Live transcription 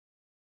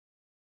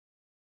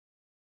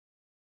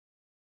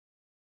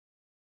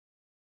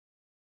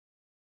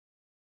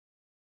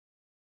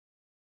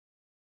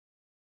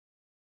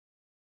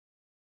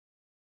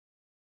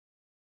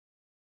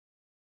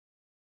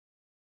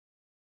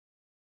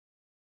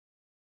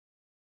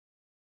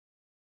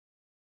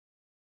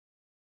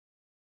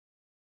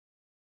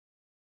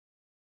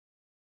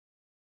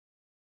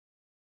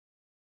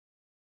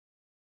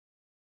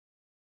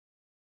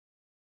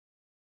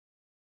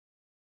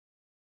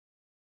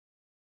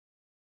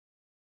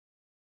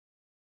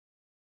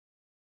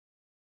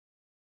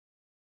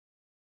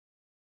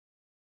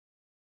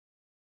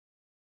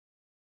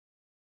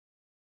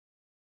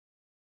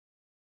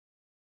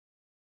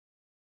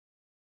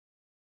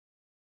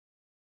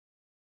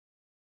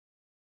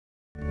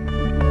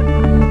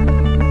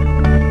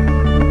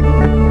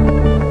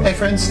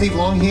friends, Steve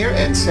Long here,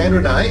 and Sandra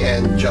and I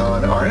and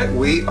John Arnott,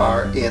 we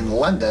are in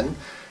London,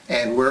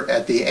 and we're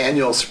at the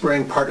annual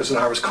Spring Partners in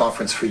Harvest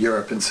Conference for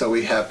Europe. And so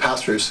we have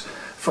pastors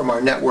from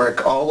our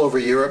network all over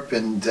Europe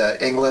and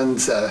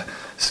England,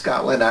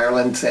 Scotland,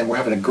 Ireland, and we're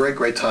having a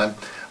great time.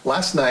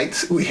 Last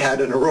night we had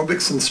an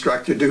aerobics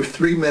instructor do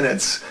 3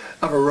 minutes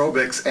of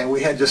aerobics, and we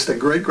had just a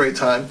great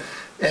time.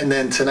 And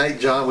then tonight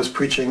John was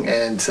preaching,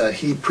 and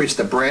he preached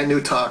a brand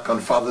new talk on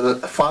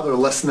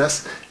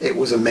fatherlessness. It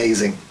was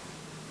amazing.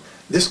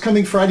 This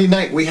coming Friday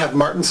night we have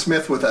Martin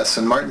Smith with us,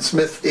 and Martin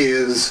Smith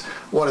is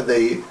one of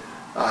the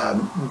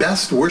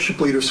best worship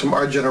leaders from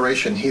our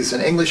generation. He's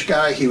an English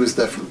guy. He was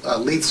the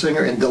lead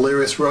singer in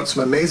Delirious, wrote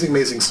some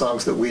amazing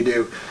songs that we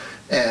do,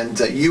 and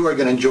you are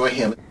going to enjoy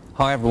him.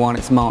 Hi everyone,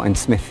 it's Martin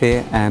Smith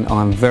here, and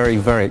I'm very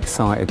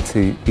excited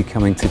to be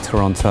coming to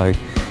Toronto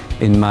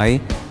in May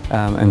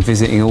and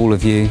visiting all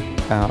of you.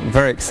 I'm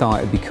very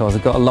excited because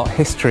I've got a lot of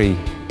history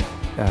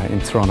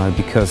in Toronto,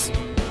 because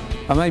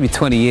maybe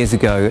 20 years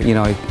ago, you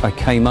know, I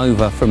came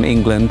over from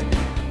England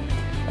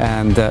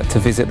and to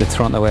visit the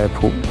Toronto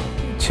Airport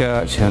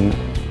Church, and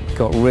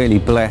got really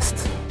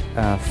blessed,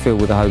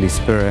 filled with the Holy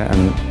Spirit,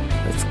 and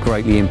it's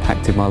greatly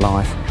impacted my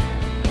life.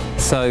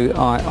 So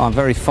I'm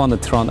very fond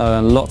of Toronto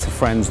and lots of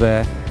friends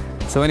there.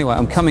 So anyway,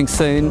 I'm coming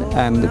soon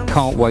and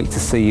can't wait to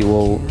see you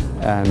all,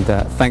 and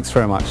thanks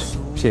very much.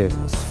 Cheers.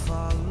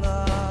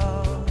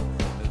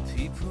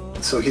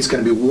 So he's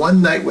going to be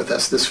one night with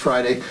us this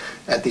Friday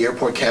at the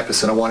airport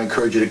campus, and I want to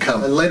encourage you to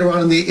come. And later on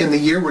in the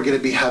year, we're going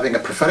to be having a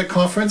prophetic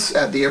conference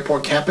at the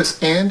airport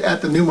campus and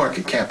at the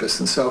Newmarket campus.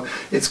 And so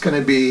it's going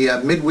to be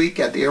midweek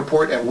at the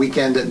airport and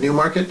weekend at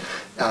Newmarket.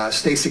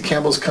 Stacey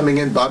Campbell's coming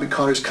in, Bobby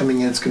Connor's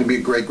coming in. It's going to be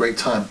a great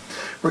time.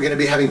 We're going to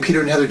be having Peter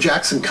and Heather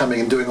Jackson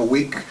coming and doing a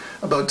week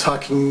about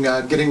talking,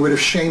 getting rid of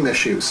shame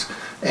issues.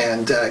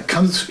 And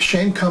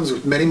shame comes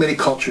with many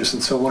cultures,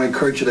 and so I want to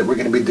encourage you that we're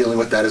going to be dealing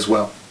with that as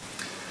well.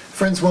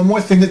 Friends, one more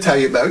thing to tell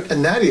you about,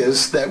 and that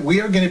is that we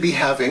are going to be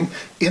having,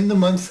 in the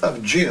month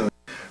of June,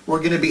 we're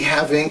going to be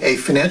having a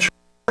financial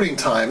reporting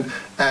time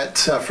at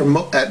 6 of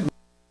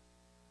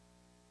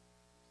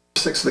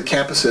the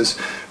campuses.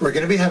 We're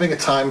going to be having a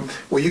time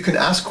where you can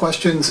ask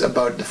questions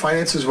about the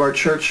finances of our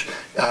church.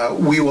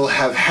 We will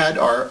have had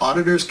our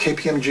auditors,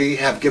 KPMG,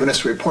 have given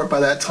us a report by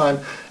that time,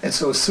 and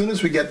so as soon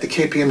as we get the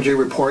KPMG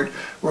report,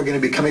 we're going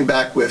to be coming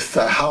back with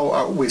how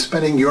are we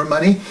spending your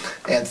money.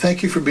 And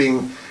thank you for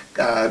being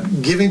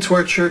giving to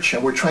our church,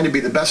 and we're trying to be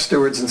the best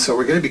stewards, and so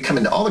we're going to be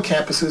coming to all the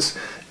campuses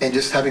and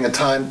just having a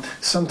time.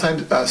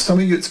 Sometimes some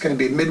of you it's going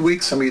to be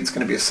midweek, some of you it's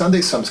going to be a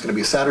Sunday, some it's going to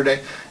be a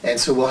Saturday, and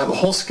so we'll have a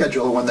whole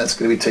schedule of when that's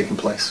going to be taking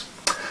place.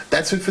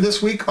 That's it for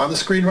this week. On the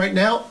screen right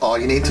now, all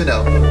you need to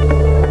know.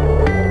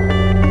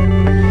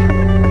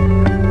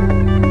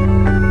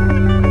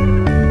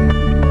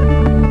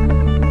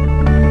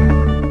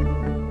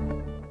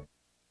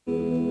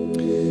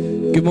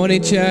 Good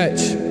morning,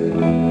 church.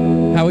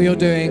 How are you all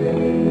doing?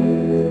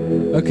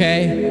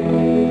 Okay?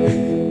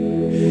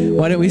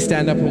 Why don't we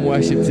stand up and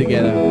worship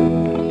together?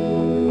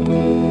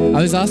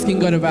 I was asking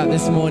God about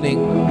this morning,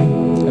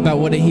 about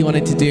what He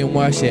wanted to do in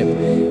worship,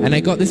 and I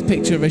got this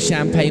picture of a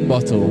champagne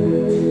bottle,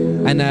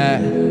 and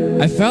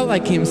I felt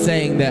like Him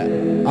saying that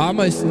our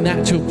most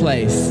natural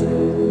place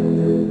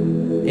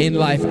in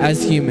life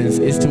as humans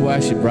is to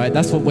worship, right?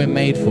 That's what we're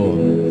made for.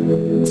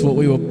 It's what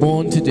we were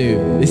born to do.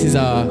 This is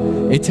our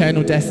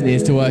eternal destiny,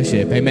 is to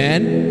worship.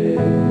 Amen?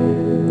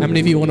 How many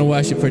of you want to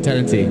worship for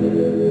eternity?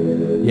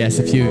 Yes,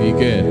 a few of you,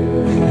 good.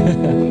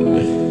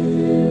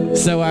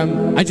 So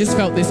I just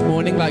felt this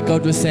morning like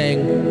God was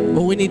saying,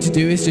 all we need to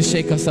do is just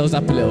shake ourselves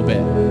up a little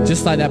bit,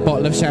 just like that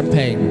bottle of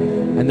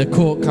champagne, and the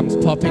cork comes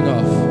popping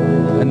off,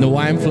 and the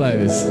wine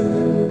flows.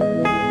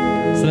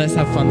 So let's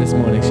have fun this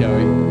morning, shall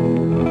we?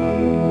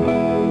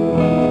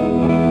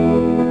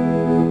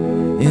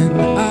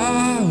 And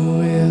I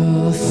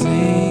will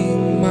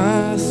sing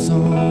my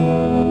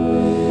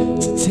song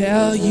to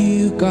tell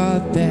you,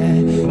 God,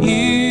 that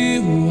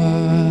you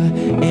are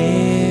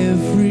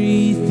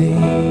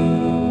everything.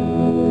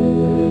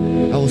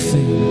 I will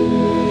sing,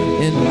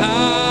 and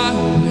I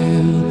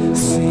will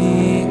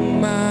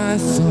sing my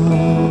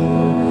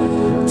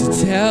song to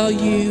tell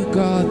you,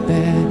 God,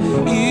 that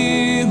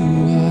you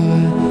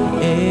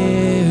are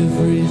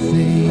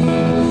everything.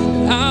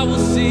 I will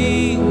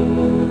sing,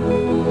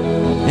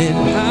 and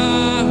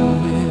I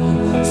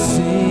will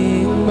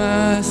sing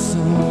my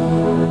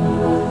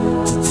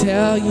song to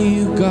tell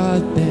you,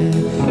 God, that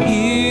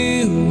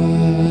you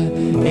are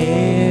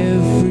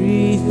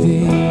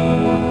everything.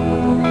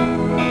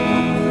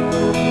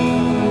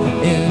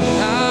 And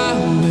I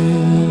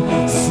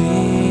will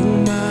sing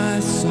my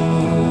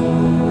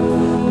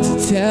song to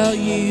tell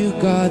you,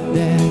 God,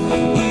 that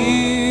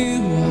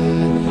you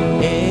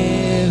are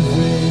everything.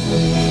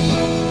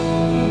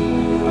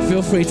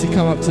 Feel free to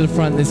come up to the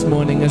front this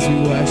morning as we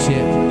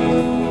worship.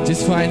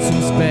 Just find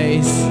some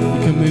space. You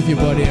can move your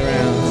body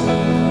around.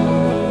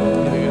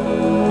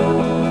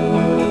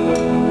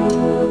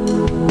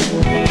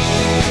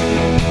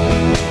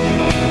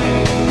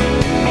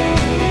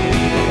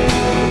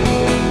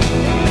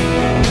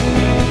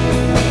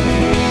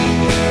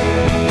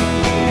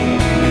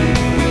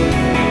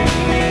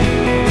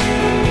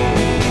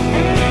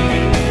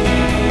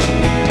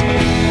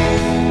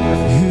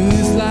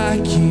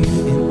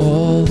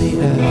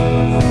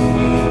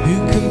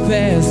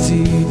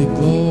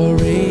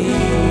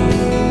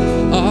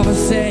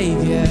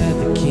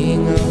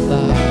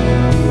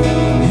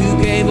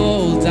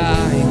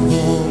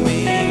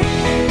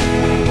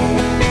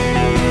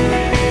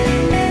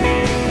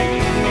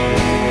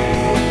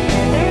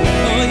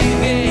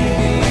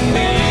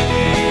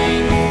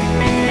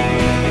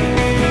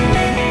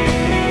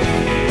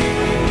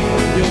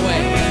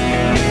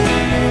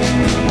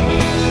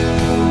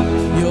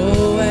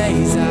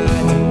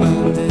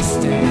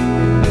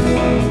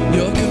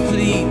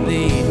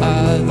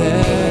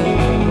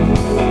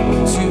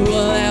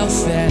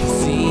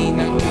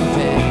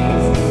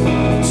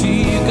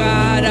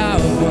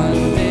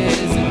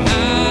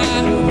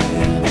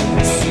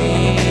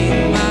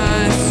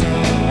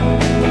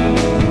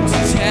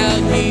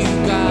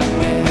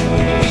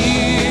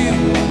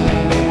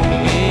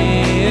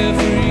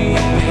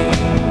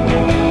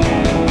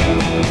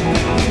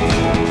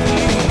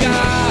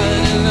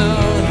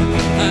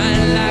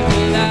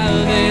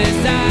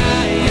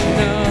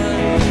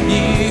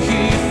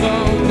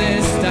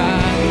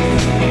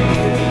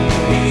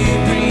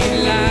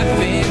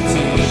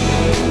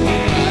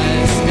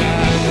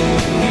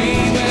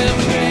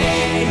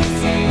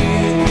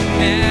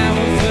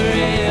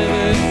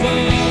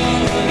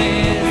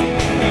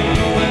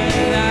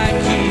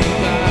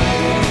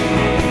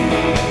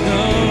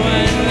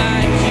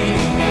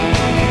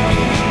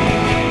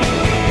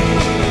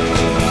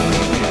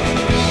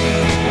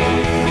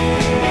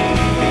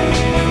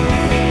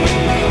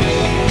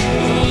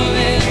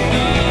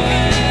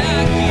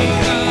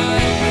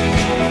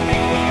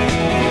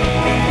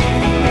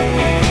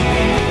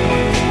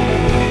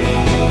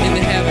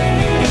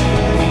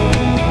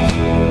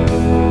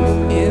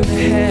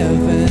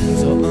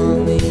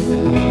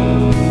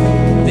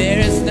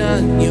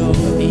 none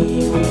you're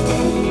equal.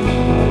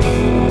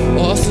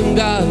 Awesome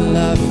God,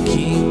 love and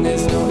King,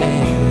 there's no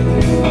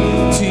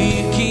end to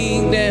your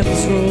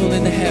kingdoms rule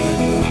in the heavens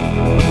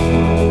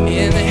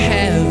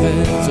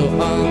or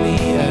on the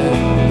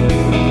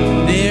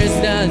earth. There's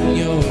none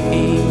you're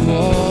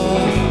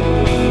equal.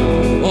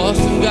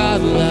 Awesome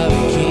God, love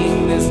and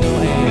King, there's no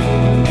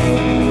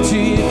end to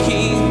your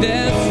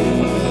kingdoms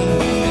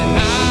rule. And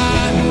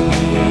I will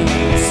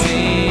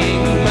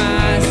sing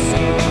my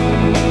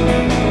song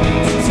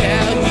to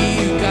tell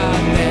you,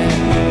 God, that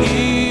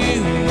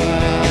you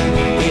are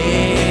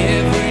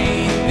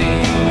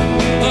everything.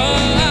 Oh,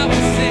 I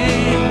will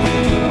sing.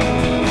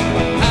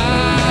 I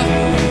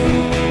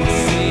will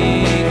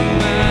sing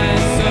my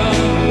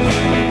song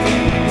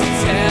to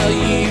tell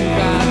you,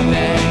 God,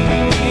 that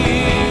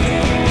you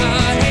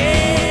are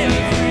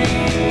everything.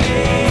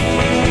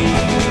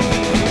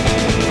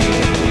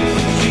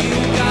 You,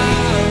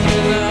 God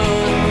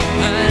alone,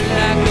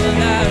 unlike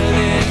all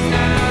others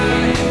I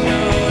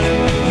know.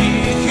 You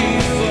who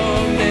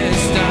formed the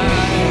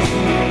stars,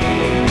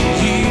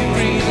 you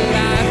breathe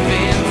life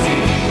into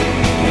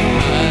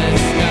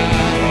us,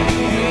 God.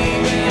 We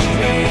will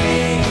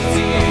praise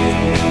you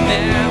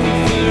now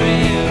and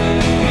forever.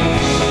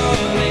 Oh,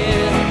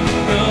 there's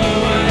no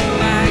one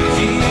like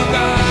you,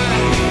 God.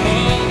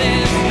 Oh,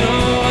 there's no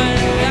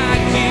one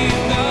like you,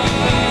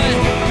 God.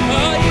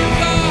 Oh, you,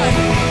 God.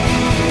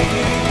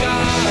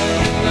 God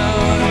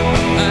alone,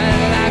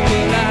 unlike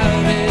all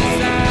others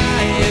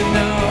I have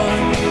known.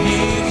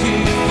 You who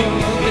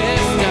formed the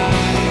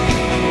stars,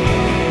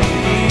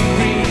 you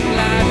breathe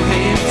life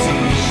into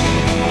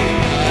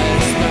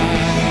us,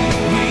 God.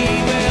 We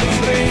will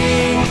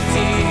praise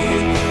you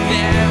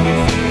now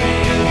and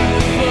forever.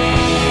 For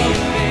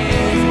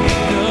there's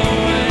no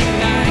one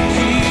like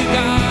you,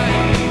 God.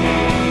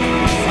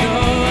 No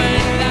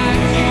one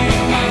like you,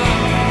 God.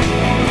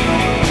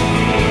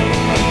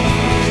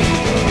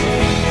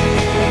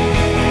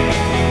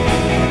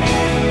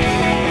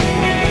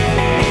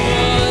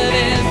 Oh,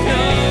 there's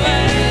no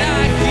one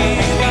like you,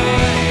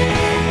 God.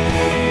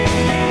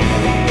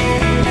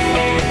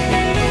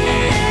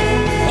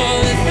 Oh,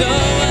 there's no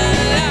one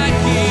like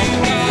you,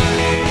 God.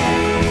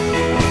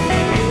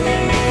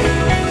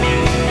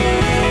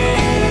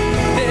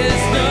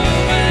 There's no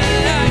one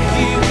like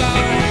you,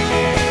 God.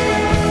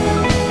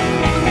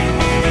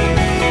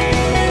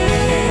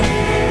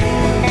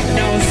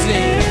 Now we'll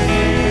sing.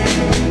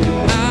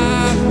 I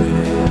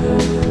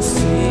will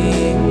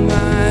sing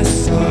my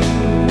song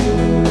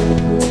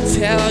to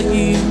tell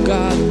you,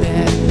 God,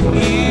 that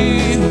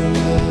you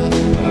are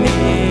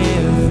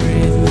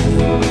everything.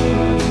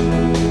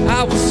 I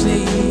will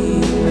sing.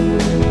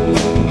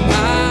 I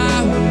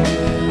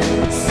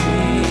will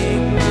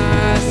sing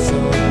my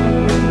song.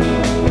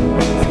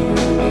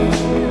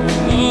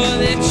 Oh,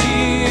 that you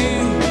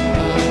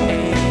are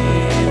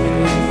everything.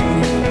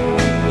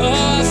 Oh,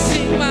 I'll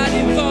sing my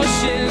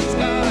devotions,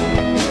 God.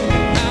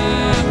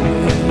 I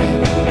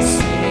will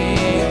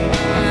sing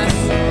my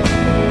song.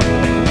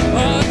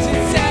 Oh, to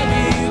tell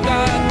you,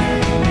 God,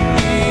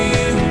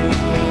 you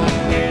are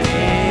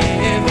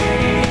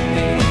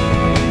everything.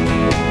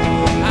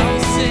 I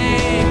will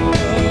sing,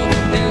 oh,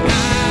 and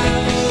I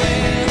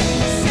will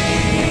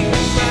sing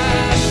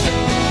my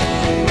song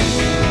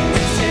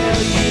to tell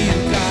you,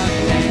 God,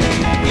 that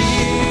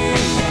you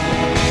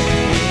are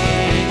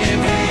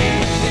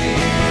everything.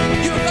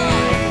 You,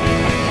 God,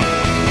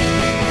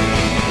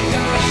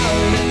 God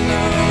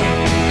alone,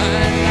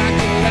 unlike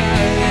all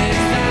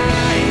others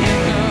I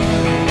have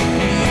known.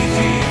 You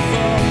who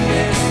formed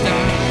the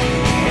stars,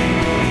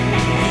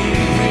 you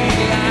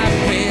breathe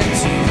life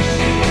into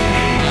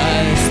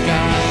us,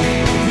 God.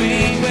 We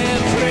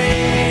will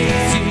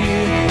praise you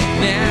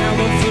now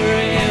and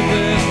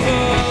forever.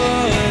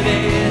 For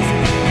there's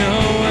no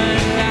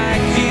one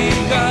like you,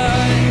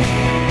 God.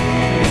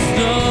 There's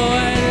no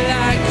one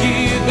like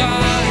you,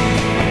 God.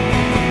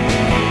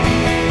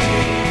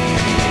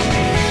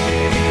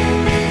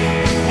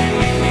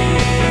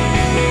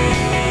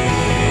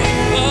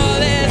 Oh,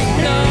 there's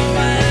no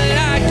one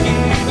like you,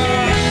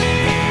 God.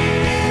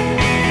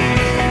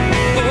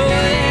 Oh,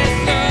 there's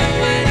no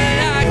one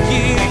like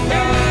you,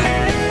 God.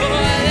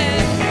 Oh,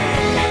 there's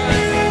no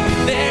one,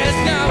 there's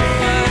no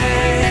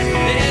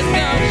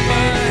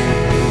one,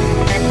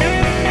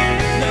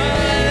 no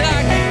one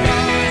like you,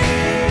 God.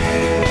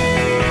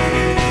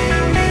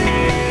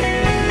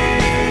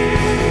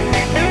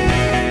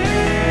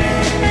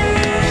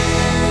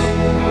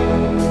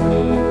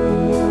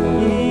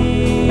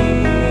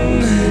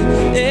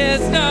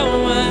 There's no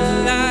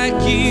one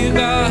like you,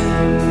 God.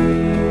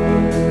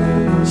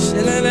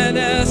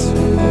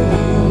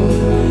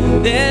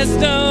 There's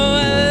no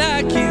one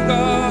like you,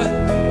 God.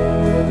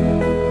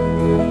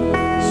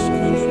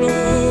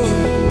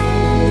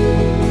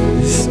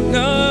 There's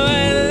no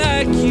one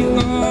like you,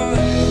 God.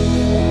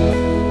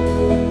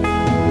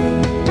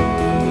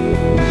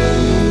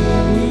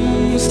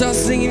 Start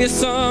singing your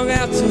song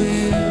out to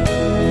him.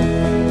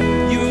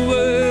 You're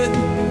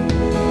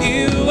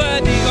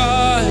worthy,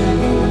 God.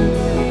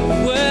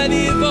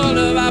 Worthy of all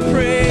of our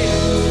praise,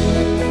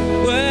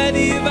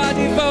 worthy of our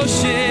devotion.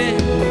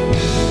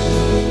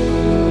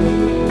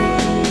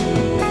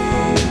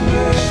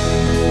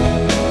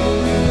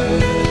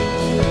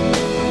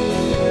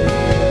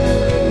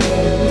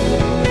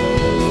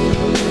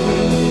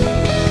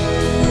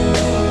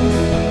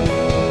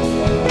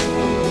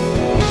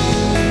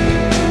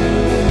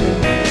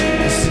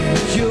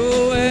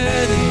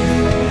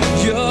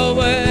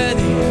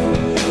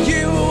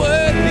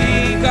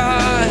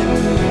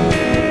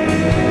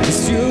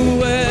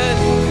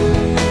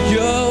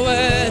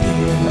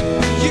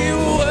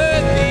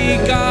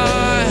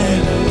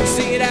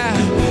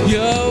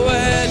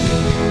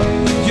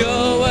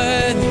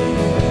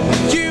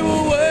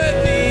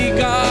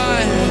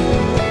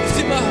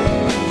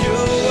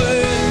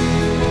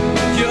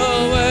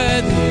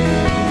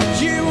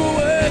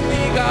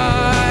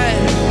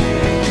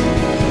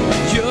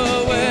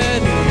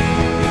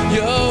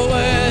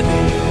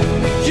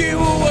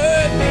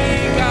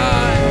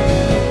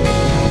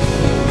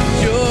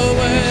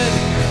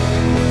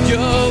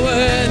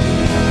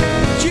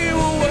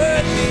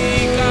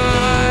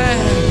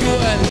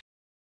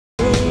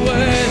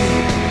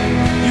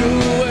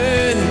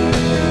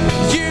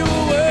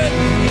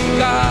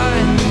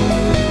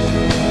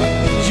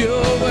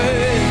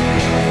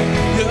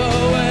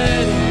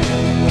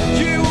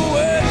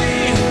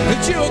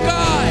 that you are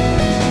God.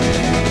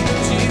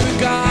 You are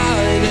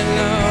God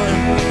alone,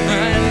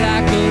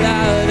 unlike all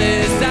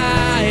others I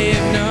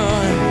have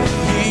known.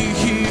 You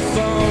who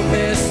formed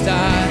the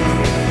stars,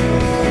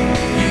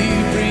 you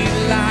breathe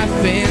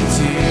life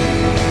into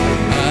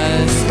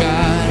us,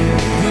 God.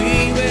 We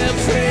will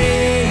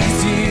praise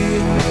you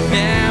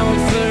now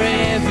and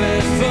forever,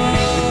 for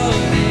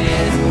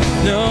there's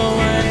no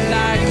one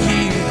like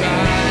you,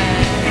 God.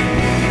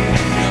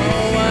 No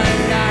one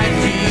like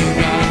you,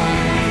 God.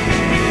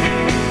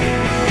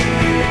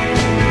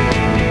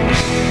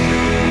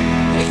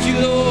 Thank you,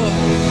 Lord.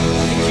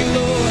 Thank you,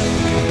 Lord.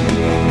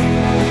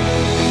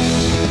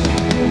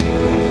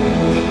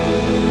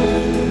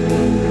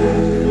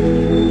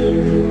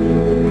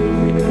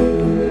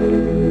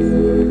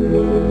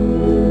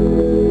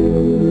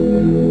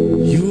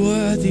 You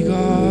are the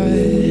God.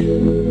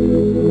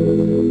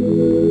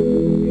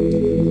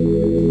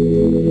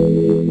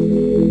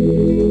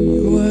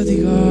 You are the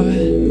God.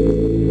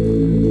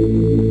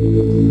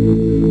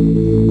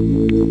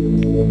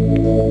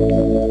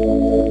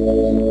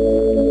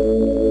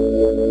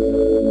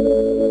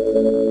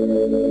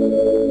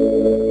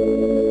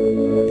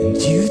 And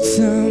you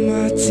turn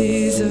my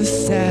tears of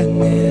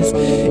sadness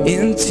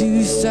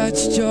into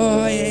such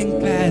joy and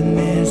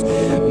gladness.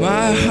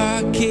 My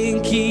heart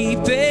can't keep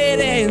it,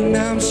 and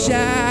I'm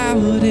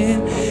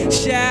shouting,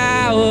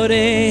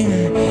 shouting.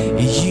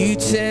 You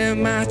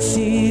turn my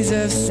tears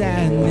of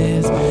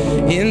sadness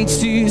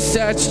into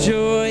such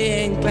joy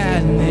and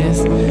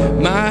gladness.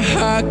 My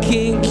heart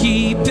can't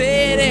keep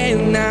it,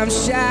 and I'm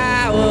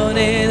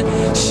shouting,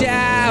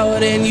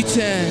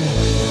 shouting.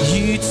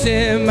 You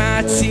turn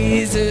my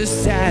tears of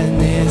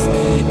sadness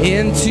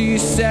into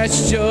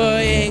such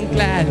joy and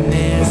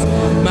gladness.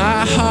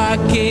 My heart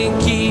can't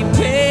keep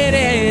it,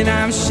 and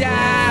I'm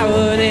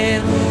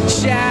shouting,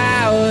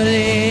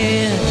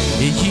 shouting.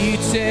 You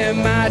turn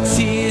my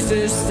tears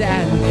of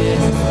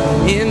sadness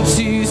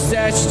into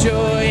such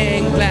joy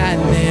and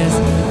gladness.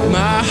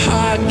 My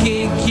heart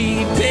can't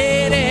keep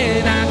it,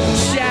 and I'm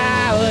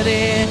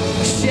shouting,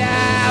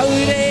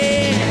 shouting.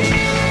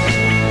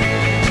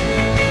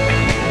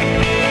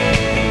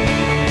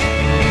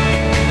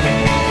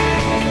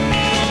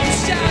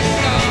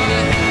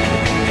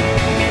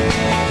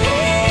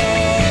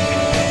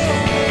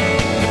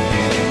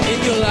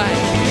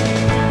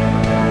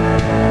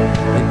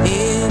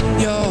 In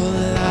your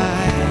light,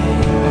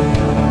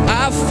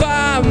 I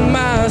find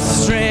my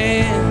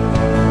strength,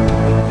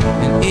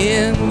 and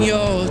in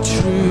your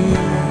truth,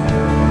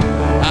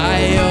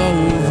 I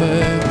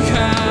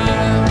overcome.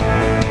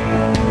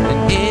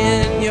 And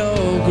in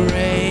your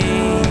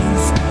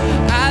grace,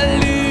 I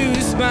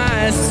lose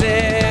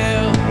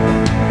myself,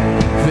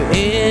 for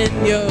in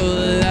your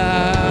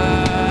love,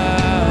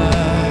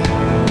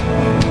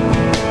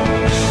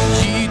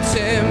 you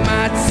turn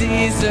my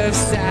tears of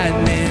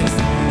sadness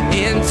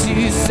into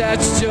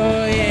such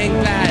joy and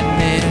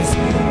gladness.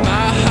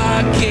 My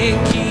heart can't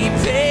keep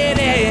it,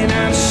 and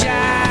I'm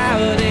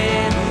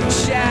shouting,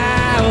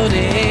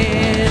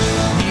 shouting.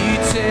 You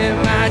turn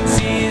my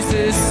tears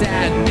of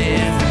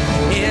sadness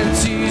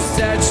into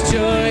such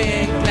joy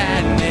and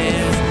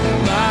gladness.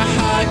 My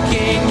heart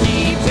can't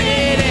keep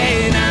it,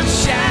 and I'm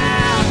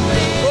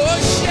shouting, oh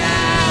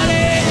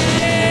shouting.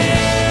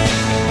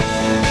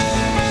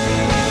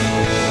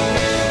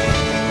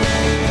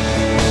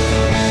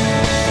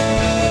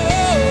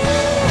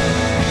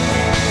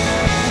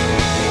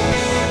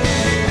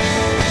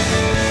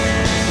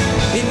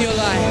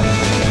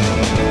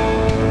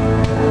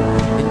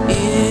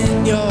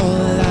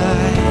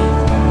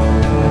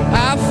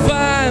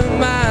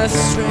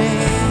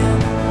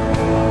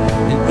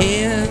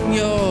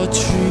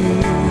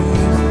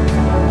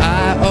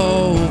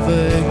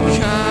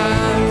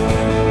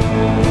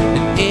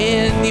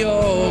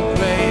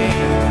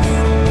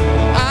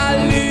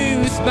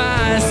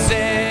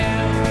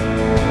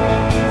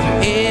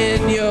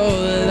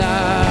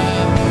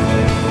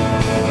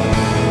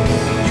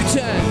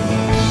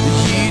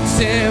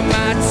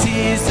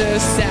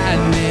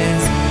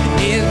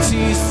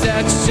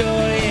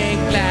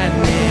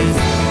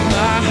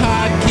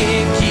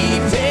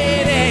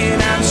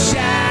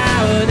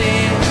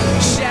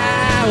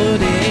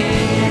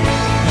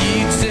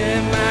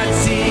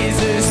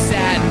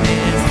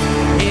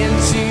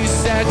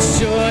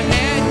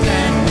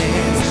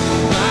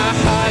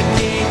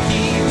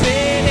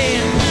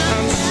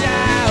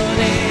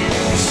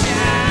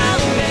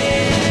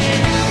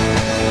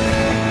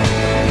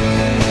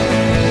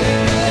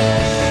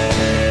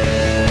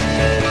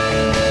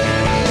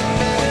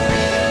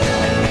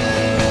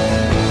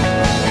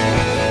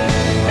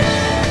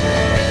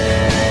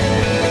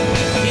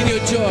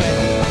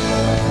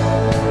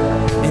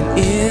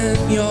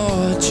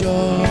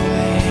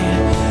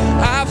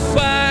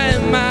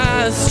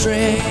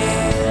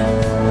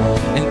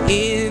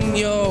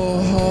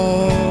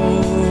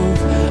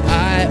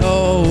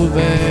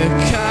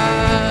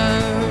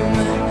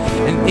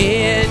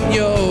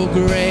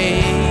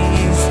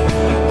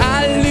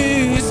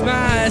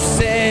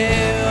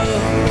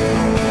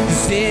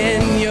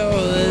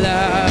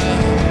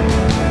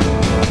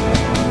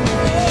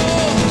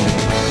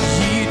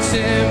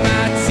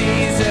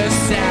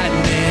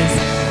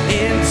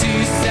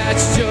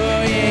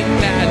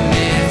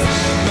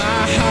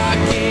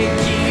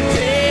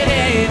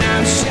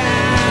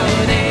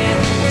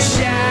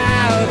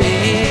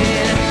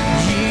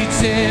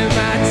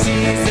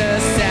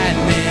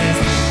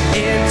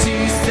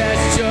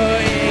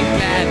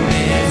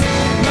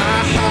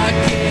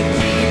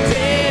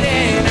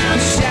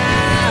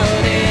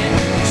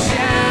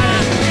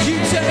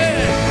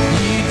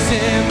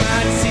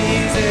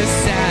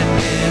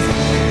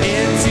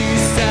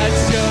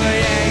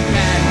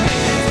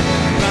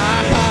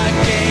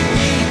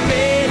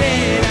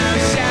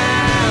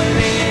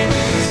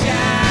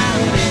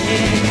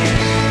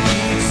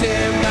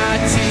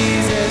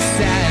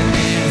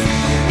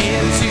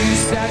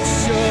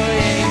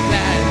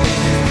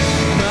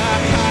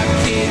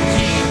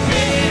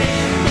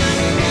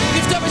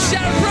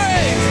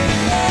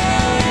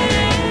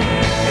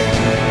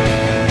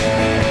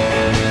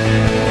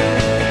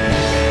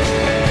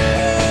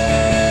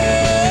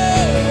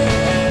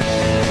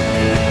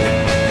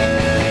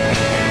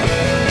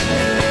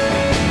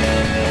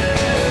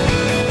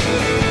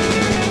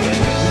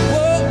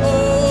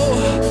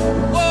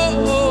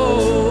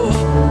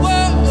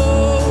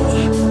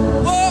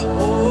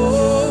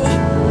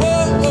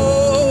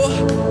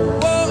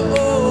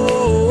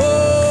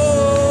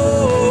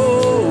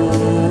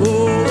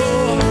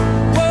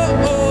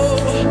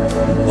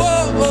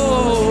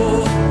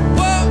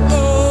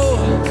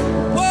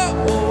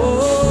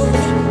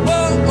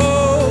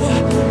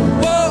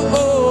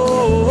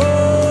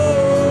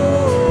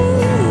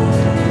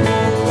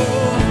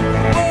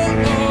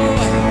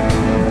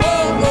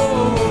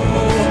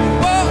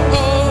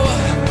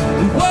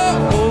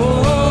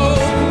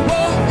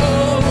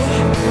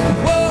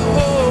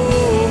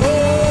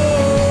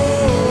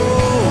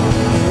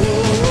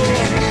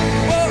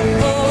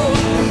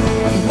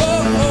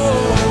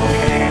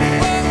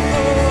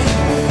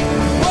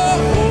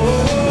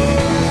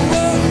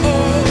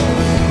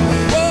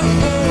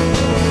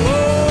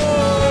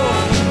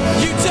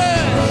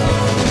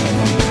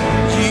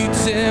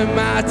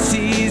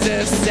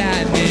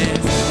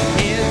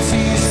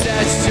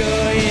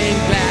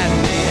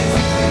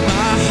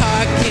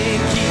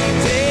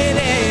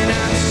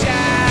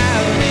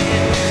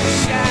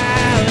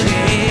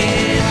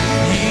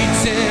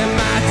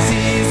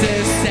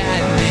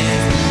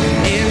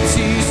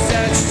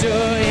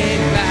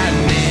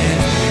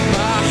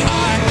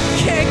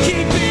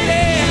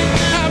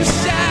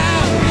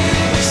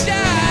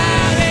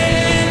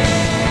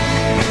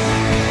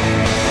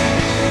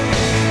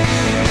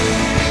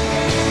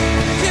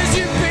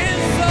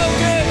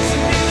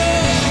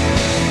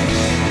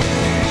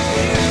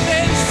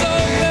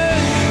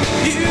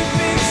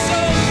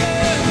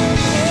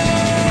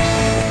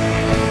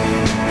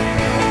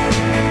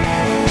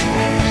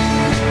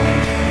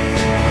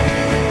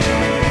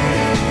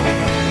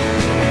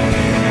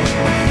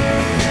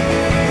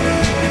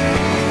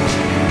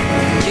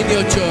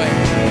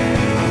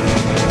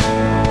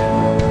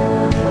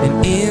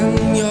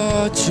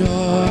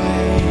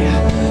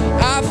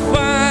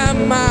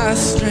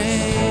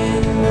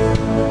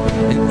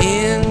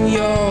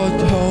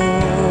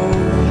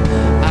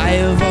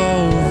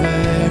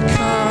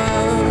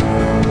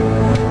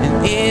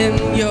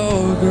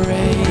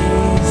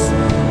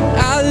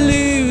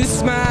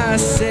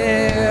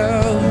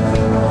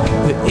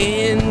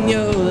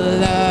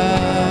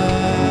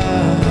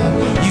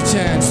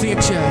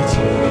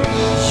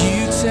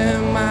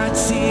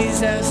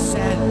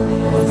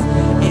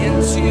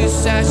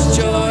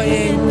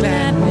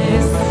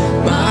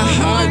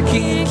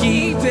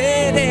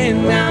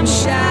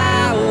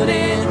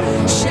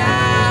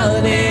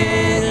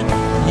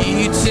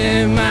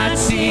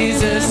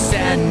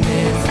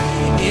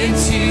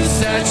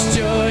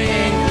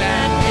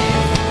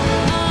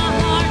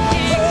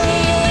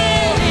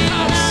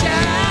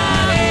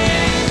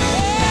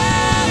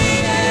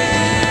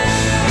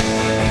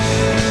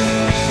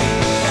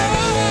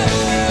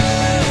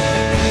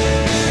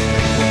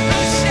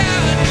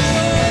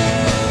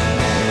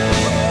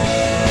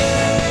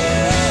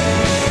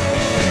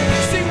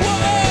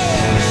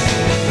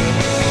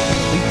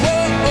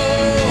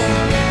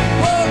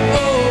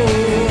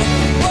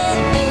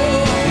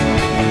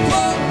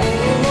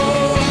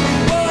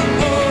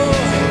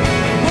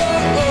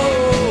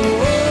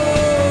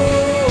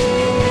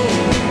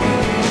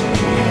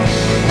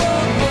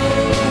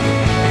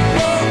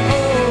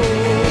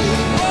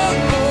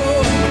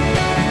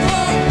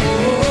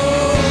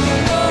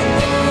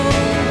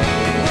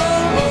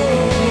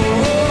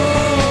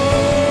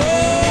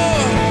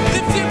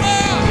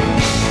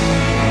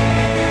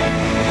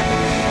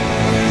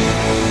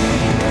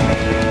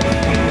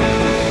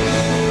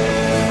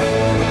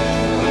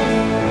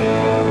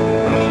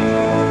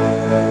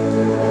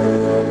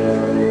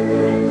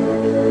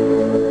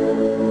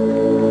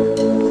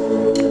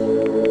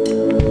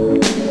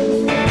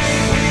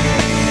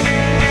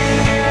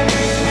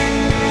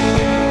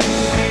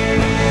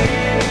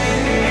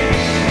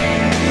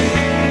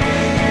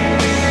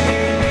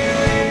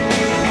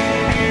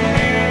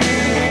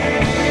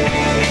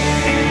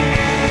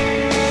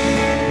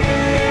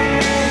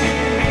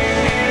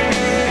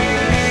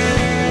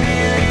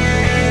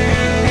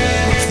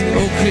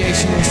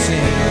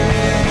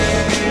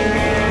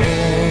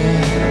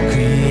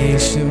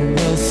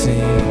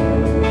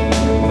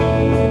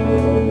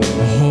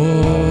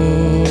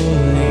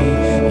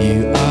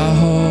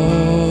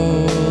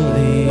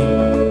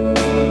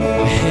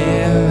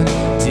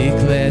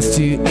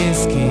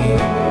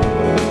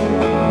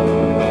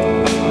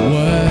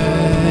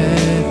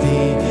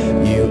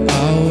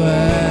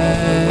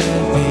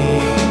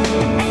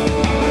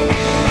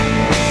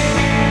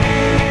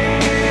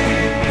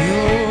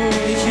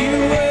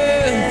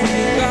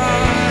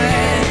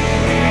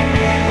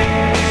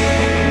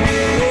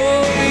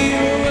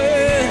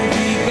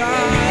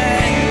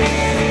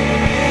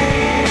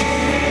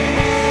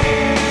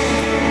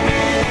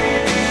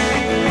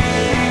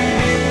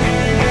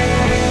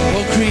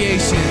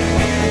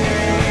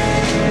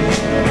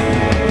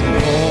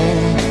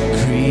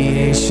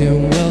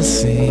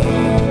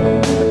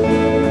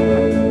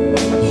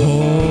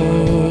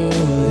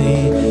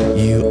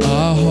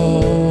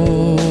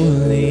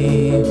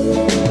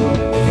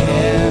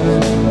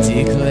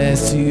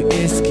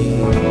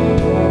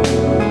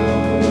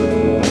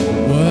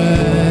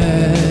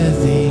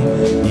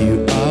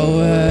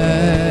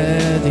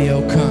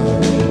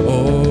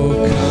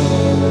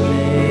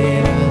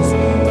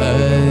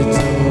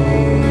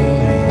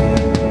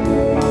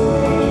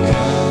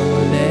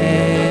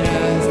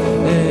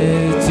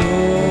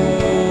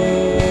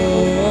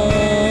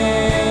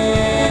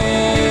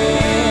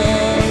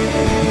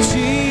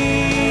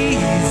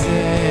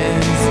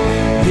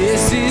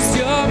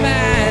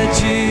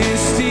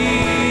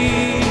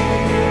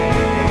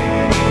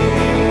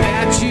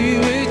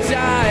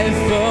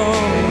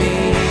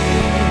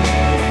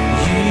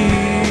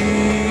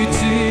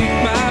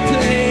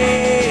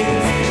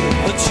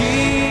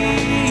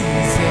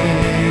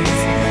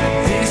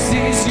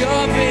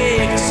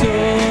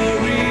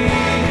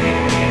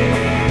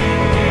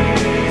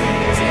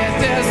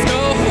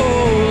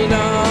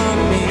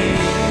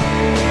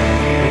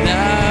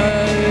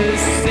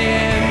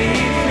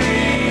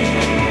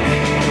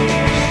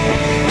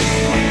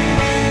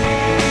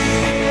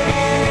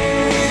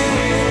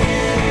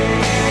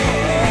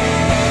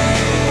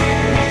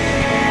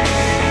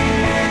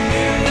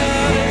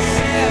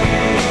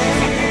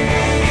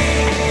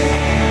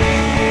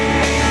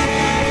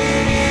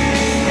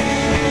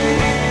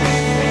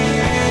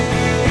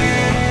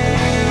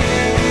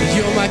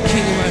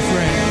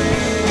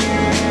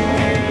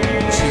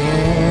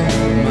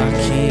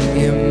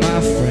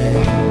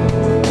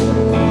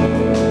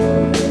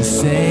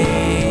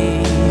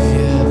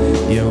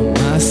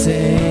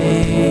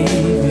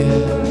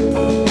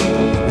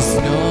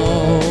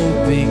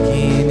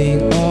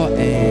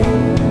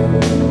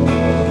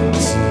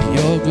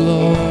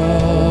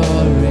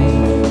 glory,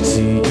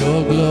 to your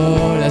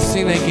glory. Let's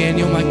sing it again.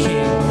 You're my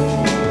King.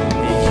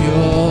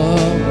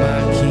 You're my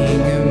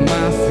King and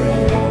my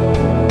friend,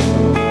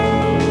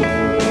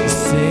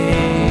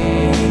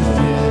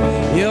 Savior.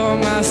 You're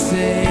my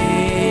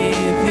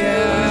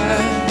Savior.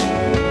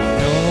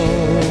 No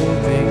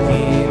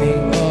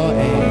beginning or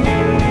end.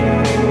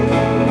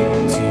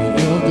 To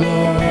your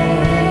glory,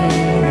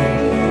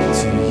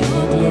 to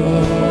your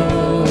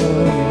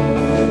glory.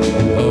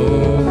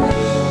 Oh,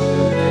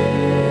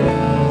 let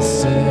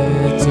us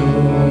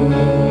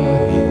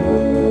adore Him.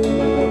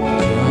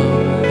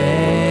 Come,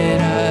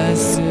 let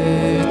us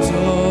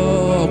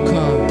adore.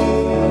 Come,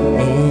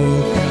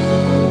 oh,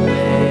 come,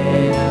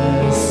 let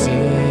us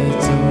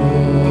adore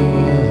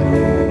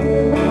Him.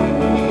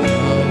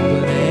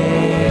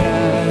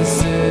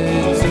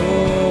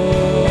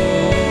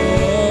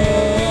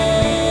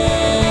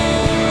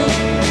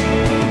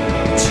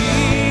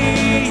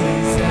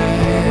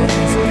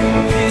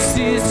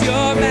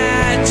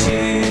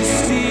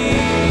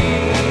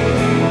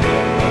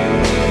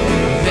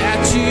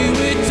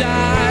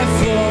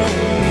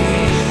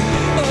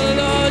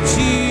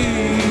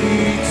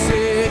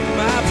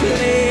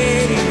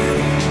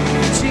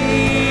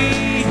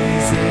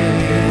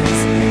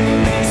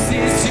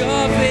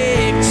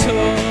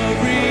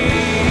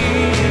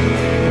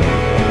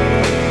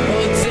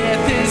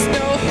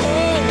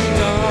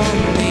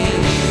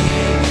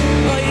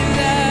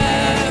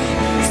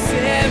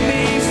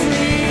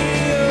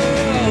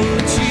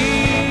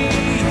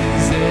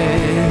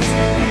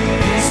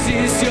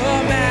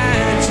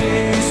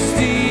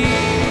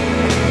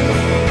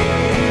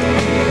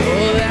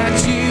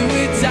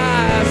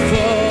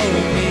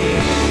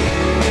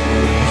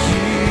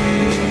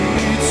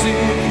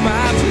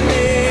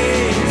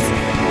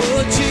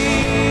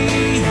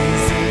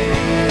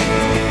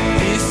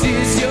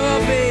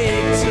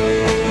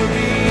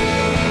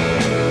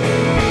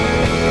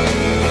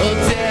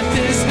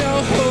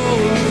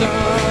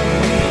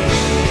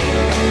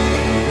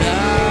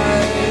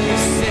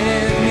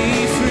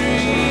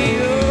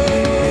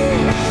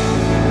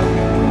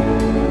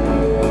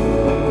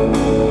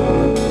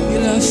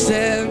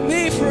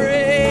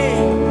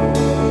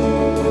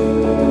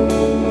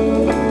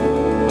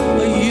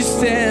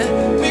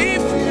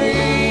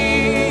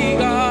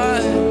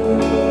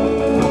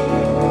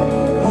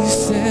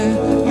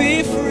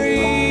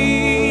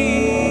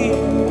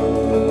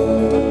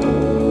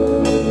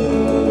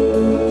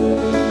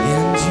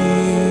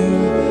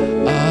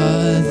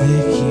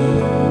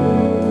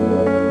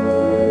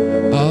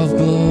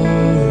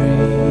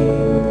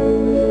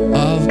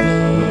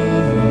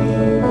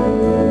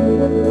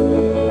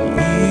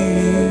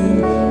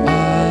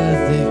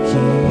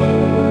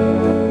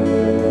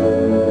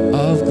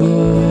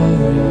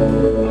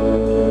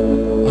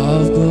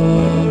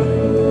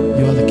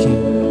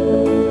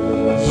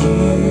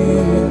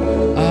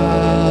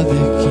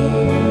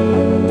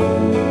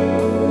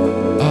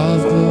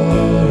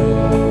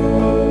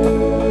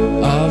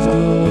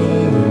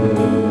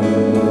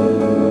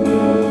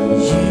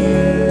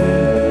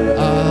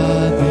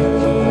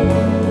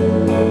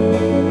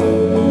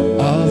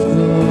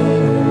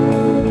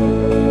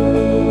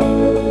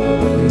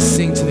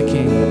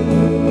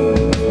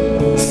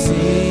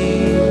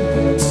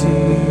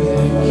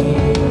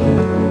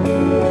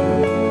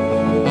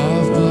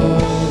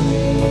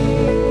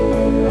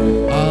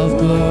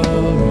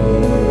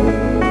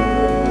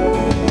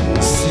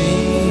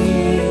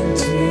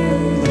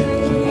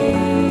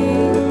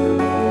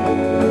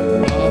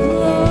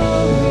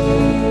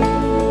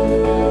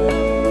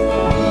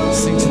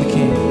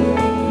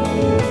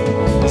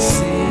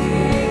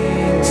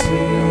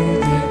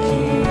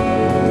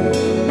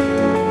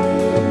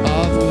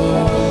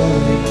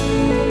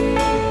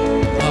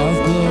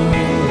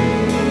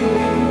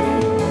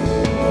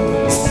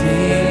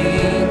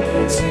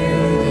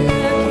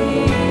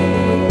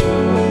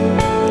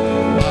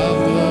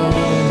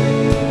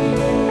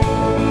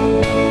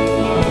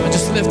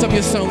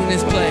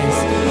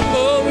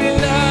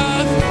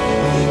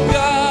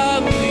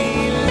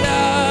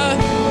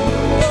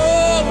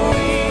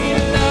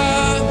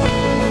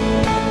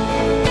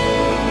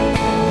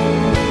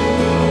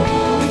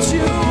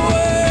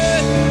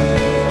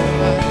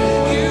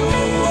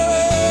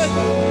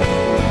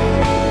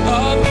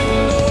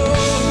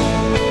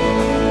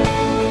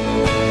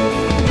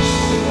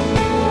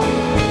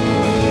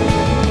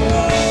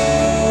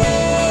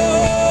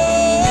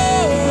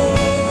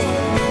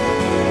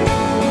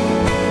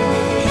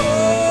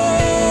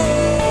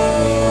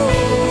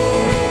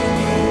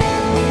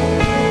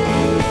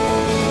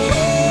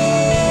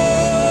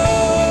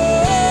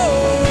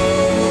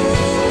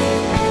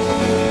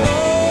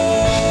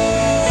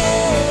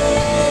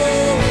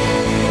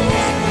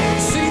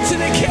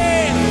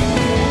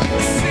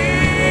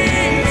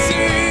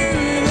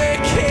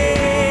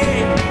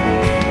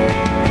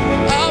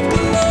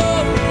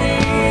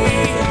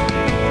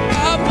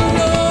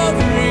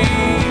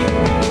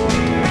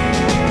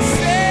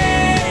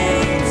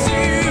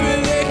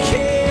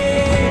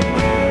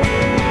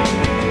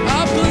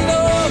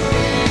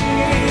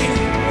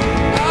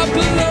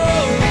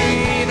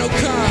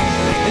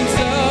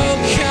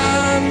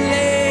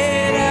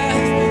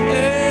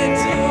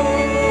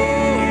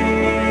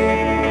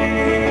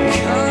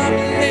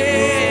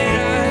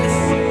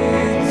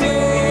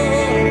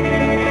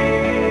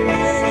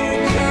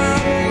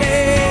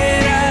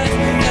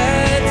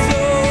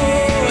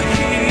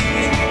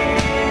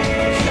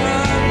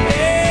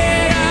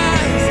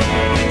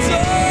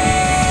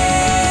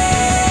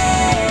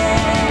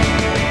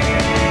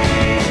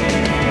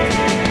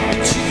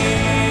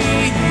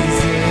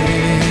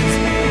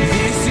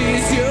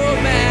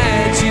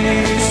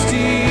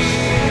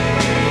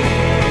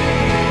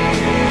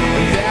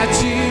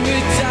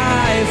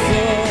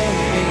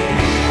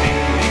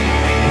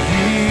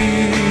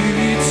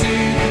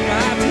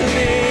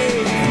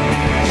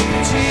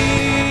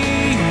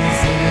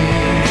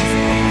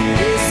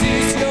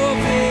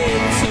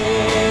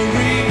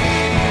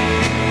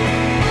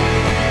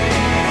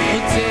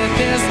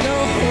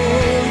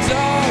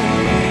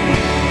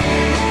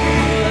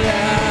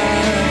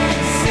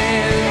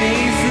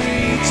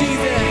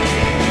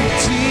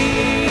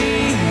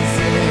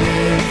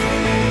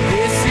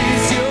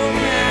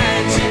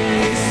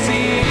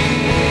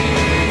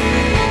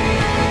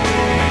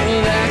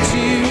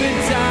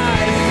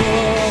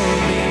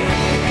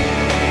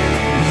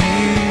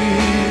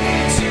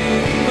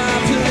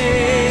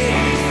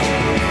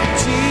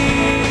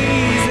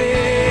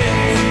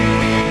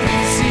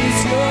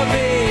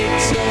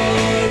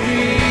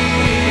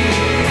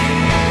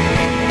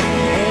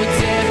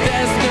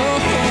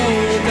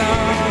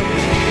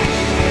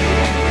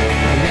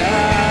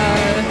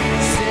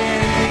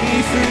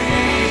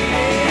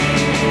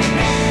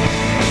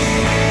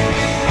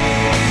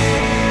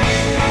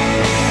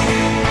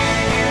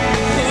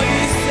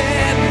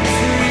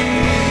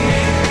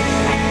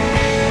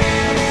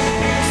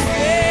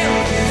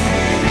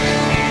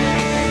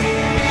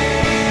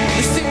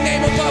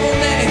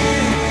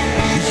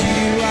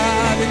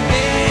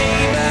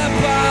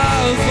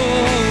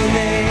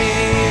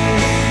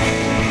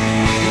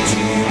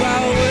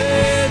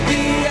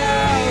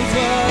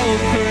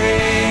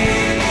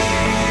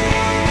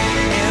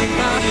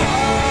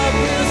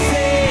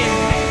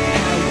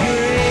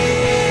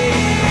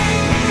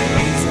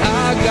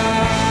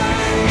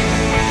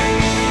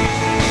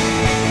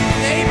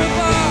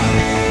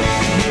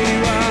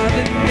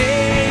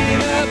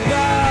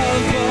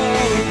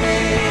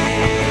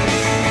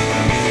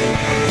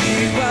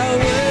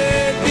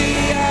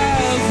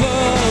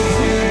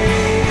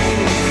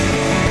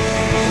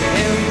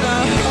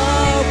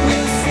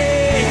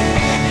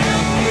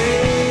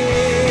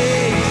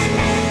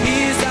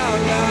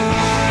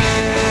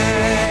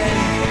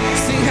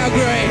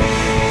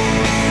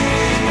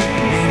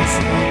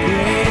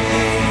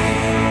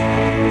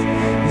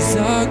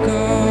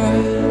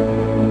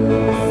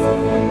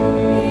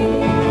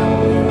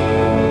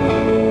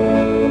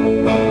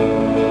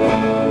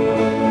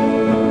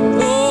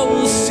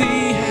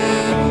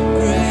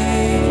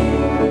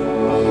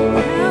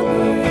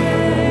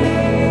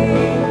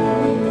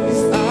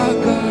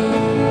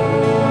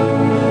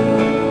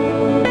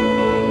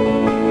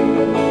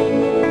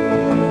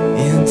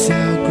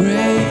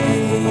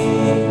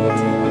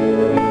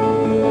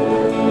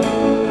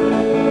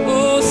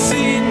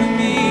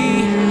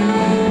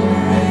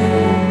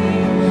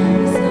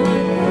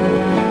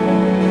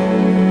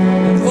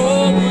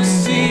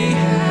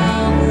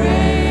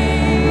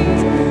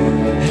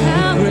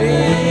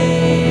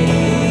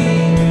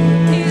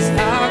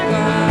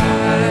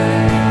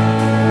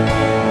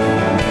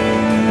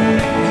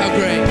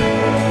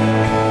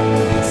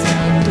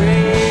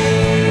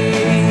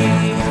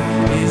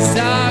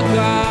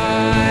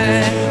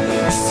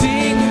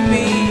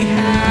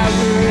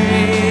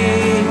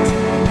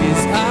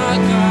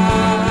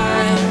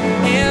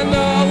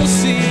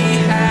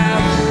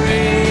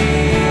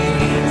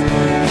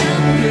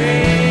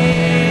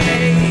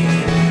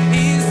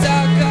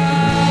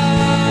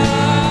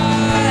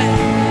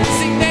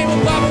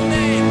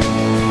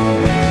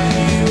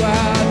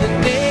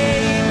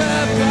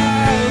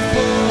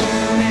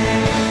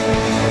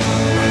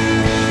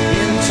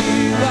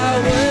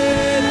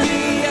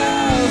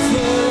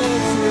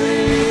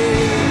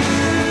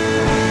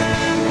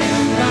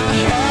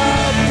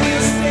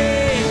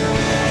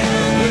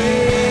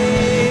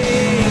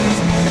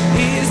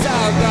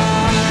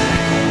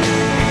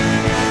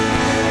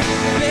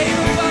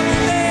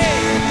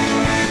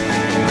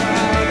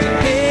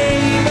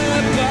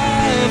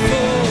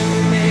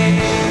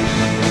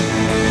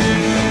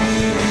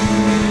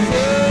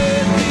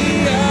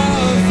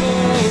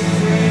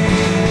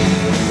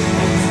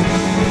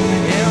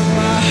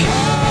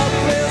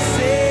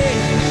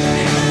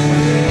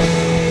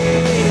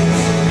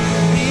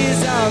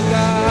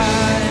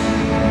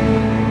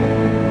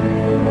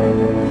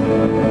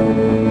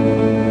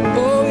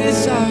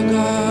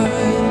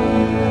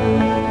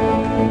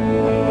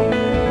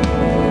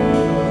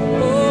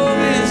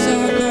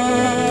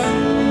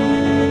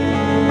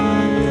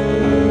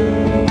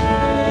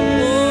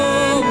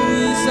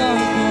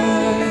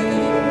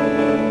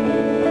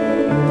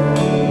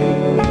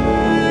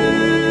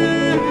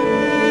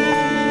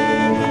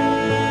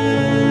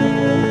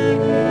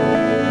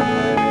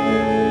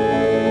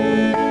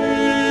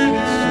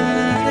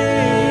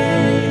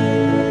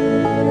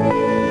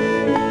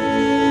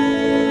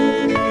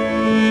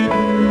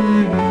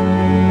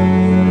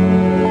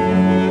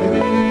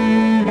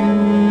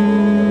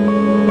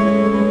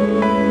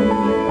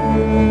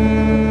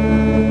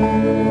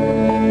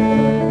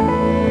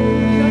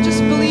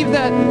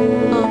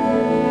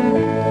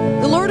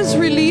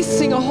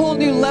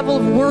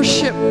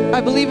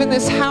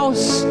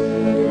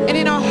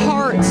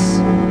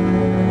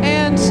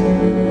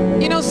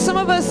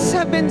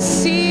 I've been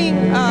seeing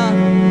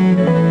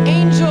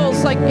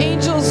angels, like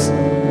angels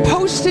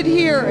posted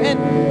here, and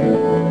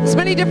as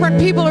many different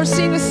people are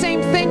seeing the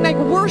same thing, like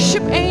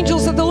worship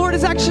angels, that the Lord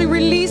is actually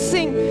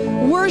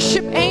releasing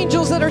worship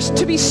angels that are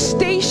to be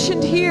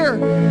stationed here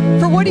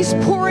for what he's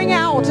pouring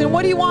out and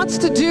what he wants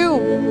to do.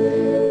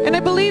 And I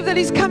believe that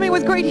he's coming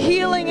with great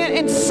healing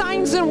and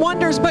signs and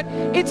wonders, but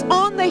it's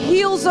on the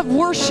heels of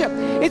worship.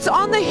 It's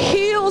on the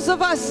heels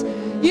of us,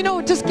 you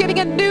know, just getting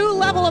a new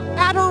level of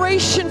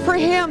adoration for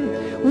him,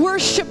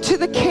 worship to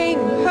the King.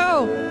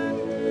 Oh.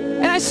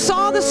 And I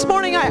saw this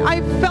morning,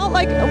 I felt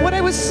like what I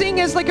was seeing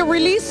is like a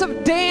release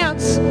of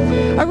dance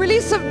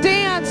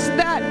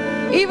that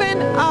even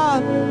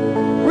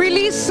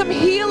released some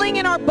healing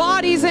in our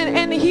bodies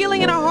and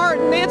healing in our heart.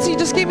 Nancy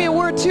just gave me a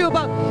word too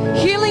about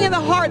healing in the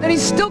heart, that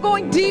he's still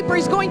going deeper.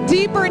 He's going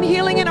deeper in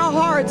healing in our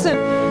hearts. And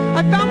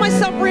I found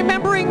myself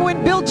remembering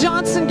when Bill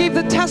Johnson gave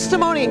the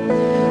testimony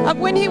of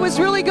when he was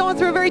really going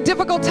through a very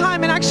difficult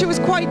time and actually was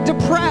quite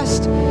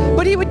depressed.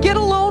 But he would get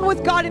alone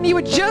with God and he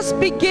would just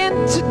begin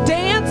to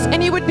dance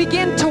and he would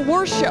begin to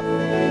worship.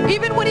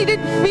 Even when he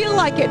didn't feel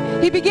like it,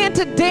 he began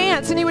to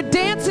dance, and he would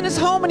dance in his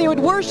home and he would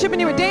worship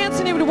and he would dance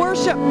and he would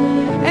worship.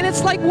 And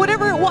it's like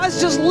whatever it was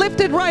just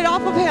lifted right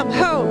off of him.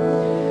 Oh.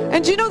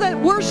 And you know that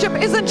worship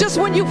isn't just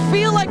when you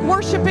feel like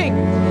worshiping.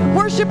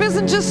 Worship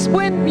isn't just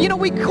when, you know,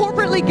 we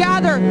corporately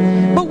gather.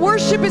 But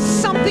worship is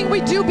something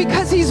we do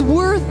because he's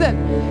worth it.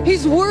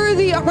 He's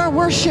worthy of our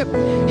worship.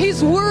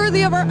 He's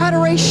worthy of our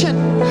adoration.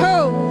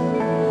 Oh.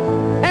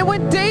 And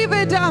when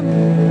David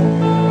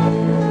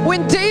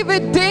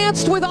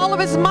danced with all of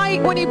his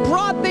might, when he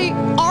brought the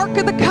Ark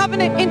of the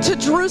Covenant into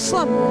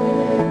Jerusalem,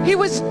 he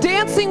was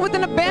dancing with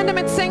an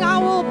abandonment, saying, I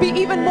will be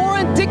even more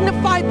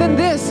undignified than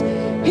this.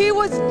 He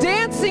was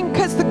dancing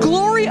because the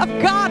glory of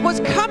God was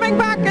coming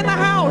back in the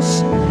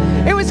house.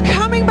 It was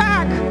coming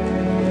back.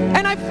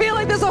 And I feel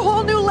like there's a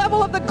whole new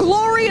level of the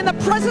glory and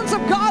the presence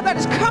of God that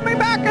is coming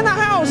back in the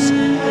house.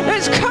 That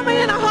is coming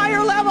in a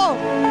higher level.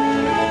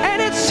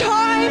 And it's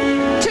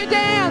time to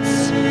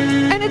dance.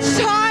 And it's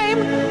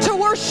time to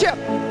worship.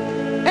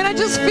 And I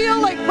just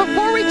feel like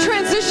before we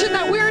transition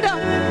that we're to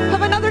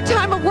have another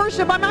time of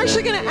worship, I'm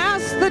actually going to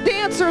ask the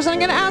dancers, I'm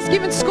going to ask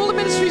even school of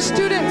ministry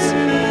students,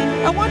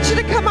 I want you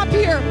to come up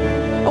here.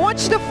 I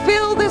want you to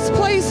fill this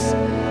place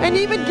and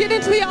even get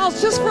into the aisles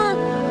just for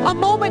a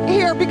moment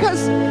here,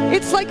 because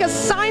it's like a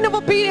sign of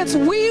obedience.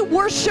 We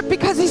worship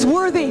because he's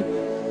worthy.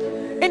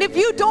 And if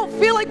you don't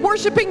feel like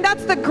worshiping,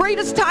 that's the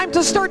greatest time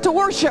to start to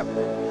worship,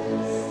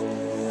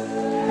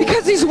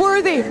 because he's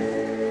worthy.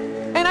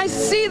 And I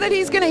see that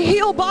he's going to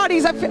heal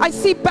bodies. I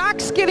see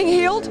backs getting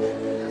healed.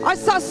 I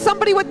saw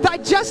somebody with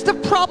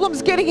digestive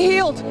problems getting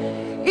healed,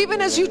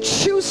 even as you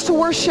choose to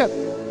worship.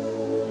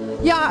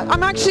 Yeah, I'm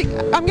going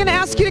to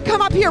ask you to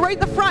come up here right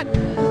in the front.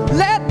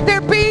 Let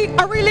there be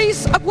a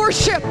release of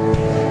worship.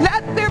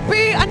 Let there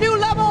be a new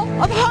level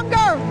of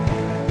hunger.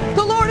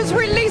 The Lord is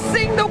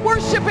releasing the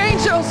worship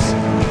angels.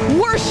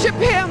 Worship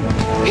him.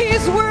 He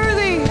is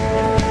worthy.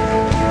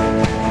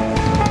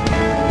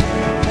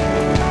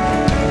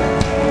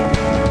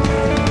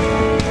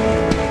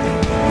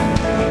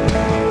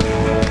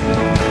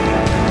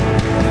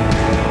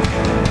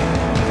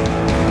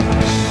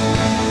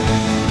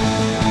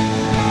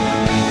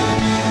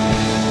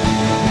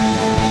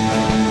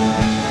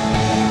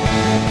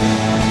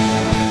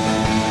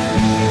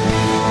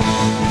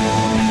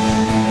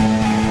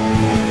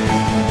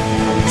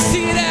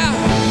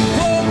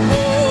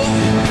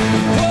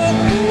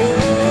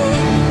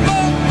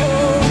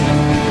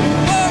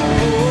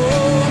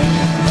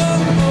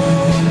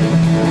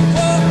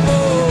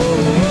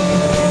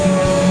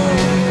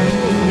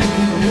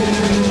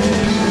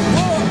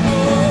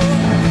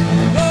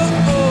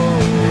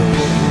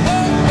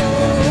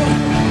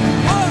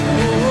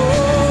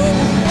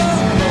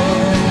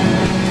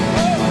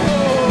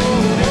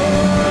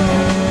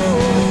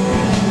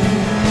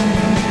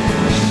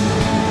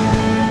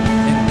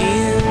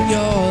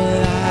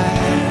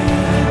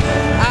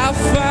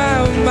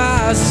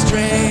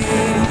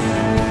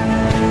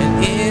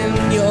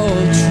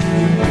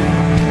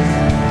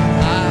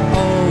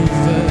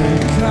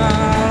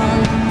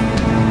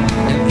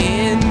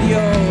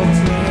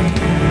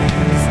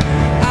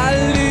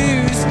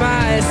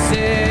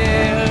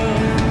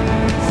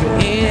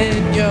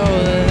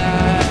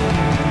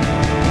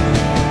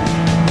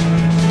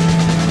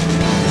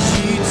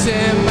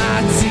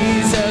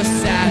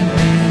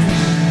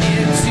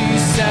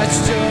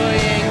 Joy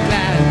and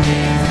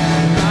gladness,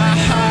 my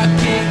heart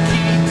can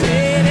keep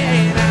it,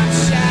 and I'm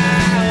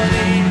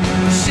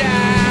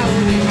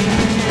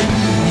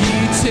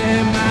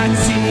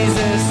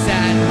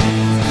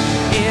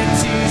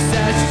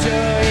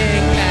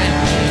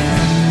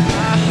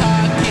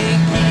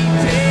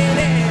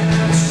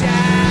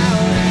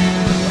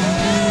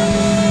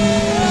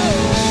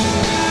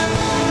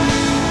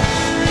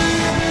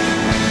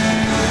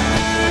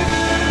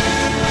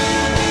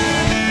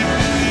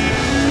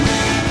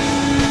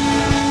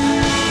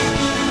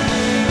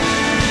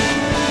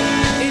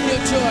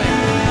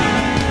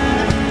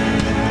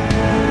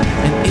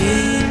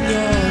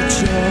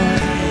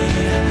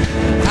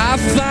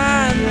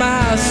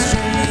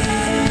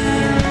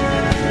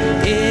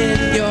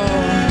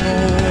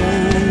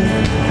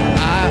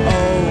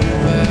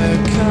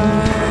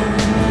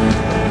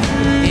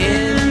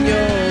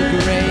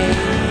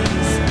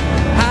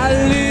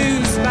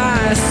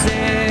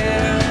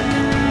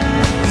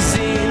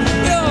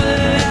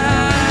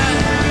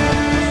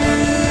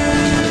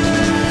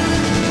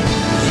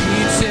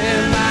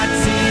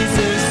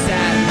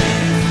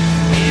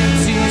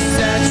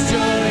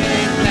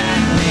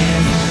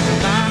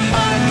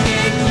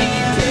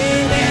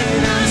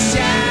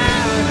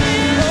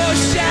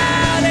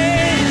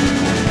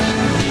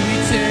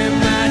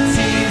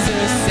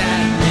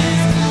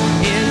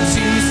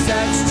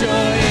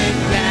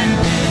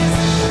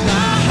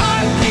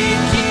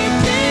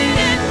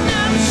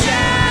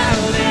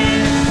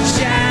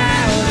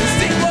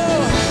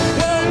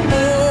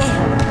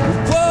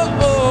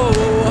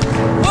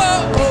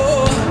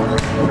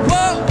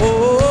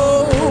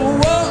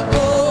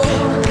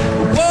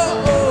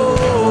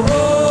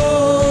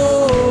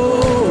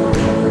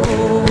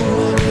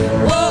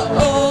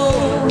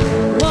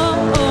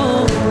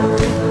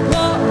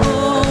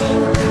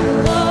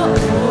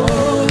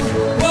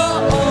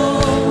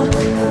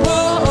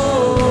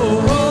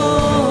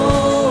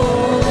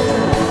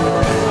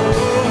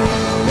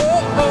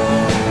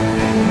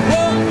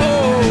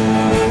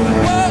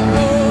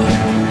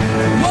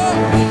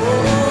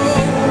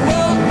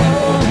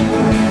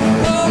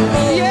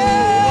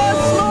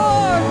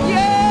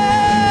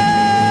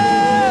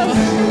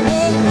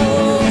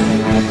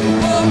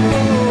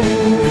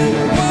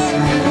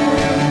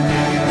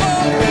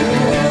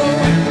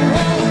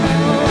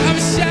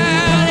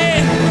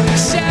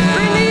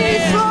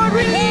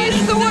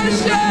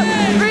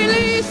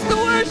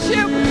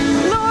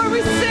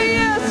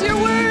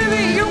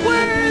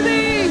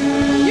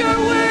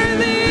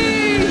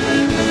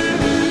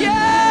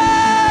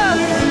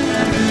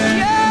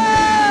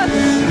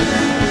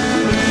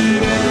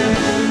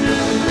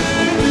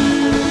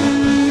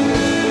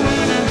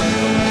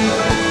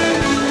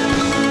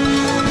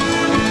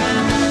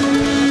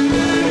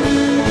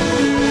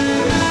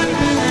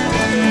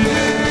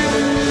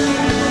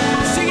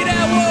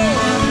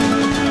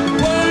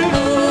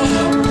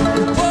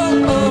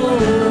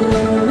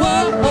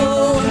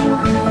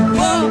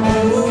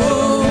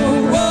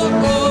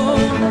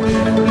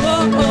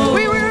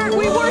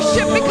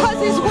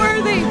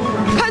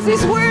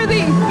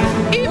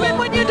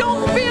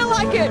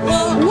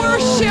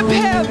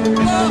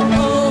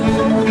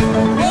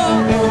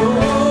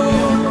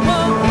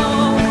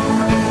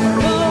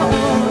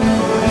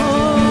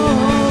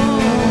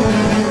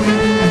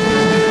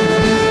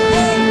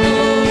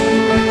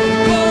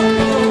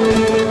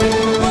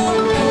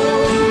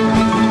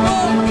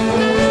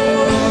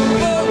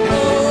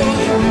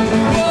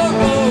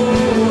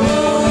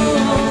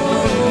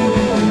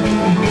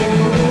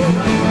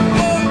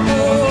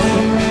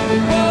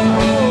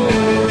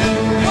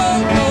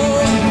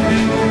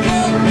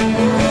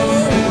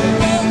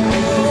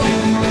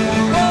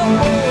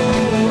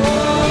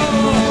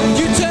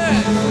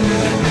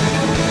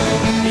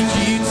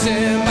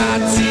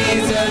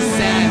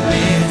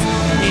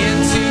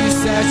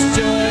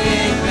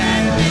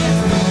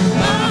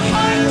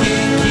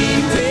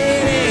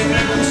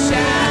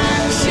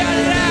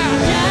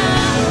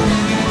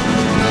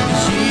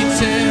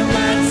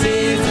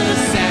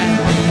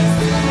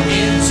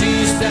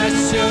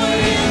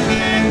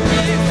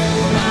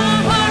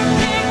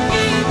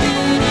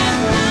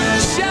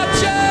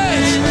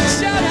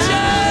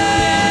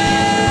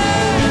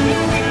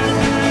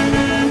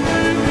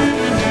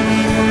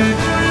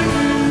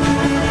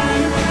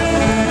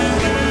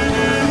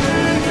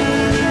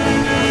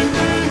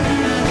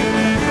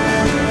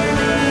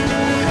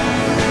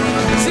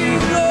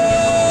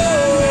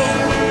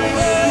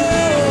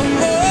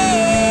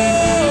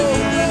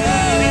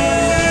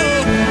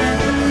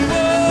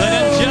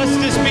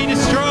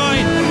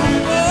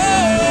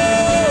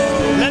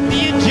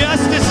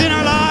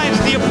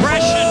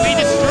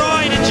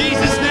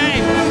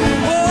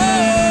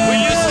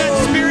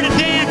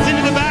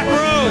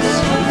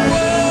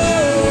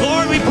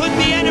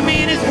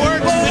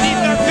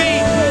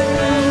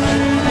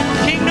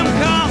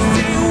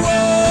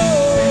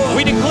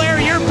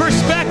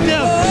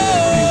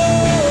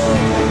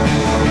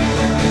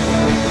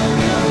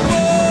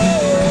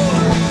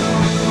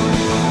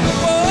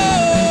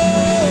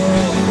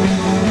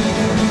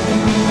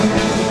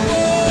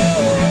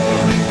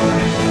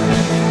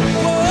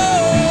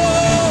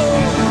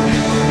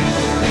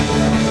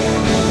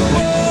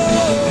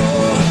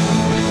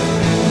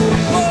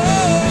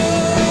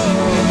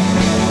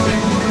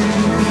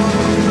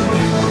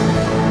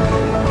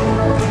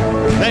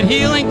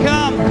healing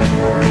come.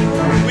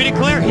 We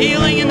declare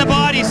healing in the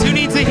bodies. Who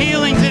needs a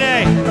healing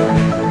today?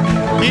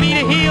 You need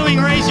a healing,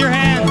 raise your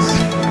hands.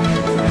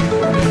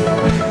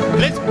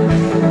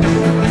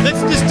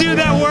 Let's just do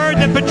that word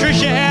that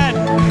Patricia had.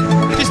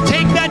 Just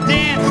take that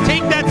dance,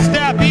 take that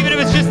step, even if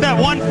it's just that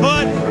 1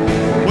 foot,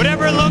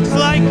 whatever it looks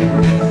like.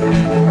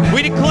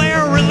 We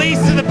declare a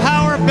release of the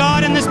power of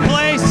God in this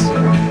place.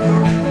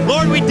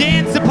 Lord, we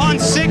dance upon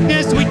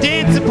sickness, we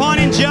dance upon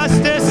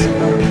injustice,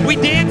 we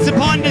dance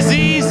upon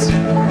disease.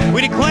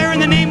 We declare in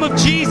the name of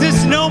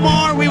Jesus, no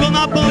more. We will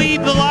not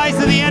believe the lies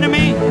of the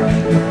enemy.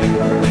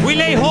 We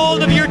lay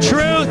hold of your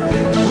truth.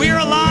 We are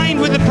aligned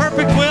with the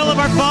perfect will of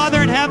our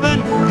Father in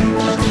heaven.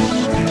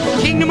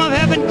 Kingdom of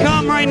heaven,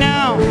 come right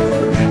now.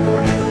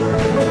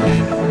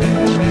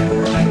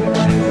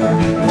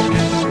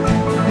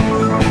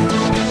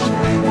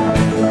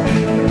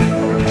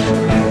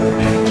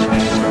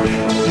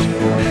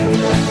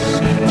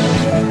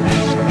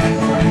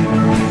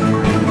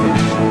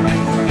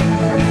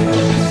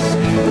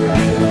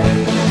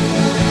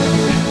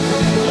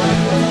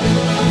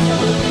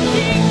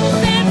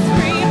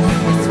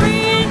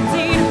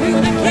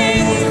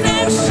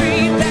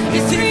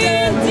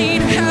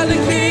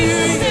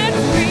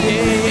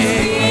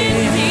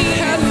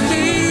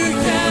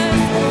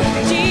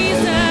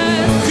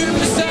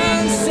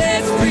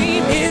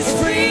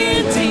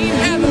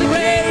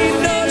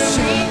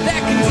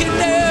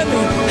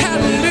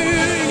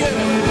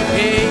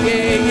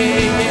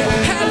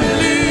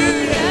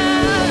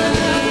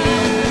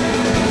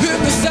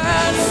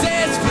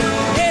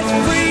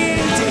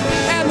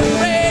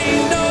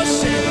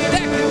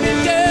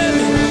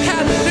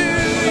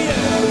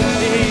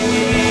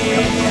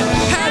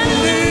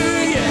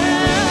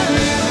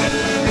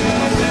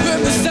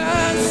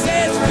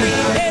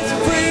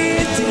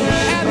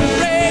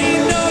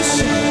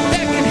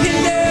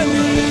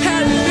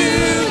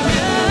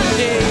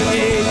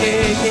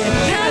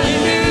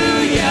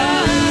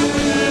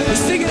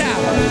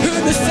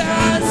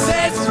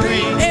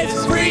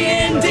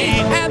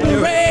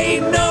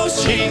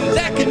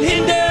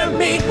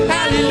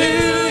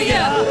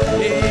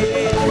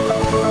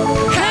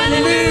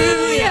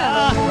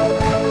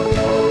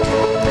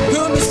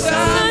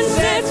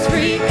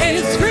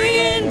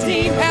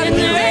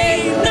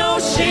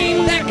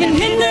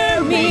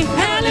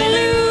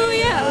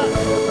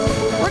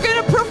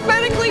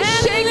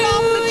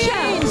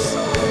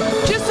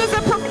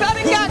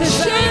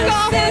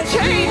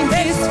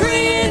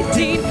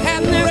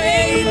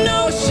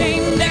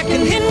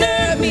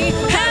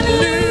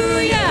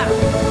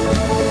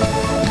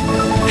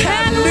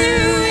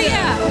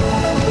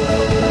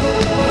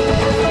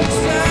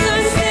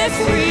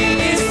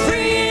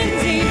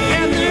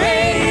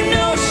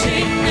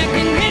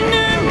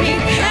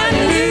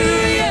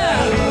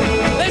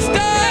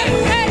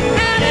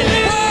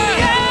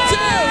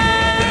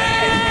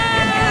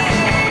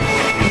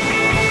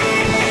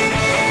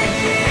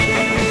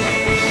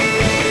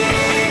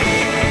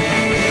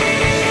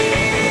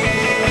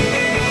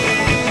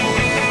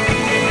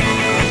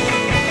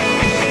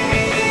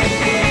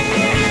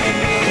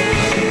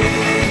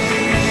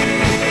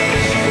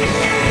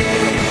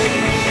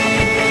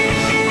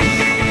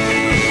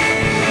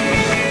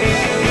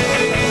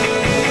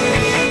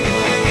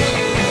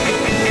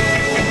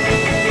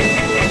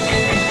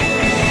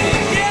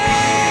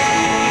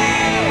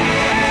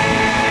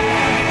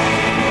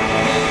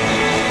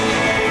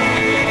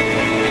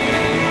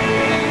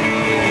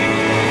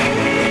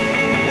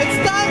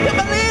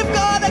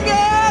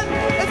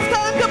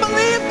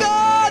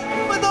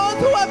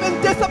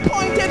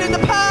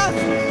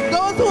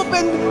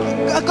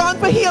 gone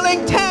for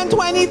healing 10,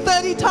 20,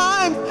 30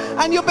 times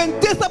and you've been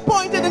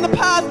disappointed in the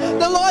past,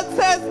 the Lord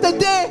says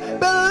today,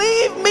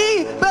 believe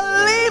me,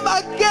 believe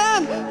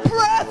again,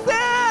 press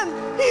in.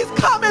 He's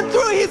coming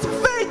through. He's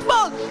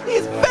faithful.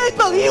 He's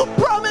faithful. He who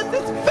promised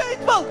is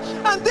faithful.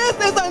 And this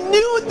is a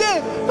new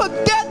day.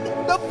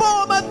 Forget the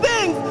former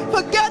things.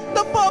 Forget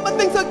the former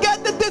things.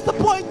 Forget the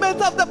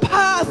disappointments of the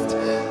past.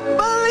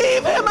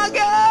 Believe him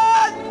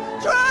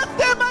again. Trust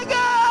him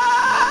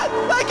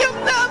again like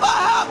you've never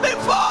have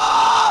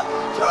before.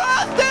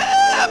 Trust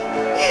him.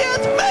 He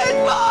is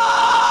faithful.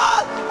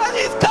 And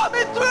he's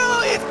coming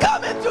through. He's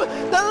coming through.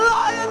 The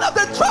Lion of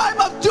the tribe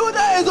of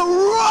Judah is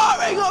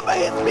roaring over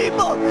his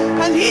people.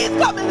 And he's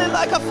coming in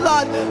like a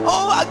flood.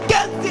 Oh,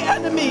 against the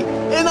enemy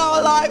in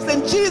our lives.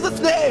 In Jesus'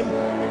 name.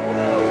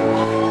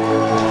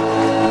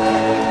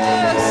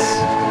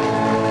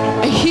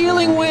 A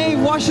healing wave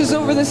washes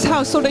over this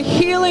house. So the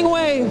healing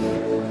wave,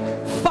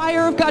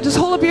 fire of God, just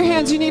hold up your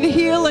hands. You need a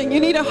healing. You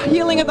need a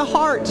healing of the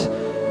heart.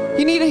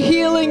 You need a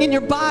healing in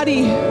your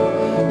body.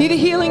 You need a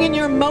healing in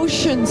your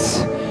emotions.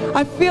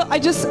 I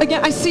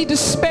see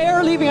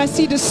despair leaving. I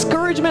see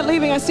discouragement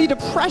leaving. I see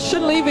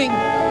depression leaving.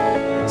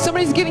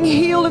 Somebody's getting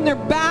healed in their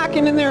back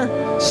and in their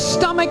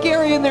stomach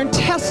area, in their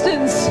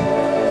intestines.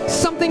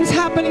 Something's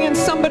happening in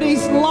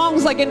somebody's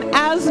lungs, like an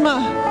asthma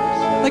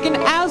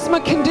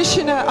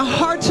condition, a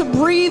hard to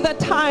breathe at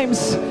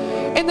times.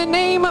 In the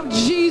name of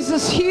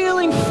Jesus,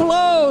 healing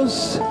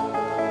flows.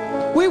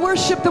 We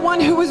worship the one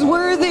who is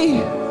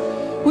worthy.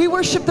 We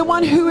worship the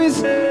one who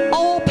is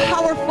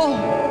all-powerful.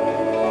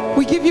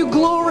 We give you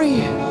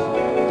glory.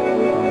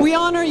 We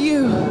honor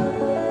you.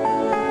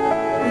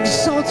 We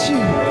exalt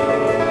you.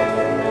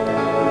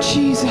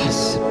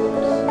 Jesus.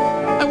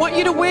 I want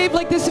you to wave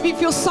like this if you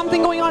feel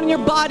something going on in your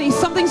body,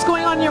 something's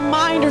going on in your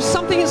mind, or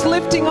something is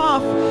lifting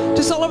off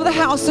just all over the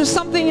house. There's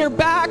something in your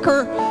back,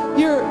 or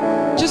you're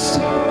just,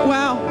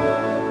 wow,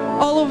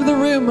 all over the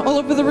room, all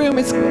over the room.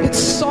 It's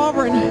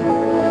sovereign.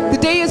 The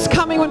day is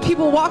coming when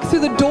people walk through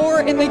the door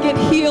and they get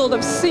healed.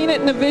 I've seen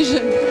it in a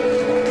vision.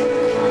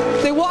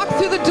 They walk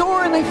through the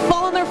door and they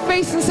fall on their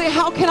face and say,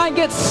 how can I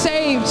get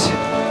saved?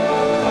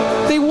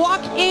 They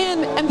walk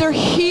in and they're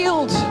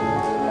healed.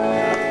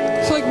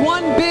 It's like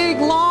one big,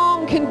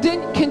 long,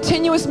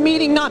 continuous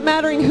meeting, not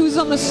mattering who's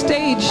on the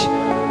stage.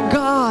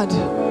 God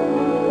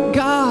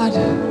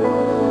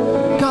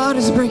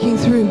is breaking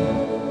through.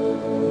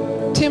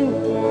 Tim,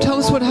 tell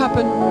us what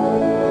happened.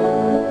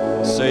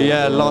 So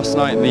yeah, last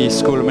night in the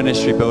School of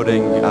Ministry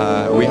building,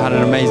 we had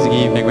an amazing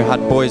evening. We had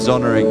boys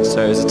honouring,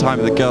 so it was a time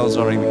of the girls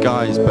honouring the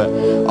guys. But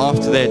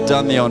after they had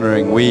done the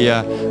honouring, we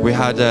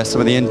had some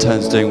of the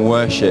interns doing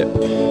worship,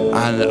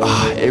 and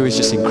it was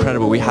just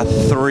incredible. We had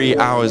 3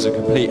 hours of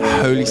complete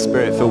Holy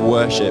Spirit-filled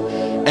worship.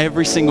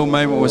 Every single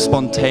moment was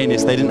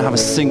spontaneous. They didn't have a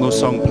single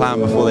song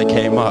planned before they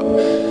came up,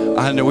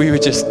 and we were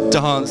just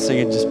dancing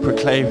and just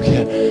proclaiming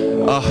it.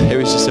 It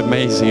was just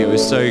amazing. It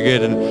was so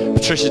good. And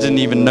Patricia didn't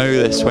even know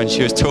this when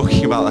she was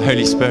talking about the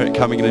Holy Spirit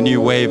coming in a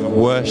new wave of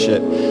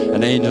worship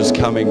and angels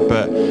coming,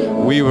 but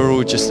we were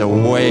all just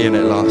away in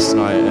it last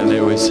night, and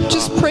it was...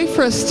 Just pray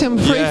for us, Tim.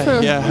 Pray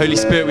for... Yeah, Holy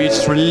Spirit, we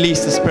just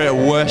release the spirit of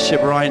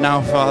worship right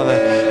now, Father.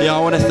 Yeah, I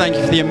want to thank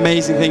you for the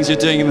amazing things you're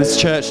doing in this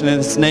church and in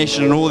this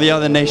nation and all the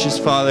other nations,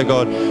 Father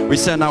God. We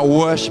send out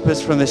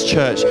worshipers from this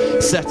church.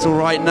 Settle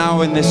right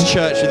now in this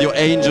church with your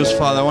angels,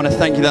 Father. I want to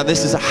thank you that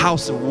this is a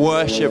house of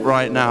worship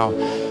right now.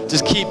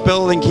 Just keep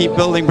building,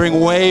 bring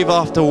wave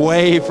after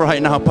wave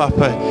right now,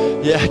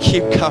 Papa. Yeah,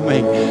 keep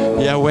coming.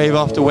 Yeah, wave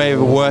after wave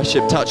of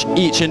worship. Touch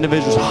each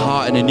individual's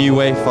heart in a new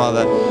way,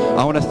 Father.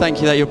 I want to thank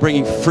you that you're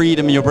bringing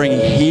freedom and you're bringing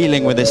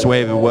healing with this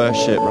wave of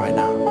worship right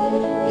now.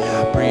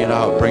 Yeah, bring it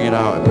out, bring it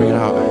out, bring it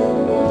out.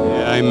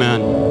 Yeah,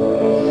 amen.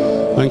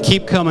 And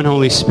keep coming,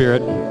 Holy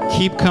Spirit.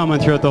 Keep coming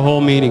throughout the whole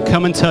meeting.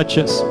 Come and touch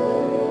us.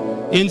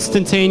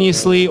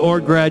 Instantaneously or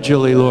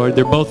gradually, Lord.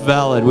 They're both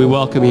valid. We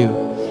welcome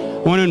you.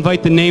 I want to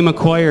invite the Nema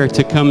Choir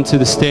to come to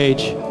the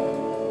stage.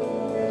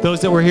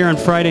 Those that were here on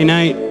Friday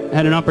night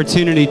had an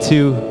opportunity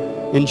to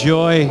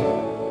enjoy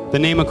the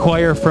Nema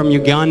Choir from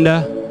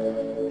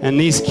Uganda. And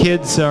these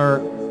kids are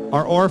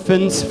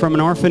orphans from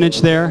an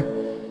orphanage there.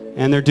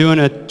 And they're doing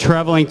a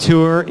traveling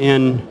tour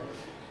in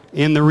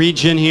the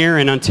region here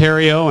in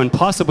Ontario and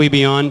possibly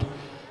beyond.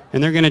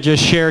 And they're going to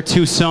just share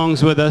 2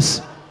 songs with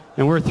us.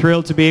 And we're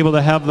thrilled to be able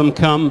to have them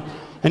come.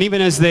 And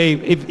even as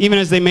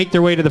they make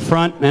their way to the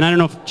front, and I don't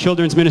know if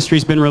children's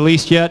ministry's been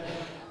released yet,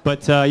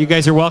 but you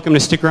guys are welcome to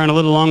stick around a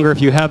little longer if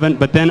you haven't.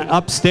 But then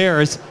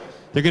upstairs,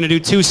 they're going to do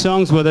 2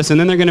 songs with us, and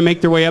then they're going to make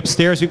their way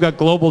upstairs. We've got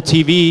Global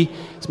TV,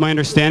 it's my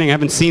understanding. I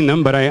haven't seen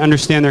them, but I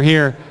understand they're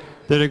here.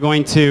 That are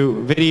going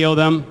to video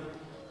them.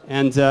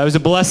 And it was a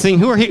blessing.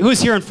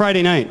 Who's here on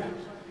Friday night?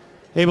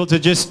 Able to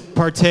just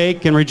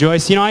partake and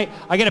rejoice. You know,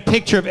 I get a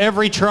picture of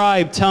every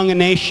tribe, tongue, and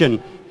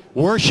nation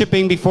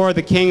worshiping before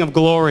the King of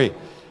Glory.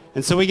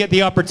 And so we get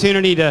the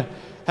opportunity to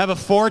have a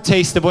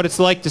foretaste of what it's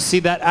like to see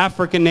that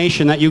African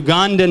nation, that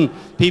Ugandan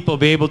people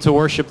be able to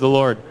worship the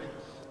Lord.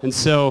 And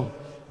so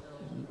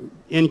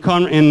in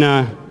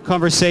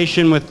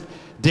conversation with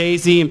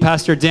Daisy and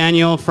Pastor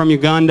Daniel from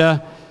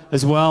Uganda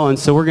as well. And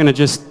so we're going to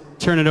just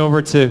turn it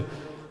over to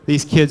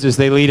these kids as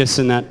they lead us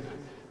in that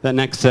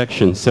next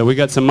section. So we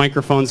got some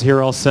microphones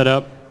here all set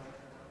up.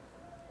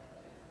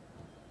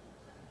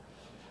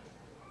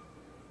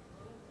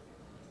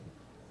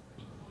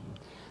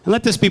 And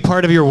let this be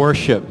part of your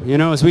worship. You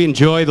know, as we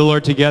enjoy the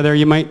Lord together,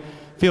 you might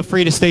feel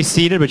free to stay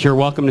seated, but you're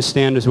welcome to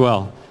stand as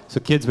well.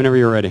 So kids, whenever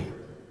you're ready.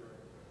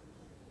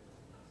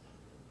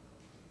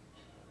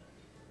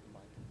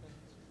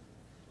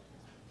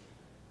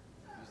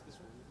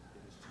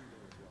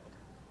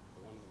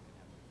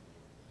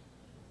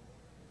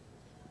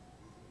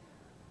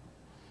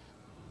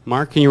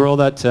 Mark, can you roll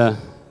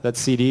that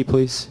CD,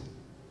 please?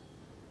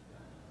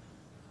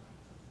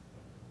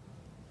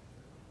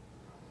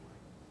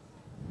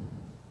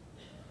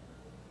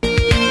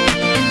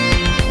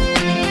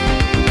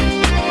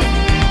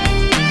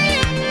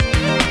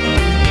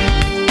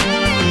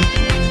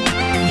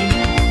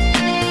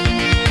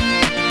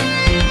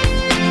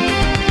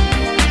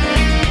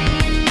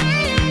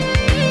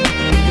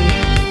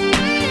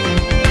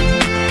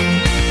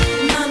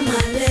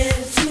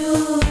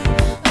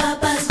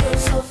 Papa's gone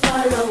so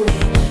far away,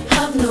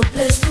 have no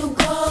place to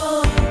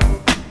go.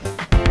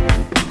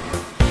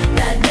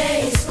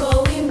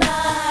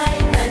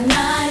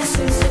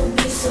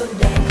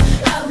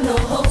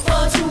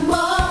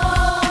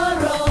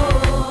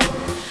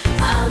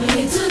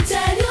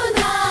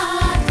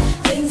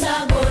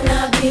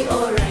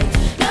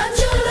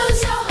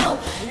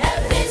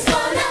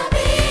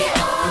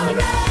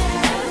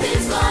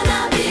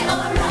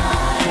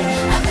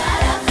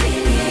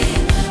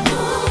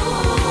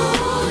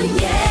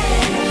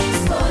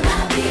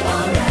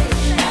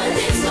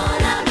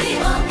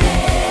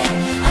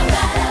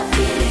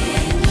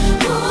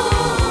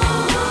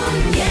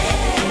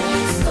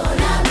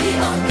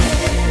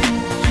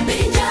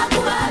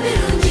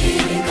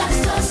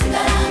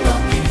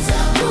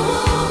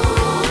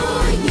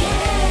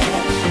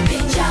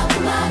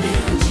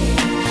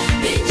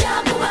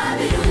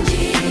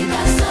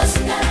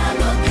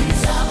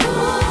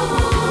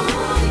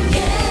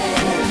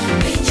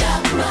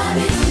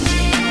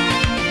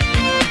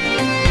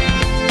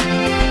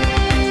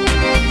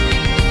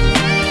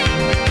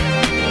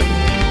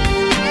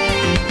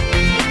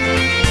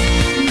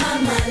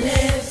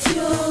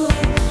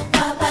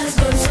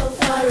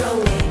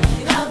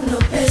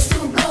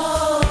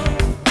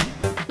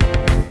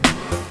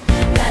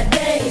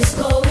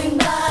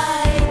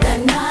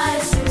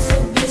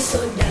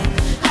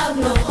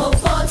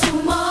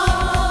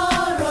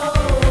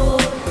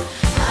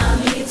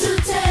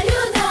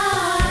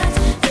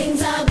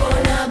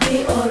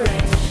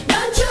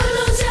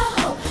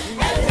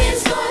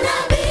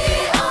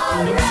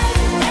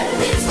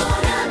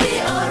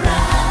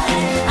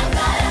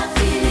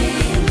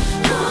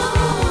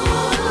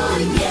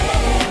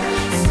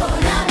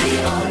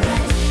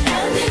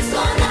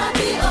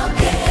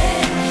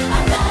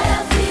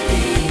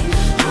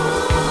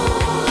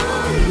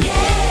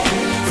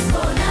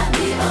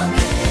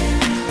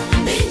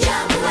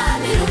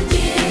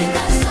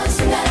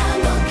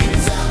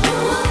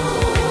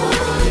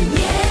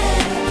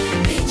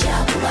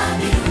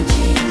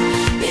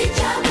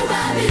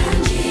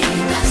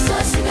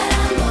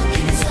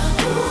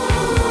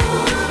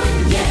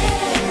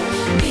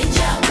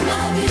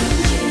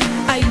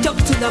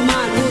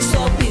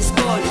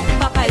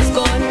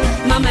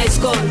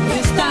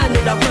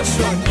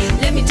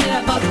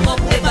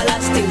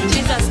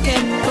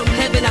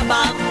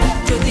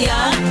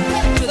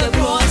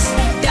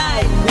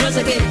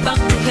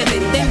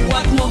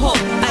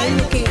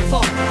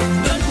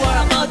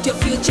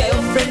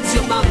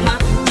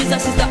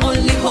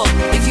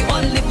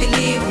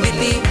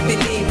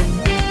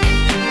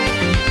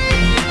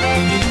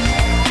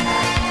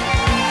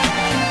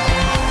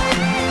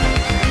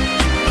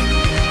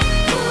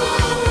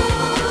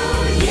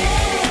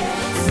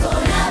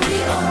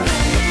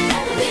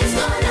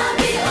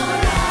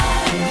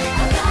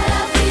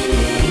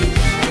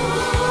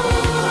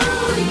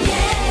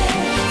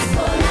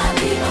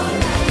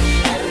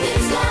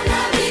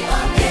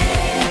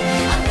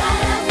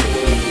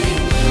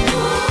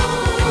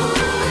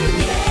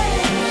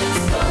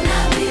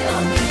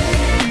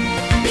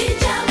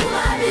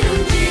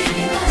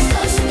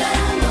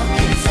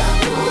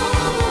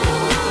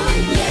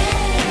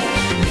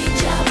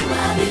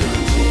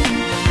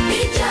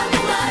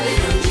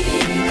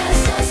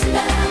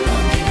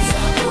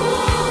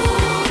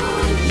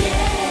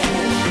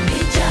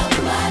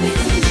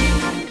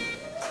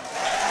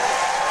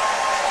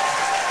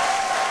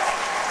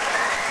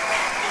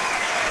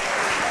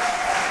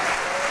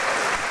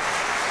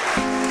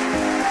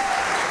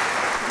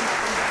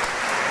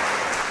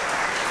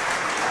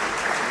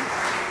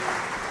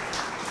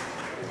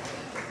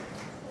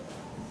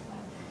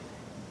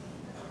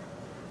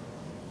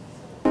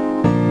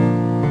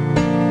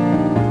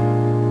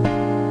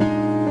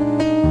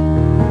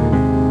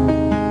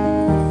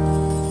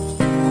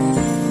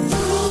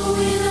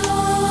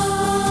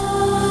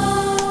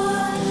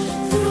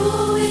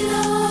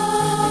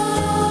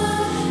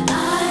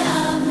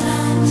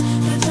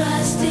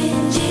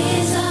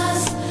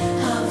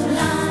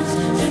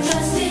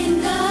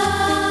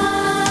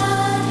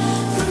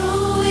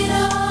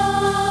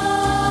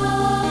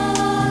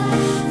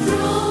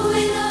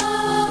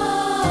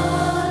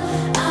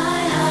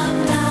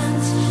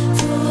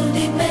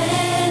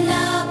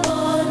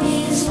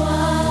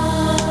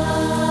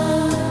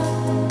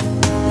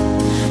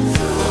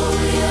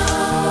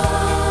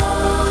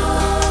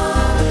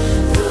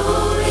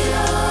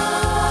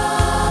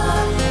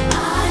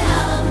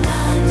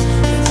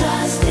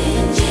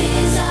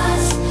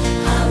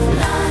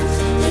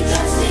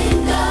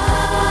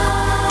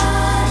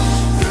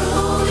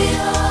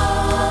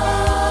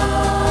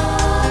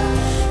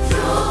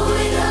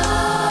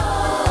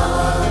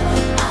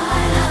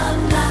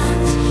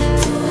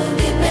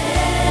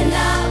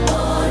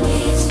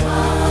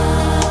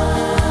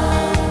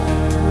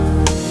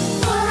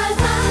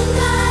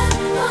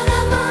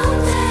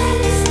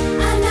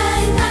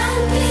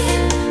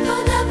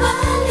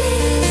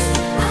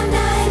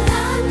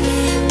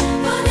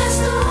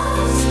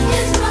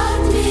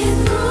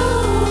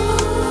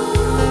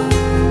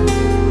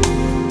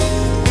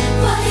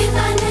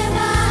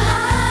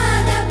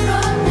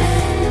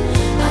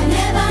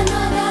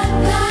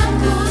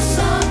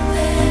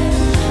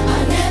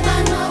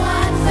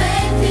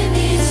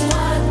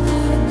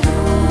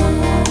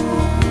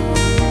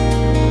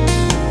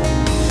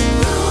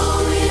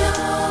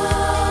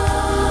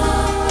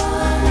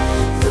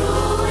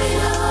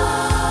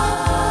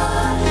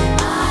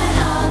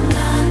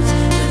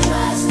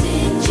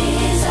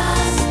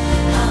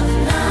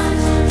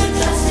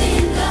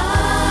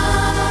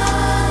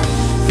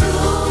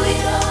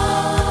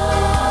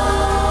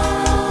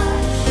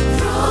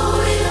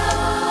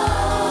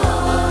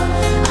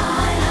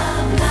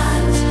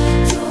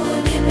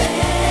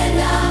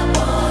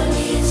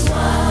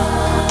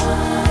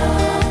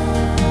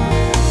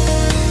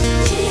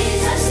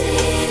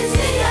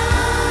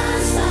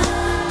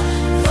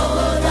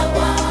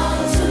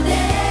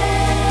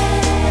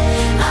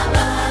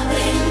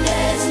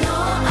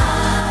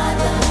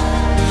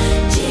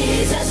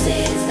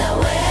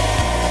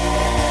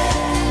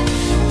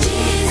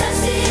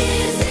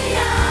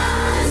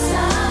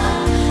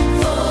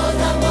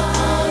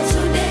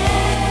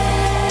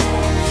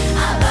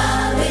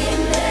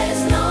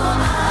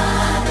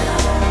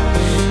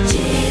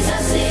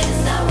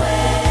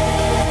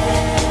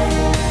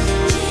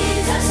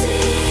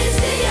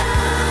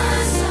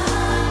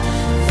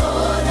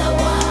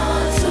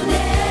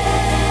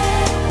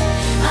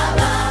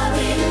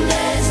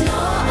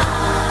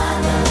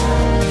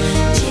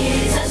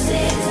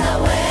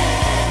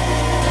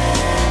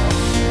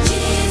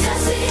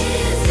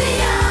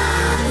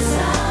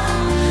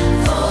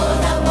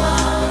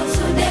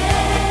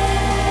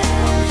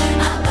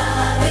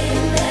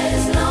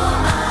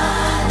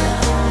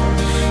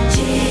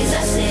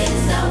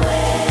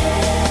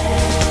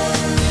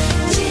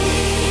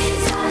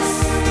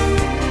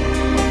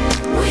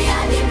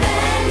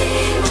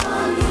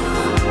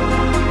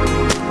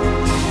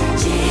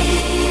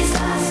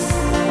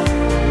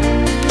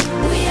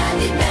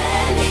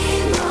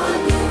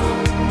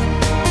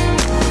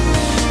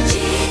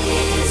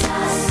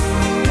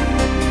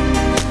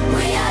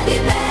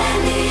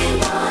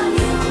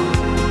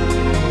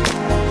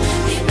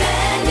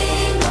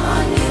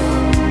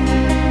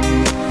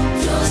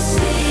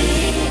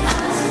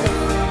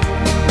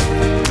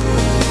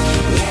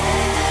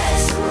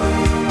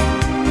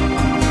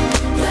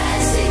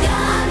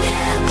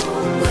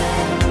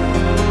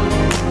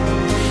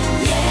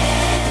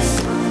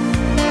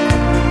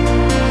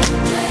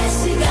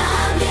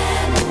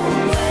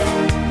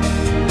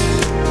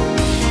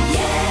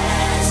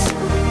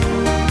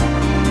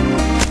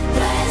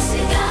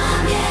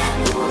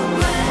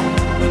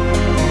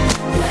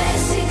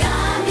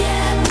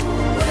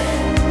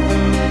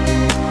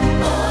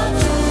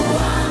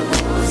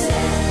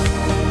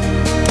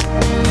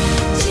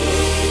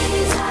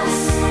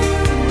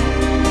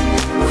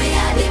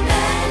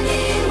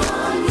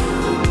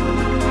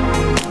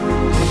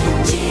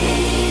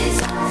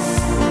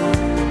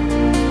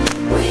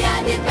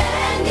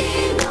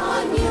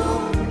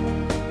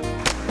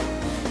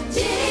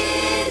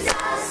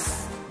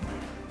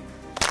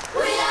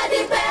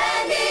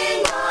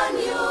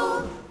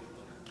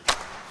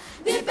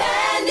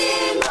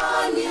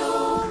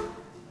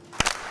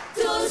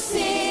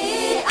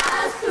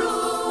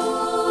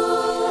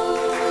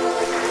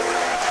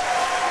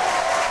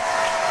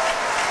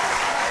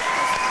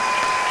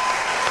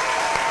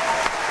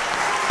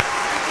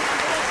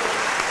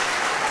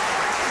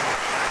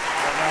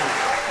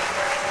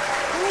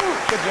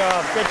 Good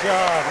job. Good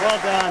job.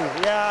 Well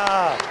done.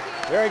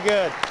 Yeah. Very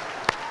good.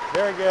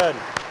 Very good.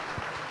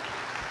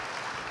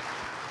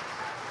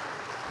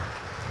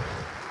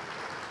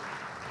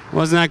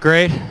 Wasn't that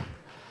great?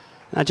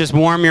 That just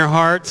warm your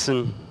hearts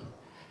and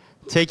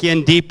take you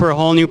in deeper, a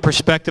whole new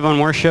perspective on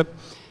worship.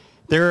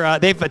 They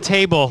have a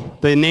table.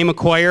 The Name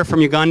Choir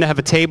from Uganda have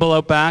a table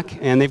out back,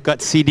 and they've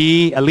got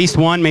CD, at least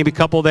one, maybe a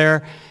couple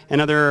there,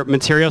 and other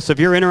material. So if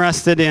you're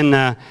interested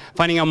in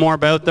finding out more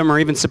about them or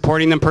even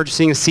supporting them,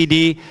 purchasing a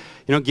CD,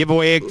 give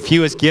away a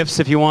few as gifts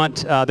if you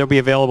want. They'll be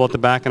available at the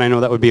back, and I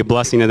know that would be a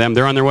blessing to them.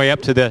 They're on their way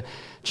up to the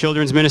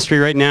children's ministry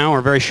right now,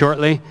 or very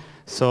shortly.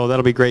 So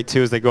that'll be great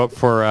too as they go up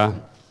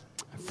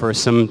for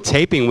some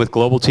taping with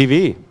Global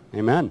TV.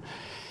 Amen.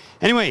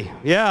 Anyway,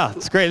 yeah,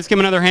 it's great. Let's give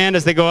them another hand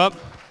as they go up.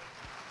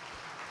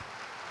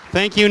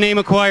 Thank you,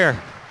 Name Choir.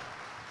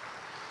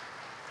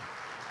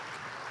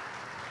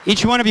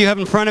 Each one of you have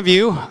in front of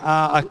you,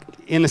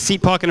 in the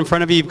seat pocket in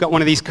front of you, you've got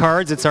one of these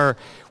cards. It's our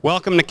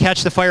Welcome to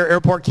Catch the Fire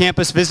Airport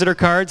Campus visitor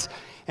cards.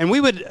 And we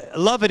would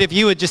love it if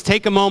you would just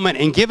take a moment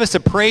and give us a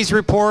praise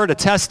report, a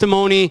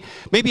testimony,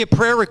 maybe a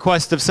prayer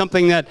request of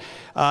something that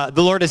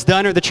the Lord has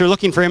done or that you're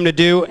looking for Him to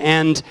do,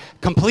 and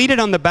complete it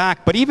on the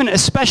back. But even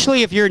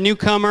especially if you're a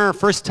newcomer,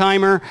 first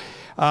timer,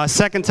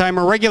 second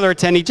timer, regular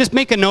attendee, just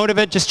make a note of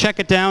it, just check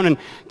it down and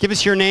give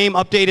us your name,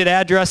 updated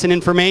address and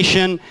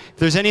information. If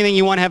there's anything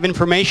you want to have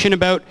information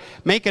about,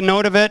 make a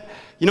note of it.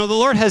 The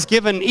Lord has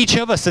given each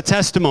of us a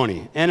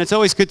testimony, and it's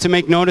always good to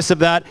make notice of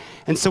that.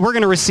 And so we're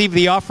going to receive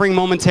the offering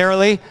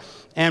momentarily,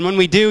 and when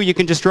we do, you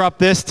can just drop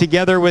this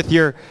together with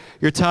your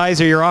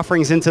tithes or your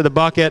offerings into the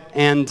bucket,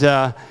 and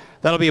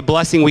that'll be a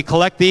blessing. We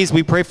collect these.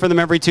 We pray for them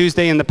every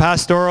Tuesday in the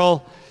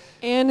pastoral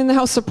and in the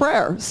house of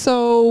prayer.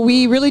 So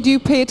we really do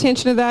pay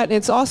attention to that.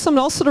 It's awesome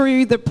also to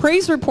read the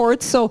praise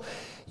reports. So,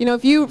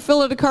 if you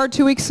filled out a card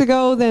 2 weeks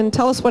ago, then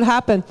tell us what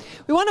happened.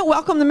 We want to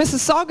welcome the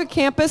Mississauga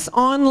campus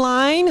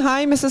online.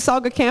 Hi,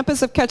 Mississauga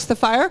campus of Catch the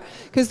Fire,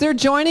 because they're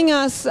joining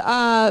us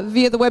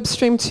via the web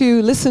stream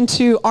to listen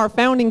to our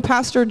founding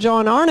pastor,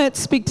 John Arnott,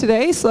 speak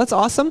today. So that's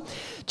awesome.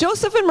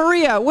 Joseph and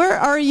Maria, where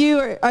are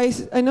you?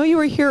 I know you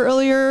were here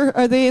earlier.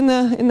 Are they in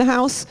the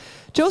house?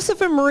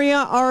 Joseph and Maria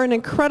are an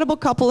incredible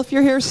couple. If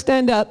you're here,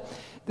 stand up.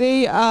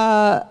 They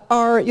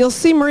you'll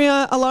see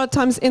Maria a lot of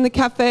times in the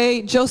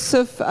cafe.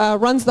 Joseph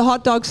runs the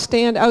hot dog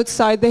stand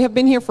outside. They have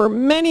been here for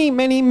many,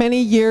 many, many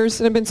years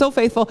and have been so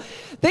faithful.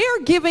 They are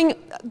giving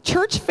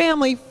church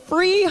family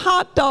free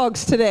hot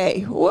dogs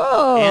today.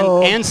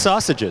 Whoa. And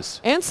sausages.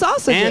 And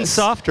sausages. And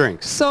soft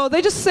drinks. So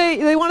they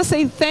want to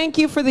say thank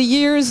you for the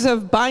years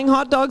of buying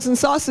hot dogs and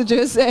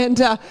sausages,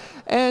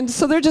 and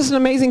so they're just an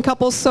amazing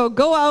couple. So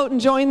go out and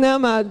join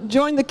them,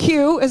 join the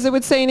queue, as they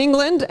would say in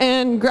England,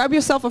 and grab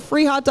yourself a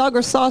free hot dog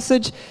or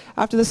sausage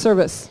after the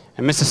service.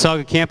 And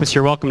Mississauga campus,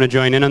 you're welcome to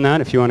join in on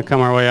that if you want to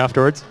come our way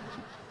afterwards.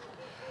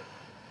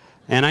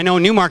 And I know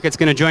Newmarket's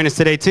going to join us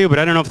today too, but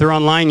I don't know if they're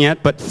online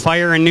yet. But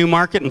fire in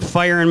Newmarket and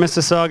fire in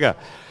Mississauga.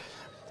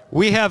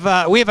 We have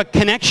a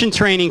connection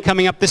training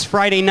coming up this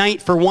Friday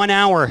night for 1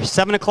 hour,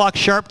 7 o'clock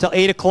sharp till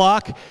 8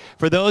 o'clock.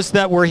 For those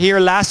that were here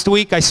last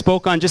week, I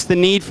spoke on just the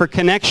need for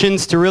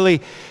connections to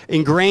really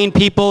ingrain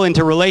people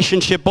into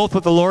relationship, both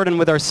with the Lord and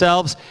with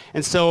ourselves.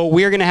 And so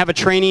we're going to have a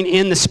training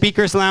in the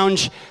Speakers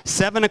Lounge,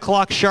 7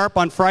 o'clock sharp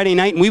on Friday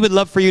night, and we would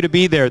love for you to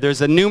be there. There's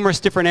numerous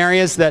different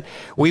areas that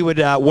we would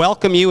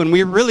welcome you, and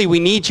we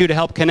need you to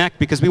help connect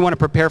because we want to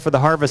prepare for the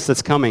harvest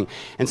that's coming.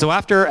 And so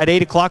after, at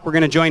 8 o'clock, we're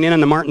going to join in on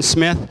the Martin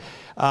Smith,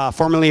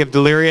 formerly of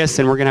Delirious,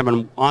 and we're going to have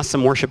an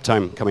awesome worship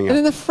time coming up. And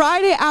then the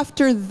Friday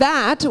after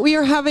that, we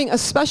are having a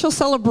special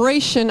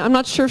celebration. I'm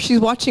not sure if she's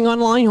watching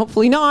online,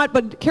 hopefully not,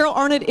 but Carol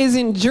Arnott is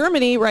in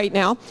Germany right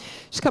now.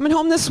 She's coming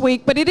home this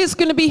week, but it is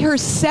going to be her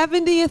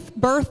 70th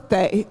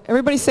birthday.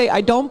 Everybody say,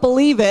 I don't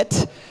believe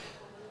it.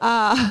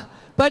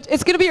 But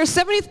it's going to be her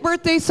 70th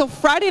birthday, so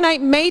Friday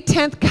night, May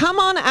 10th, come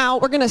on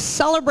out. We're going to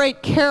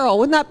celebrate Carol.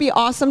 Wouldn't that be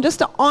awesome? Just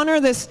to honor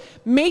this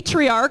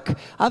matriarch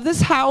of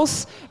this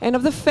house and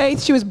of the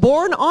faith. She was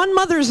born on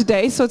Mother's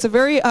Day, so it's a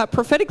very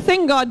prophetic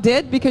thing God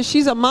did because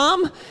she's a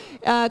mom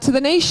to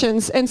the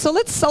nations. And so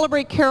let's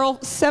celebrate Carol,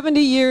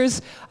 70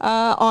 years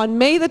on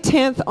May the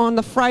 10th on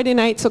the Friday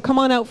night. So come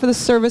on out for the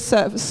service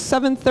at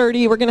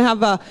 7:30. We're going to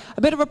have a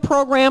bit of a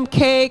program,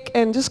 cake,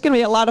 and just going to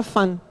be a lot of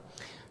fun.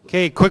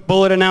 Okay, quick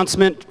bullet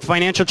announcement.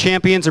 Financial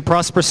Champions or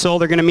Prosperous Soul,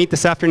 they're going to meet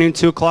this afternoon,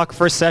 2 o'clock,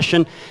 first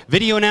session.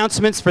 Video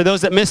announcements, for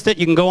those that missed it,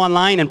 you can go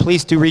online, and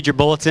please do read your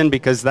bulletin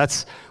because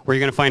that's where you're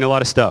going to find a lot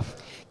of stuff.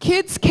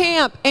 Kids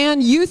camp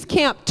and youth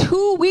camp,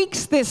 2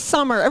 weeks this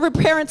summer. Every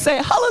parent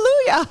say,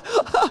 hallelujah.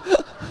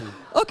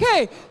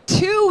 Okay,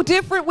 2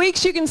 different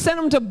weeks. You can send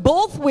them to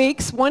both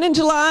weeks, one in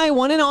July,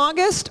 one in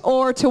August,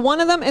 or to one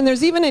of them. And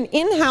there's even an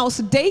in-house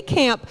day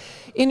camp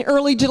in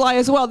early July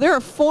as well. There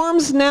are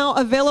forms now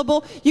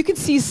available. You can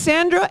see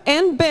Sandra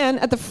and Ben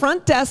at the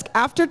front desk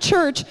after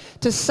church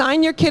to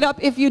sign your kid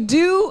up. If you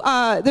do,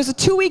 there's a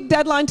 2-week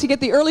deadline to get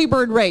the early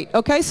bird rate,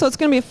 okay? So it's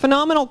going to be a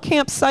phenomenal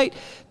campsite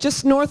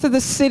just north of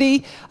the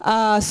city.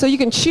 So you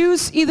can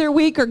choose either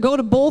week or go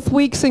to both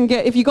weeks and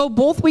get, if you go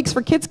both weeks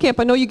for kids camp,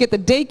 I know you get the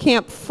day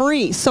camp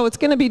free. So it's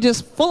going to be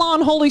just full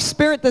on Holy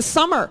Spirit this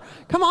summer.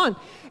 Come on.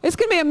 It's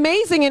going to be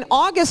amazing in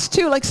August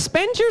too. Like,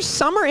 spend your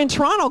summer in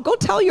Toronto. Go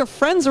tell your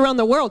friends around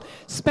the world.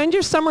 Spend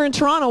your summer in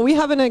Toronto. We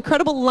have an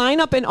incredible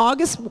lineup in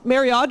August.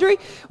 Mary Audrey,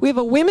 we have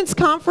a women's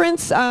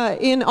conference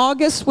in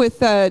August with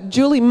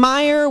Julie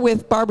Meyer,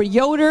 with Barbara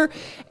Yoder,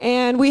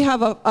 and we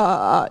have a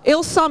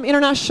ILSOM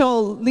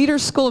International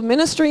Leaders School of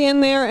Ministry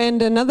in there,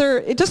 and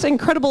another just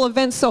incredible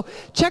events. So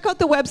check out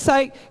the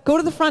website, go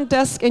to the front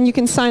desk, and you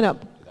can sign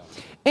up.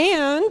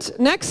 And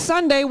next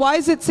Sunday, why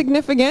is it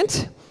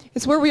significant?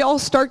 It's where we all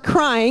start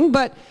crying,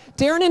 but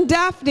Darren and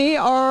Daphne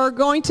are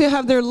going to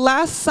have their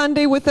last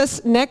Sunday with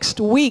us next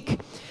week.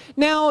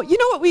 Now, you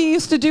know what we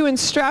used to do in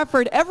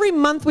Stratford? Every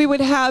month we would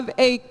have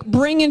a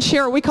bring and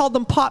share. We called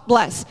them pot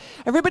bless.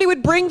 Everybody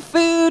would bring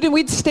food, and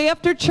we'd stay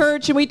after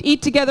church, and we'd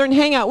eat together and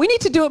hang out. We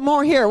need to do it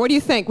more here. What do you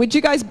think? Would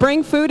you guys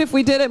bring food if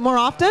we did it more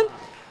often?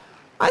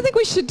 I think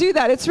we should do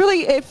that. It's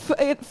really,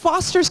 it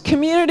fosters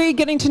community,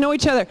 getting to know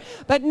each other.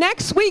 But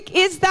next week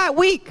is that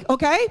week,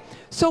 okay?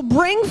 So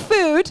bring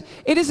food.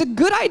 It is a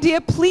good idea.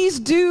 Please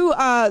do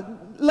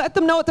let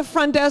them know at the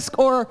front desk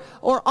or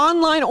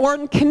online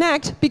or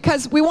connect,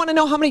 because we want to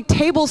know how many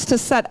tables to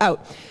set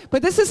out.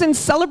 But this is in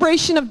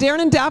celebration of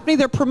Darren and Daphne,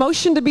 their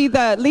promotion to be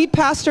the lead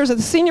pastors or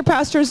the senior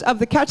pastors of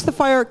the Catch the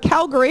Fire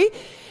Calgary.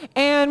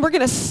 And we're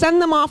going to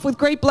send them off with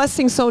great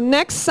blessings. So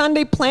next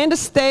Sunday, plan to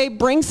stay,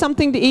 bring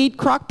something to eat,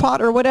 crock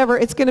pot or whatever.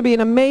 It's going to be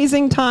an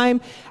amazing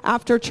time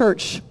after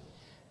church.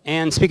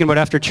 And speaking about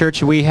after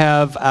church, we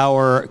have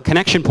our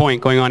connection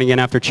point going on again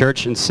after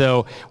church, and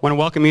so I want to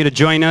welcome you to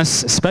join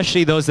us,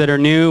 especially those that are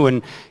new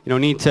and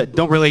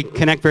don't really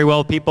connect very well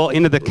with people,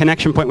 into the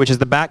connection point, which is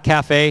the back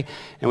cafe,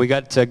 and we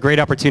got a great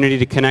opportunity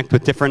to connect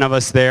with different of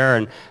us there.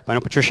 And I know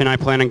Patricia and I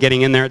plan on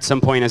getting in there at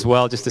some point as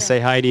well, just to say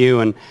hi to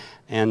you and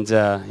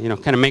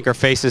kind of make our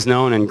faces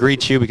known and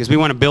greet you, because we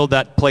want to build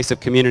that place of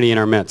community in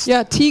our midst.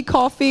 Yeah, tea,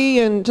 coffee,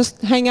 and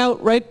just hang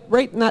out right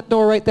in that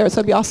door right there. So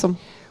it'd be awesome.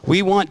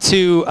 We want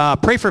to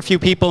pray for a few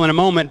people in a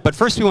moment, but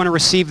first we want to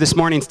receive this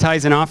morning's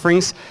tithes and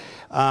offerings.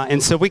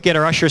 And so we get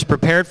our ushers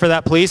prepared for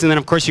that, please. And then,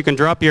 of course, you can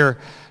drop your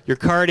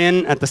card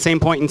in at the same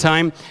point in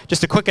time.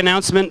 Just a quick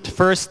announcement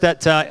first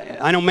that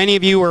I know many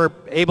of you were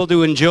able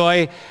to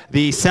enjoy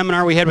the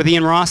seminar we had with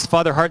Ian Ross,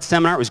 Father Heart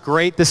Seminar. It was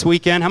great this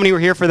weekend. How many were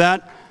here for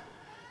that?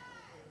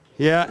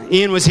 Yeah,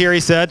 Ian was here,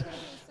 he said.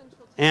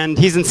 And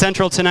he's in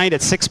Central tonight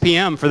at 6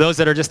 p.m. for those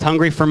that are just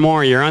hungry for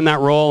more. You're on that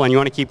roll and you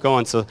want to keep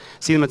going, so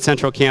see them at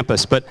Central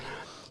Campus. But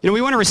we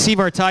want to receive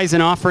our tithes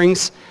and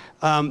offerings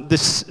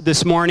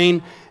this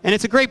morning, and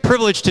it's a great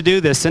privilege to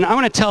do this. And I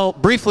want to tell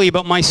briefly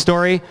about my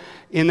story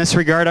in this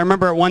regard. I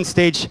remember at one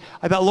stage,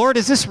 I thought, Lord,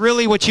 is this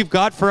really what you've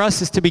got for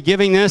us, is to be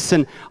giving this?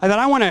 And I thought,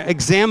 I want to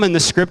examine the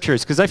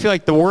scriptures, because I feel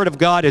like the Word of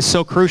God is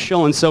so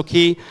crucial and so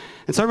key.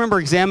 And so I remember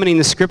examining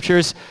the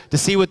scriptures to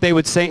see what they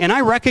would say. And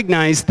I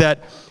recognized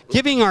that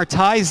giving our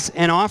tithes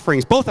and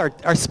offerings, both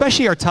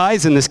especially our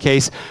tithes in this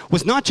case,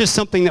 was not just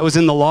something that was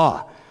in the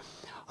law.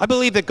 I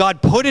believe that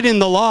God put it in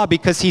the law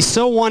because he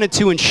so wanted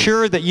to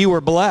ensure that you were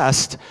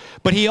blessed,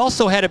 but he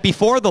also had it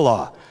before the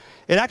law.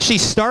 It actually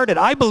started,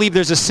 I believe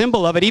there's a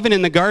symbol of it, even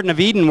in the Garden of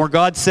Eden, where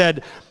God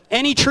said,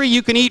 any tree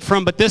you can eat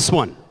from but this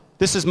one.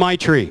 This is my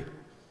tree.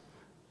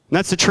 And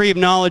that's the tree of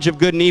knowledge of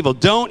good and evil.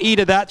 Don't eat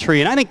of that tree.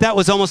 And I think that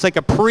was almost like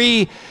a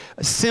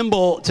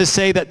pre-symbol to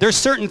say that there's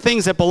certain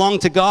things that belong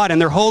to God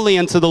and they're holy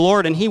unto the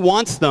Lord and he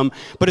wants them.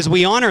 But as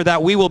we honor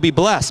that, we will be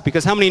blessed.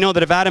 Because how many know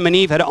that if Adam and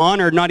Eve had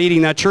honored not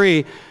eating that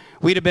tree,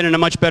 we'd have been in a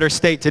much better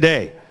state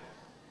today?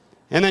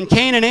 And then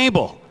Cain and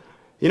Abel.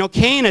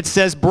 Cain, it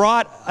says,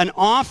 brought an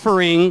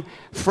offering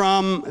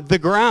from the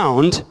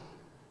ground,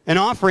 an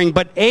offering,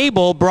 but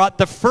Abel brought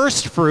the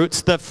first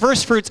fruits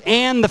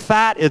and the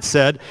fat, it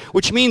said,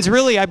 which means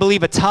really, I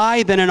believe, a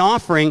tithe and an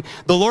offering.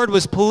 The Lord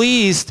was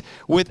pleased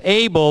with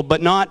Abel,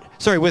 but not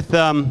with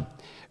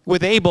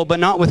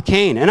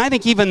Cain. And I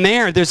think even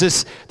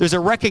there's a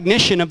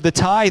recognition of the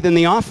tithe and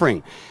the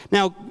offering.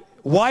 Now,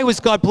 why was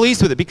God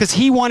pleased with it? Because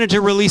he wanted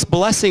to release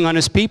blessing on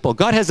his people.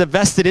 God has a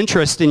vested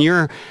interest in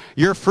your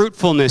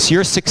fruitfulness,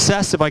 your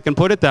success, if I can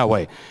put it that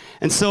way.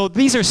 And so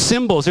these are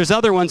symbols. There's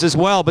other ones as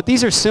well, but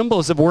these are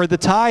symbols of where the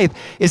tithe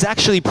is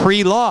actually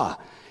pre-law.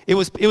 It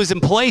was in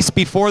place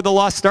before the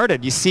law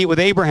started. You see it with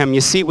Abraham.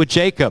 You see it with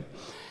Jacob.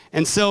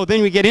 And so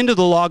then we get into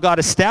the law. God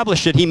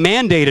established it. He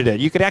mandated it.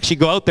 You could actually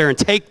go out there and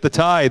take the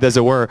tithe, as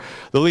it were.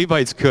 The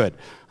Levites could.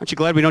 Aren't you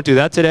glad we don't do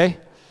that today?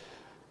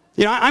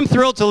 I'm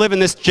thrilled to live in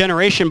this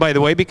generation, by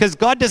the way, because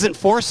God doesn't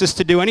force us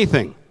to do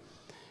anything.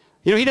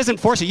 He doesn't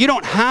force you. You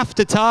don't have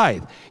to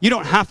tithe. You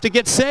don't have to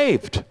get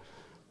saved.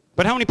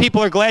 But how many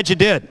people are glad you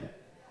did?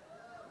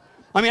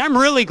 I'm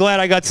really glad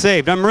I got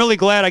saved. I'm really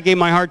glad I gave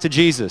my heart to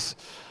Jesus.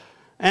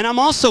 And I'm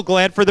also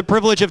glad for the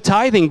privilege of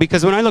tithing,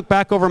 because when I look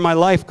back over my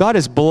life, God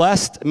has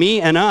blessed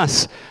me and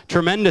us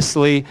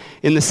tremendously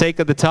in the sake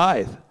of the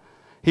tithe.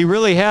 He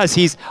really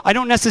has. I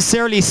don't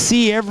necessarily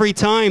see every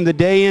time the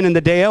day in and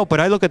the day out,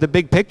 but I look at the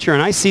big picture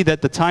and I see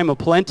that the time of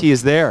plenty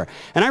is there.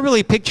 And I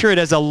really picture it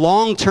as a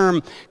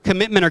long-term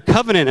commitment or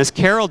covenant, as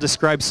Carol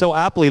described so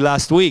aptly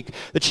last week,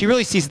 that she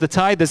really sees the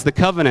tithe as the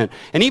covenant.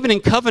 And even in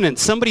covenant,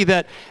 somebody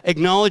that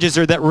acknowledges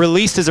or that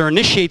releases or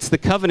initiates the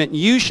covenant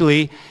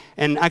usually,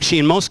 and actually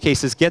in most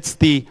cases,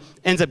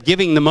 ends up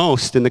giving the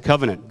most in the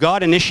covenant.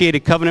 God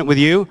initiated covenant with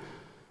you.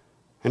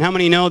 And how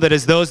many know that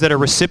as those that are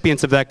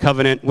recipients of that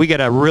covenant, we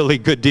get a really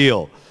good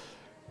deal?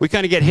 We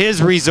kind of get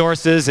his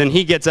resources and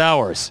he gets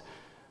ours.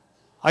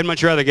 I'd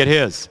much rather get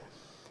his.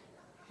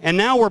 And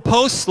now we're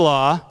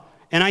post-law,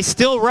 and I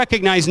still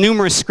recognize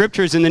numerous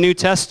scriptures in the New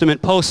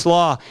Testament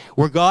post-law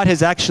where God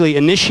has actually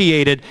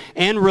initiated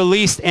and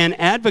released and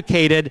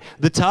advocated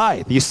the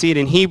tithe. You see it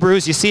in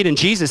Hebrews, you see it in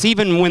Jesus,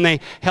 even when they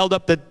held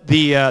up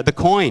the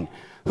coin.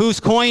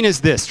 Whose coin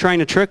is this? Trying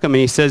to trick him.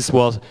 And he says,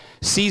 well,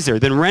 Caesar.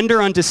 Then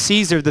render unto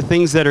Caesar the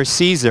things that are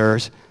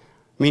Caesar's,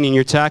 meaning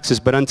your taxes,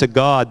 but unto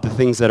God the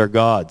things that are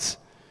God's.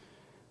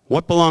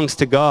 What belongs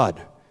to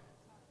God?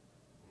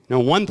 Now,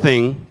 one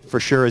thing for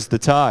sure is the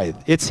tithe.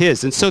 It's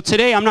his. And so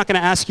today I'm not going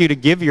to ask you to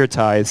give your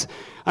tithes.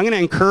 I'm going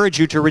to encourage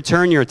you to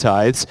return your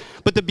tithes.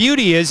 But the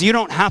beauty is you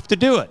don't have to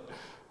do it.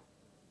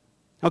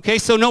 Okay,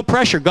 so no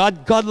pressure.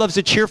 God loves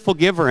a cheerful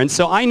giver. And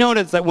so I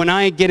notice that when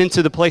I get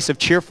into the place of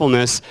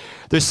cheerfulness,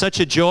 there's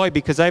such a joy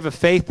because I have a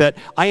faith that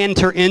I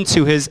enter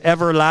into his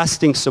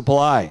everlasting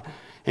supply.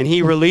 And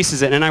he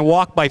releases it. And I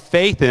walk by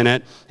faith in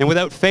it. And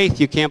without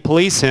faith, you can't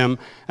please him.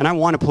 And I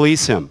want to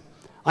please him.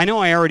 I know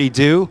I already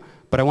do,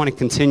 but I want to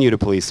continue to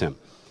please him.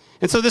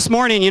 And so this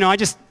morning, I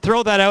just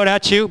throw that out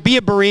at you. Be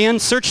a Berean.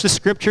 Search the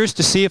scriptures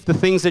to see if the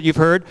things that you've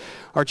heard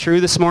are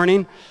true this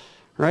morning.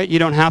 Right? You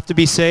don't have to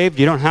be saved.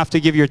 You don't have to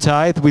give your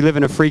tithe. We live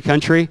in a free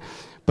country.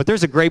 But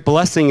there's a great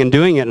blessing in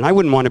doing it, and I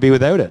wouldn't want to be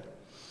without it.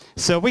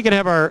 So if we could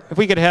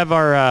have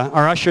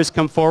our ushers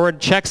come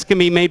forward. Checks can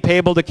be made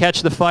payable to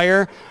Catch the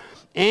Fire.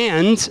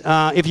 And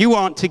if you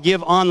want to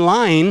give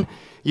online,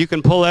 you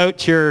can pull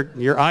out your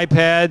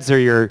iPads or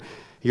your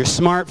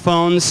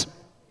smartphones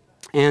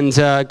and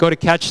go to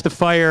Catch the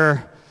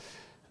Fire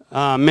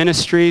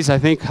Ministries. I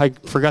think I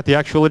forgot the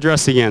actual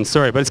address again.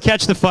 Sorry, but it's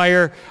Catch the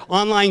Fire,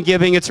 online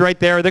giving. It's right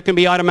there. There can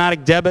be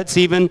automatic debits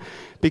even,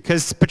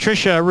 because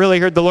Patricia really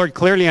heard the Lord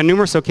clearly on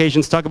numerous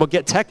occasions talk about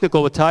get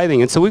technical with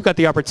tithing. And so we've got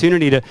the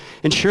opportunity to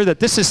ensure that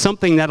this is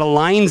something that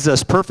aligns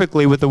us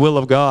perfectly with the will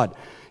of God.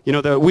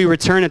 That we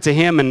return it to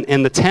him, and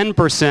the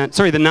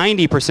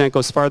 90%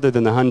 goes farther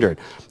than the 100.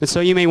 And so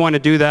you may want to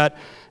do that.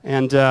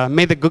 And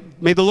may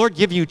the Lord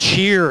give you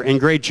cheer and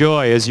great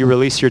joy as you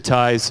release your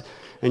tithes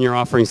and your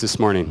offerings this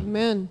morning.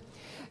 Amen.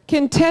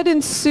 Can Ted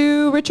and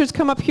Sue Richards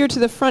come up here to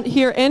the front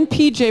here, and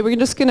PJ? We're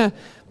just going to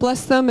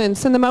bless them and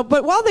send them out.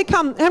 But while they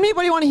come,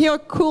 anybody want to hear a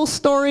cool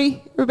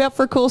story? We're about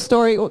for a cool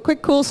story. A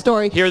quick cool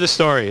story. Hear the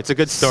story. It's a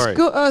good story.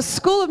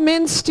 School of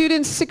Men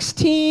students,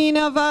 16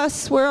 of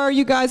us. Where are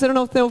you guys? I don't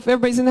know if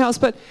everybody's in the house,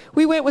 but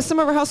we went with some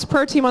of our house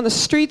prayer team on the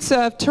streets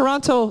of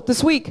Toronto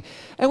this week.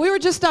 And we were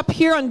just up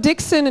here on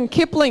Dixon and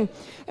Kipling.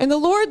 And the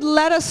Lord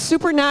led us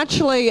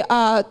supernaturally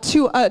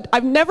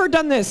I've never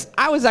done this.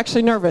 I was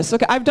actually nervous.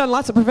 Okay, I've done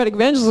lots of prophetic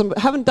evangelism, but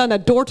haven't done a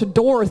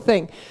door-to-door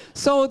thing.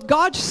 So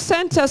God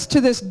sent us to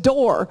this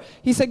door.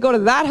 He said, go to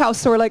that house.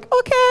 So we're like,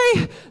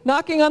 okay,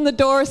 knocking on the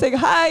door, saying,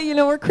 hi,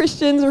 we're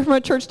Christians. We're from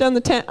a church down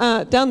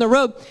the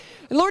road.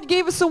 And the Lord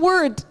gave us a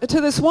word to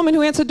this woman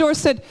who answered the door,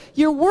 said,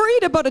 you're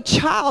worried about a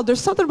child.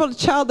 There's something about a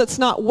child that's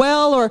not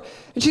well.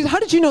 And she said, how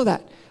did you know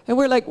that? And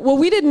we're like, well,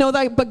 we didn't know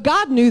that, but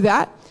God knew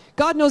that.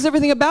 God knows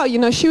everything about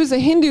you. She was a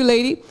Hindu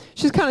lady.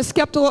 She was kind of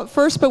skeptical at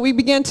first, but we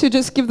began to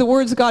just give the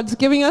words God's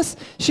giving us.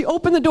 She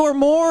opened the door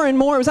more and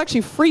more. It was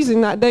actually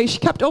freezing that day. She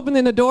kept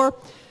opening the door.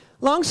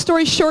 Long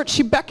story short,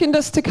 she beckoned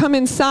us to come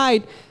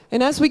inside.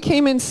 And as we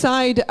came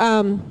inside,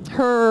 I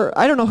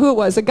don't know who it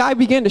was, a guy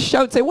began to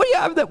shout, say, what do you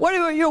have?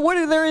 What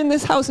are there in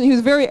this house? And he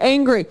was very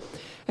angry.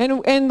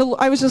 And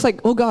I was just like,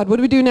 oh God, what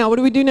do we do now? What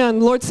do we do now?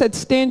 And the Lord said,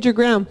 stand your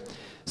ground.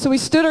 So we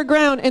stood our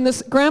ground, and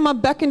this grandma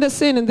beckoned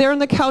us in, and there on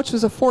the couch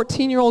was a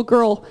 14-year-old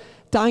girl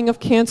dying of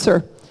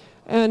cancer.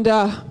 And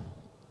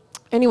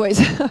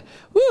anyways,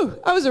 woo,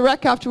 I was a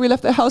wreck after we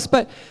left the house,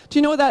 but do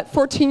you know that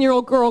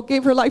 14-year-old girl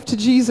gave her life to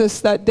Jesus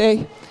that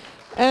day?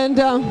 And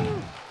I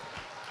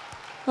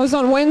was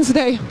on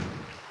Wednesday.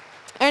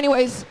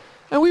 Anyways,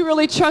 and we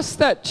really trust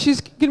that she's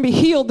going to be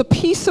healed. The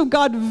peace of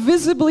God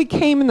visibly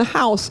came in the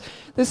house.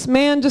 This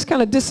man just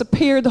kind of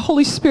disappeared. The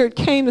Holy Spirit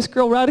came. This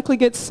girl radically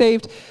gets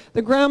saved.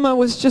 The grandma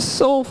was just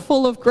so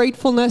full of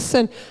gratefulness.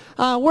 And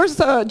where's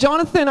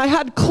Jonathan? I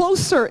had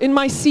Closer in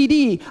my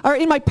CD, or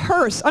in my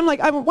purse. I'm like,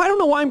 I don't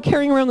know why I'm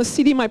carrying around the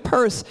CD in my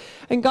purse.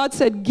 And God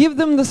said, give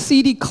them the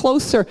CD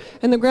Closer.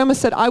 And the grandma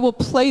said, I will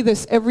play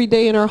this every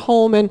day in our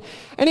home. And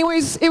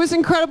anyways, it was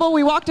incredible.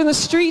 We walked in the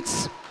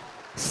streets.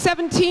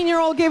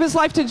 17-year-old gave his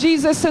life to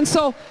Jesus. And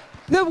so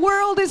the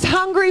world is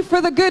hungry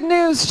for the good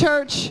news,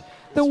 church.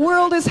 The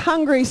world is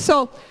hungry.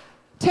 So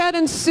Ted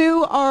and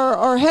Sue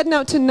are heading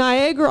out to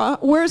Niagara.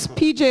 Where's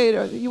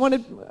PJ? You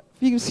wanted,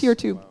 he's here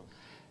too.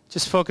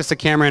 Just focus the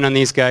camera in on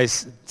these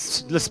guys.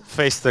 Let's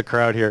face the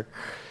crowd here.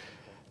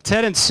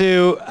 Ted and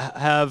Sue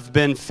have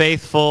been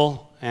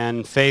faithful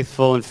and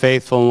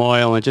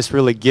loyal and just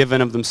really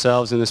given of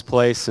themselves in this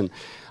place. And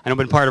I've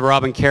been part of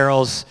Rob and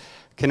Carol's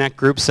Connect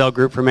group, cell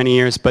group for many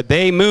years, but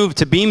they moved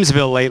to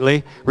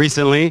Beamsville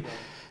recently,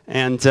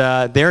 and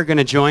they're going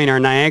to join our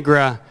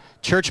Niagara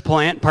church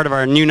plant, part of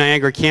our new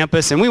Niagara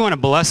campus, and we want to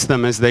bless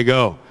them as they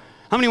go.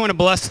 How many want to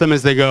bless them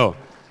as they go?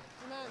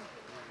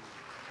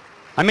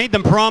 I made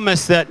them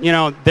promise that, you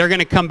know, they're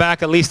going to come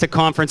back at least at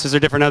conferences or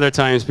different other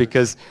times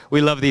because we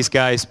love these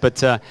guys. But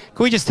can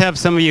we just have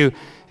some of you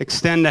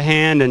extend a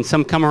hand and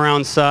some come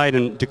around side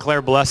and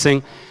declare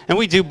blessing? And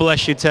we do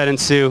bless you, Ted and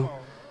Sue.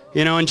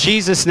 You know, in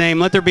Jesus' name,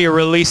 let there be a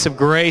release of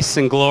grace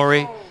and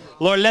glory.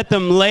 Lord, let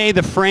them lay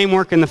the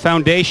framework and the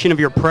foundation of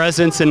your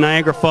presence in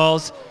Niagara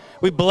Falls.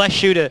 We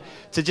bless you to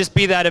just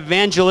be that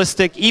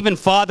evangelistic, even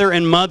father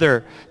and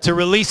mother, to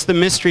release the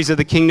mysteries of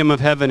the kingdom of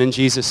heaven in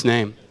Jesus'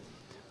 name.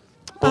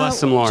 Bless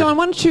them, Lord. John,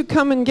 why don't you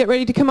come and get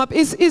ready to come up?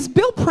 Is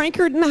Bill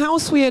Prankert in the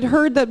house? We had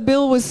heard that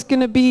Bill was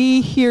going to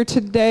be here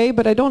today,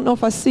 but I don't know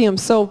if I see him.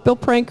 So Bill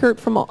Prankert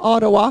from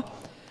Ottawa.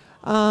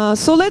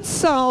 So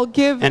let's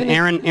give...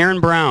 And Aaron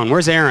Brown.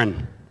 Where's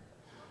Aaron?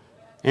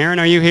 Aaron,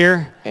 are you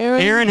here?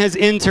 Aaron has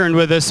interned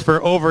with us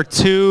for over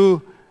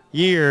 2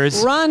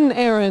 years. Run,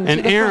 Aaron.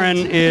 And Aaron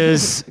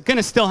is going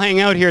to still hang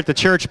out here at the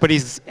church, but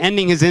he's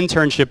ending his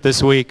internship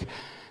this week.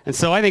 And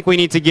so I think we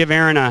need to give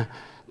Aaron a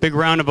big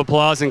round of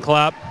applause and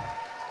clap.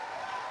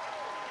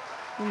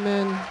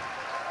 Amen.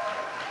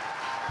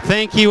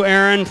 Thank you,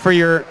 Aaron, for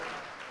your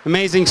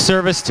amazing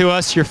service to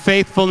us, your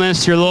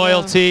faithfulness, your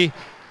loyalty.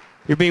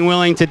 You're being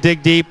willing to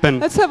dig deep. And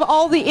let's have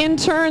all the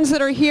interns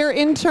that are here,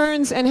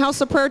 interns and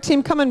House of Prayer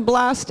team, come and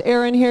blast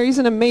Aaron here. He's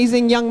an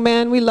amazing young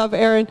man. We love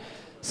Aaron.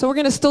 So we're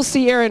going to still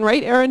see Aaron,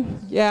 right, Aaron?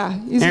 Yeah.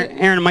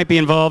 Aaron might be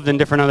involved in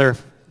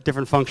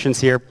different functions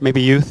here,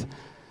 maybe youth.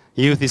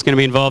 He's going to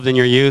be involved in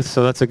your youth,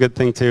 so that's a good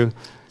thing too.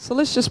 So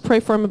let's just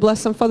pray for him and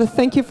bless him. Father,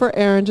 thank you for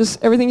Aaron.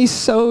 Just everything he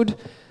sowed,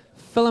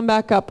 fill him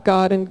back up,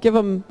 God, and give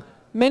him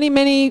many,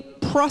 many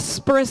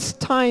prosperous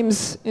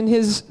times in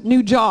his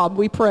new job,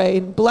 we pray,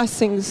 and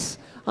blessings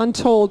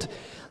untold.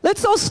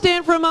 Let's all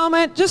stand for a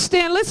moment. Just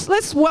stand.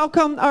 Let's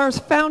welcome our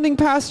founding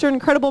pastor,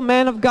 incredible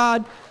man of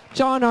God,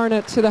 John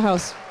Arnott, to the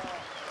house.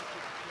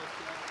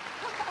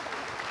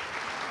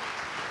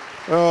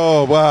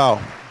 Oh,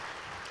 wow.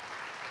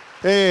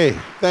 Hey,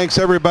 thanks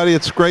everybody.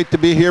 It's great to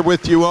be here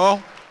with you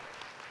all.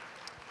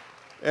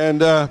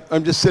 And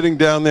I'm just sitting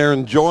down there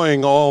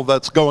enjoying all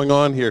that's going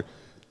on here.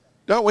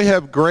 Don't we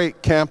have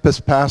great campus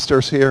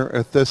pastors here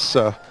at this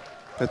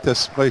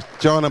place?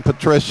 John and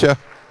Patricia,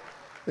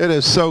 it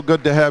is so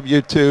good to have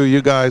you two.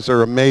 You guys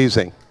are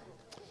amazing.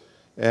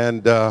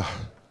 And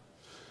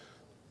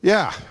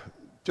yeah,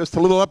 just a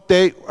little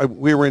update.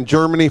 We were in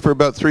Germany for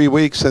about 3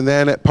 weeks, and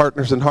then at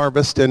Partners in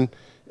Harvest in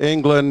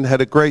England,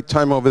 had a great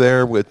time over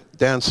there with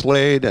Dan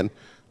Slade, and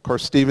of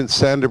course Stephen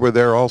Sander were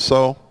there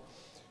also.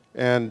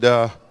 And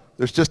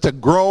there's just a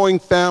growing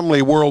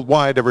family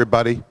worldwide,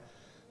 everybody,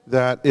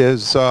 that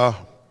is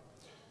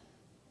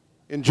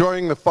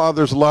enjoying the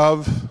Father's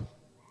love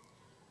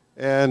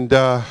and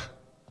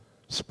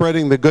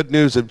spreading the good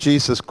news of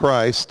Jesus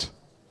Christ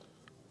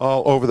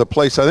all over the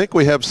place. I think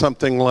we have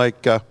something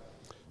like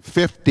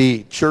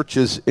 50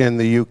 churches in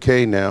the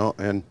UK now,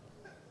 and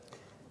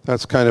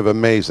that's kind of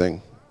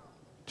amazing.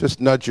 Just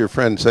nudge your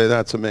friend and say,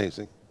 that's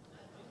amazing.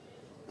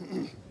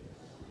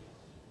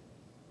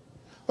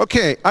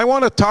 Okay, I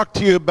want to talk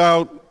to you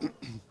about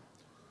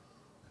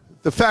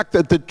the fact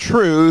that the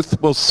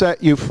truth will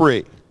set you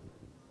free.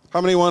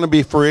 How many want to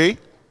be free?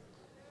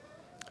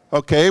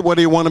 Okay, what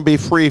do you want to be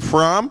free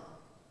from?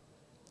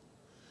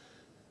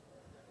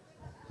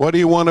 What do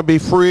you want to be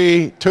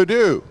free to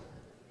do?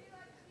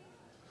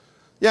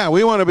 Yeah,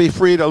 we want to be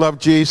free to love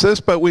Jesus,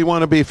 but we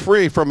want to be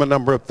free from a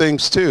number of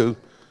things too.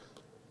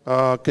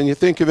 Can you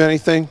think of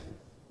anything?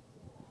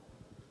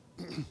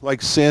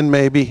 Like sin,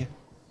 maybe?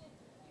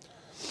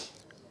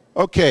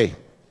 Okay,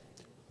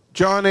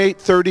 John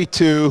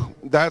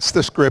 8:32, that's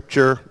the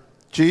scripture.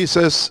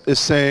 Jesus is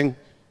saying,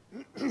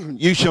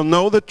 you shall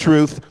know the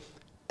truth,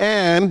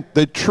 and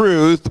the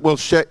truth will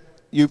set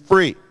you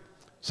free.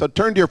 So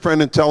turn to your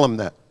friend and tell him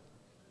that.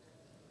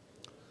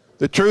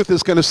 The truth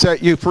is going to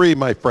set you free,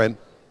 my friend.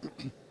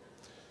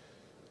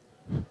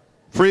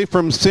 Free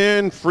from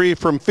sin, free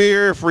from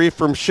fear, free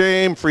from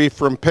shame, free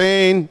from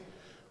pain,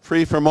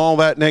 free from all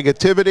that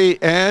negativity,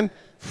 and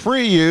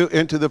free you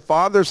into the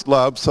Father's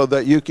love so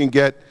that you can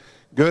get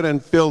good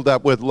and filled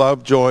up with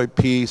love, joy,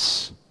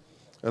 peace,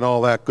 and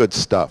all that good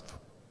stuff.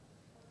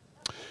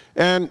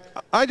 And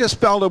I just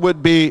felt it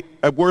would be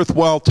a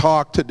worthwhile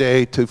talk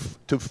today to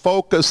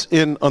focus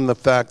in on the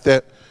fact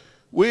that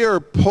we are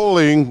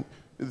pulling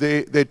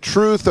the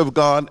truth of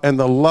God and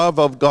the love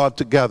of God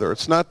together.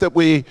 It's not that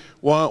we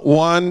want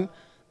one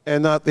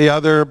and not the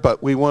other,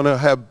 but we want to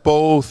have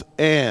both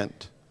and.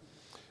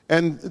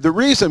 And the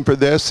reason for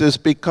this is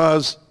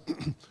because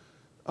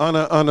on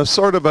a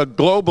sort of a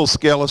global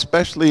scale,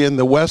 especially in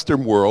the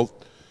Western world,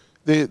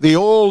 the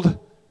old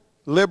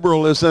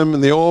liberalism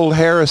and the old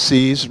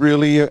heresies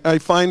really, I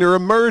find, are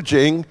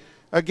emerging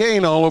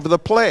again all over the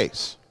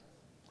place.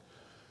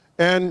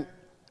 And,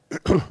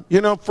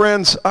 you know,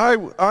 friends,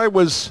 I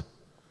was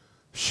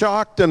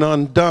shocked and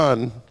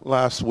undone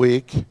last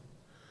week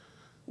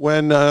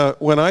when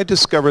I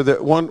discovered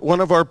that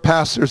one of our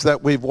pastors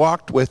that we've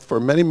walked with for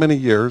many, many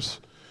years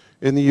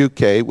in the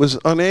UK was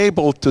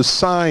unable to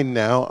sign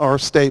now our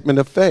statement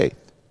of faith.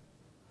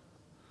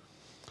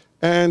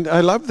 And I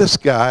love this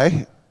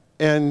guy,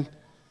 and,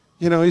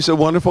 you know, he's a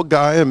wonderful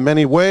guy in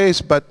many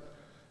ways, but,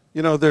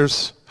 you know,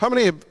 how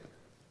many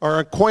are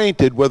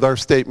acquainted with our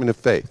statement of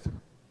faith?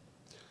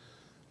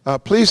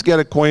 Please get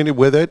acquainted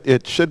with it.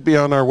 It should be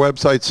on our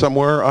website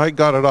somewhere. I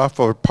got it off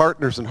our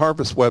Partners in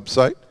Harvest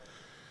website.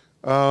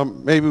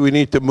 Maybe we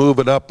need to move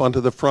it up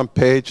onto the front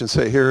page and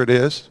say, here it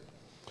is.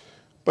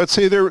 But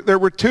see, there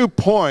were 2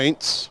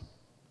 points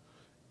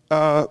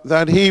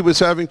that he was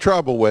having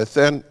trouble with.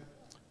 And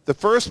the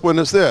first one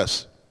is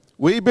this: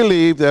 we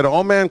believe that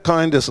all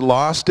mankind is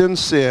lost in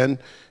sin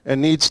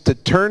and needs to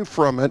turn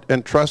from it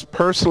and trust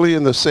personally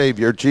in the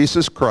Savior,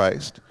 Jesus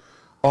Christ.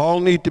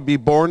 All need to be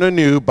born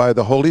anew by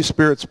the Holy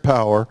Spirit's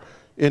power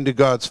into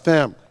God's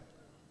family.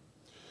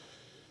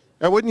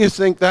 Now, wouldn't you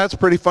think that's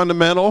pretty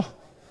fundamental?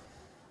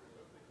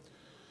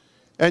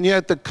 And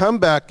yet the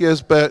comeback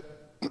is,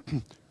 but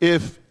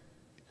if,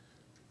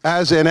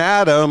 as in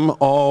Adam,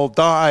 all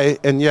die,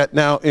 and yet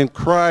now in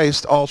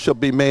Christ all shall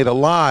be made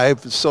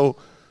alive, so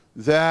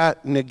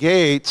that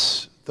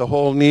negates the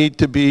whole need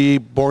to be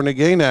born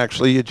again,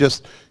 actually.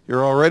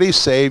 You're already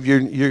saved.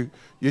 You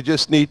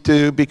just need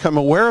to become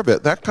aware of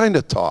it, that kind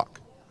of talk.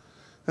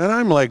 And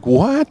I'm like,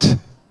 what?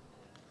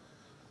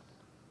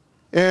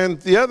 And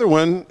the other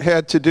one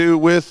had to do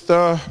with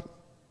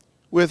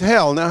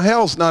hell. Now,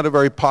 hell's not a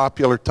very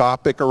popular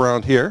topic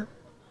around here,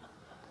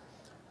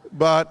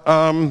 but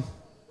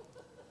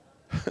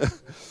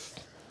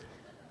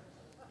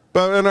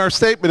but in our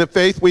statement of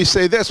faith, we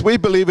say this: we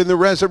believe in the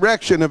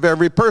resurrection of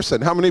every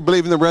person. How many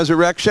believe in the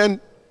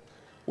resurrection?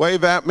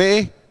 Wave at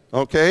me.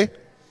 Okay.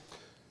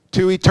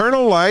 To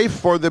eternal life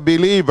for the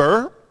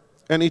believer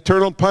and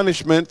eternal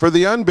punishment for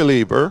the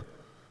unbeliever.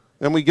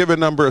 And we give a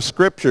number of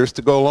scriptures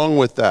to go along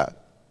with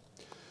that.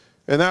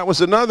 And that was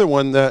another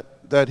one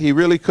that he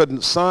really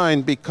couldn't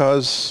sign,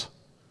 because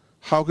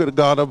how could a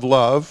God of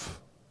love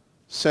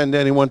send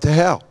anyone to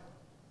hell?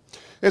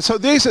 And so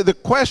these are the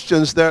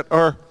questions that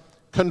are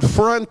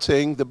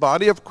confronting the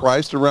body of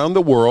Christ around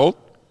the world.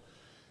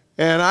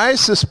 And I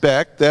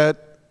suspect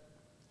that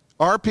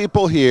our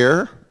people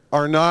here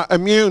are not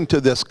immune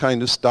to this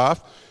kind of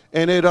stuff,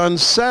 and it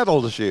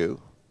unsettles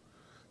you.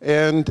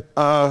 And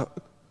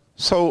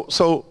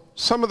so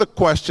some of the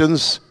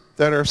questions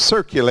that are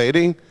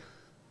circulating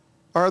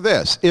are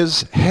this: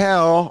 is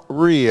hell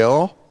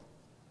real,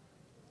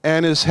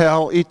 and is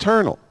hell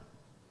eternal?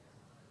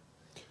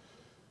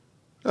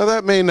 Now,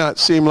 that may not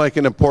seem like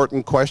an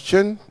important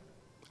question.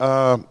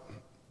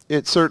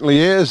 It certainly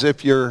is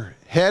if you're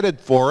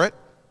headed for it.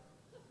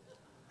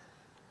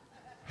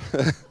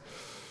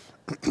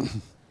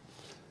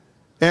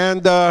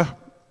 And,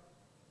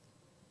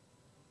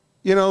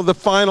 you know, the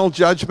final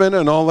judgment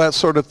and all that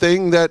sort of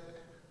thing, that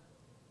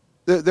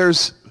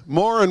there's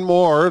more and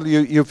more,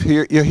 you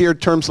hear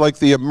terms like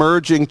the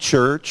emerging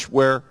church,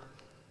 where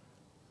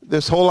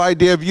this whole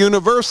idea of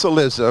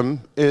universalism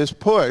is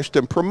pushed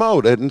and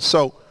promoted. And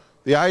so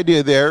the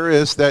idea there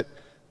is that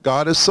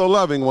God is so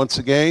loving, once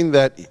again,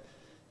 that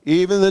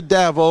even the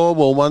devil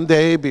will one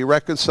day be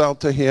reconciled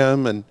to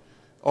him, and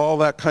all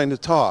that kind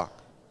of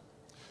talk.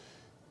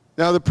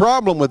 Now, the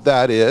problem with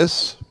that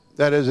is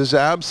that it is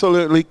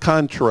absolutely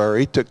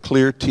contrary to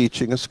clear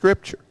teaching of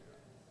Scripture.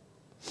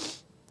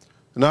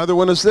 Another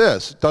one is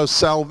this: does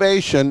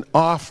salvation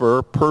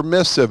offer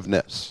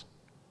permissiveness?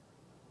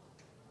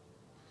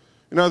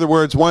 In other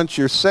words, once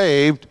you're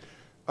saved,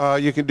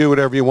 you can do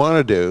whatever you want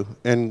to do,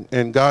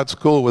 and God's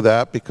cool with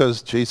that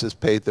because Jesus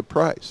paid the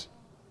price.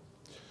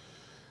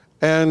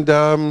 And,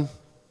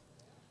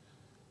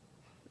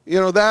 you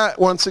know, that,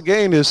 once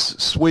again, is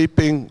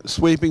sweeping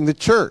the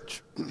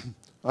church.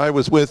 I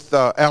was with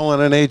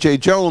Alan and A.J.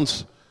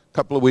 Jones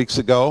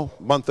a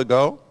month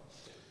ago,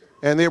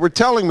 and they were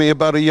telling me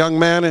about a young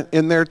man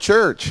in their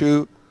church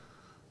who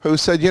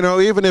said, you know,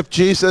 even if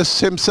Jesus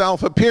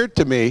himself appeared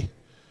to me,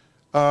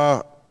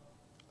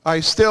 I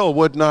still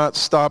would not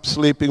stop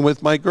sleeping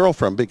with my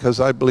girlfriend because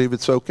I believe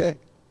it's okay.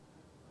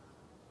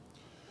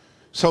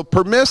 So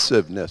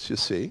permissiveness, you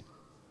see.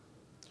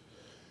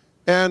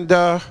 And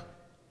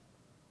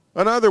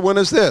another one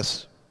is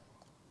this: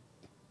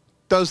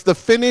 does the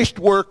finished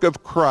work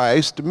of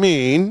Christ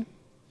mean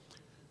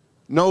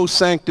no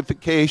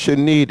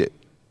sanctification needed?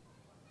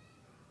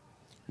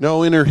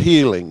 No inner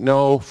healing,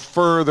 no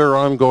further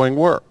ongoing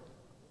work?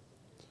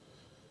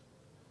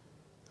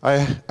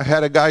 I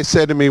had a guy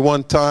say to me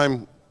one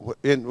time,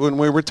 when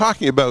we were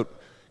talking about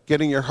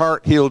getting your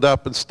heart healed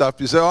up and stuff,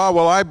 he said, oh,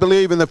 well, I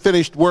believe in the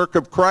finished work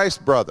of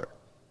Christ, brother.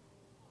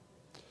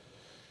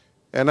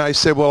 And I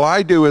said, well,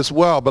 I do as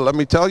well, but let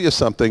me tell you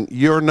something,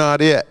 you're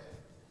not it.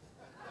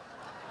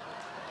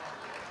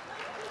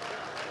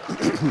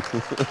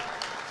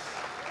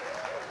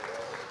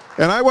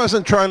 And I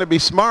wasn't trying to be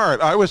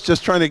smart. I was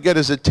just trying to get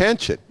his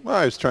attention. Well,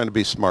 I was trying to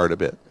be smart a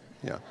bit,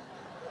 yeah.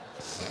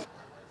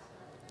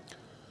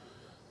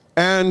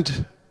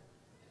 And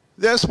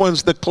this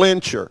one's the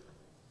clincher.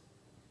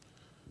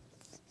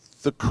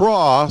 The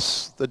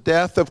cross, the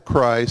death of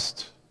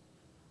Christ,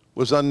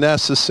 was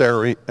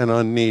unnecessary and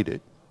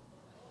unneeded.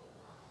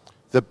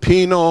 The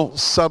penal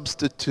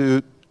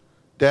substitute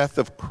death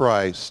of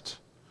Christ,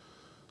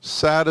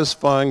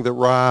 satisfying the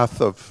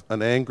wrath of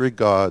an angry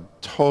God,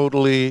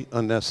 totally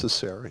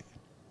unnecessary.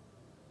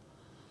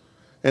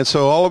 And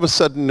so all of a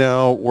sudden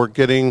now we're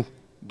getting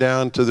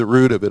down to the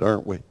root of it,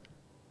 aren't we?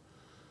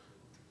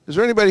 Is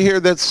there anybody here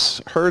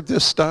that's heard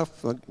this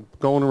stuff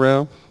going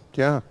around?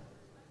 Yeah.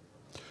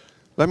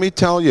 Let me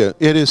tell you,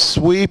 it is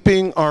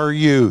sweeping our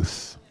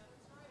youth.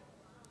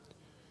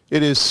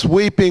 It is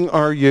sweeping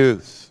our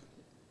youth.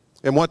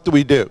 And what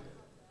do?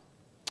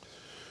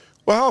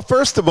 Well,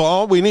 first of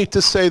all, we need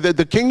to say that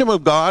the kingdom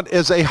of God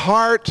is a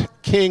heart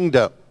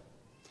kingdom.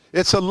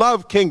 It's a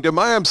love kingdom.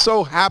 I am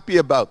so happy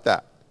about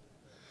that.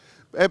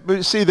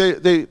 But see,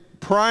 the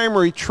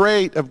primary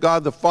trait of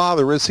God the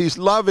Father is he's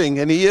loving,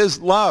 and he is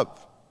love.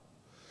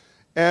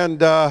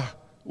 And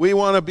we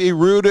want to be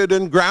rooted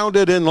and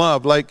grounded in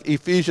love, like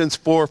Ephesians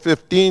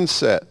 4:15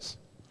 says.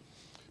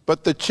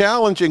 But the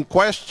challenging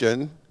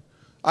question,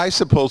 I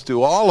suppose,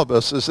 to all of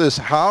us is this: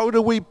 how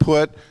do we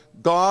put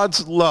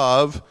God's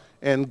love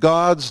and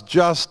God's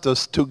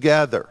justice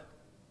together?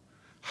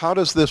 How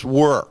does this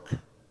work?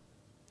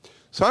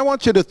 So I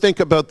want you to think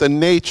about the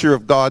nature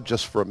of God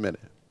just for a minute.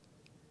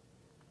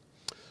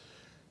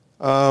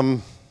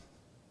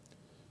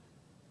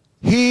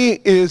 He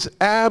is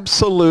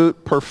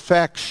absolute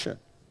perfection.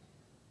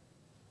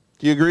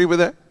 Do you agree with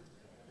that?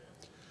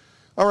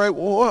 All right,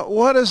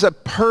 what is a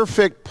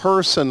perfect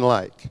person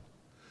like?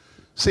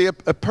 See, a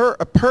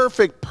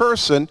perfect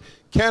person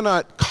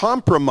cannot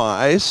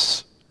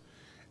compromise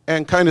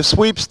and kind of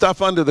sweep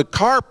stuff under the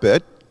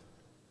carpet,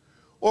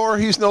 or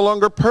he's no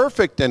longer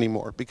perfect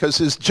anymore because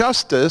his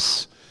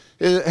justice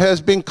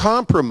has been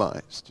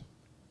compromised.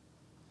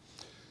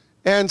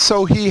 And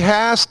so he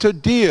has to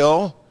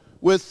deal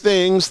with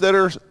things that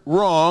are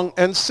wrong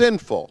and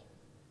sinful.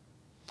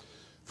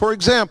 For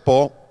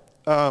example,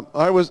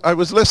 I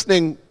was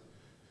listening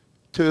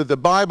to the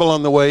Bible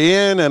on the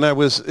way in, and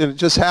it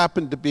just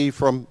happened to be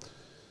from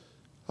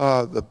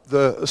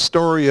the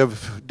story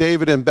of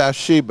David and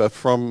Bathsheba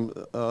from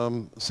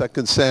 2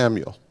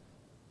 Samuel.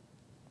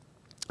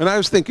 And I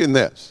was thinking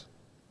this: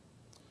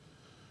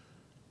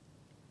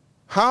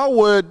 how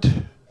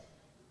would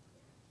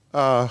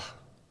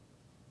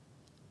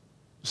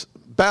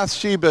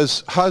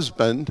Bathsheba's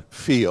husband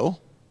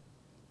feel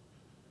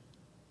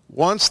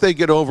once they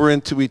get over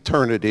into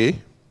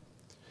eternity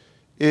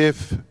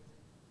if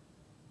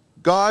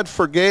God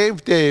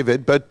forgave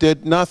David but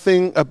did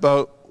nothing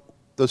about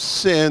the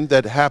sin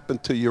that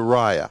happened to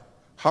Uriah?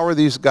 How are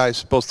these guys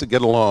supposed to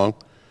get along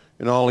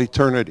in all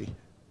eternity?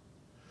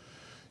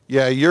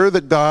 Yeah, you're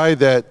the guy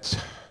that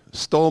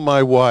stole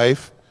my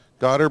wife,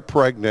 got her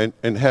pregnant,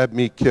 and had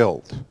me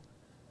killed.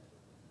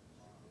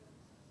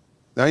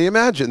 Now you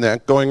imagine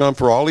that going on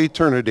for all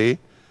eternity,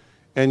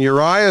 and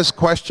Uriah's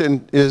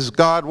question is,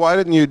 God, why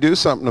didn't you do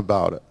something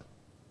about it?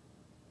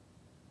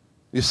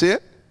 You see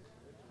it?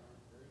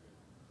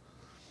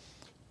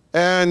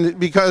 And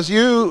because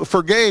you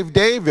forgave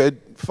David,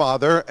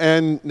 Father,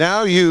 and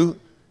now you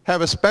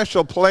have a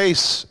special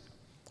place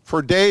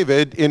for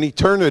David in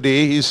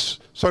eternity. He's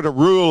sort of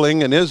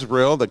ruling in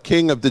Israel, the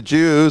king of the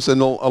Jews,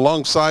 and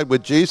alongside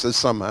with Jesus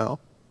somehow.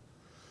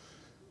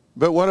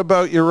 But what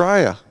about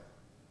Uriah?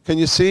 Can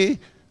you see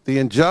the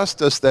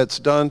injustice that's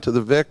done to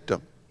the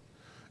victim?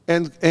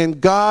 And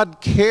God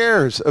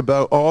cares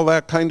about all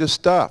that kind of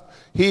stuff.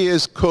 He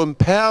is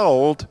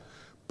compelled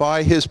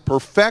by his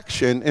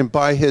perfection and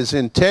by his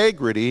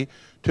integrity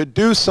to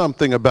do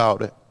something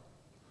about it.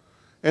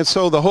 And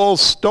so the whole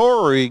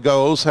story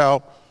goes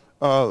how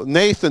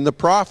Nathan the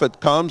prophet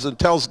comes and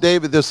tells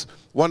David this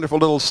wonderful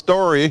little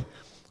story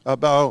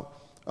about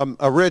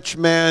a rich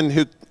man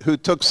who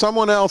took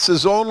someone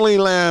else's only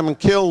lamb and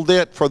killed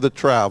it for the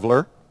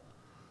traveler,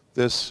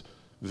 this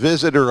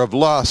visitor of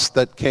lust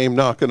that came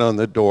knocking on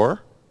the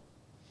door,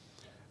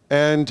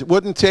 and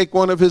wouldn't take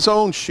one of his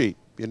own sheep,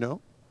 you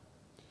know.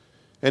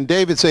 And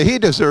David said, he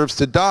deserves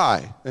to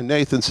die. And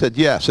Nathan said,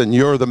 yes, and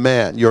you're the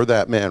man. You're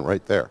that man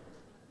right there.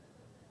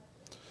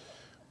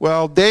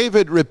 Well,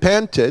 David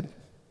repented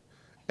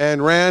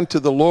and ran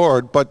to the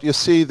Lord, but you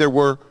see, there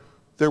were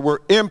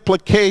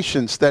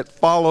implications that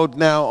followed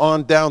now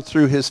on down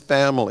through his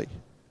family,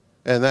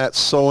 and that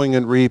sowing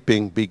and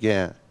reaping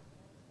began.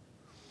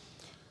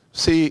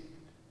 See,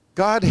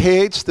 God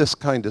hates this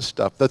kind of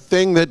stuff. The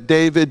thing that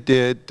David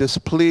did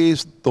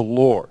displeased the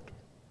Lord.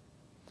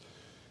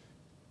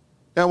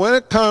 Now, when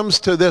it comes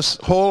to this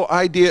whole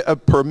idea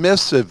of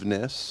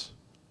permissiveness,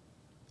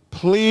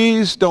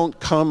 please don't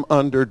come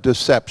under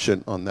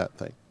deception on that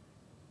thing.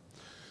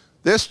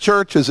 This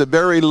church is a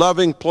very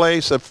loving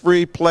place, a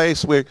free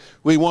place.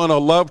 We want a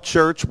love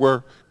church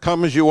where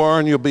come as you are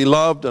and you'll be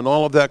loved and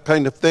all of that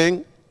kind of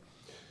thing.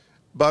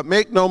 But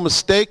make no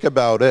mistake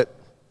about it,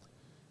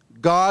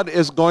 God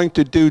is going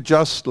to do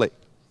justly.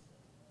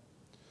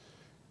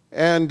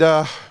 And,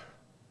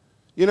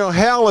 you know,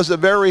 hell is a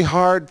very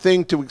hard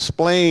thing to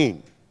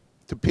explain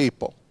to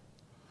people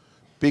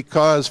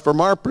because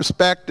from our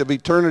perspective,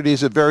 eternity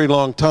is a very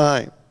long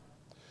time.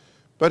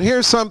 But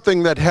here's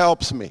something that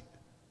helps me.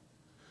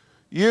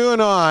 You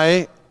and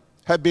I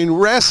have been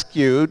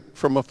rescued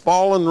from a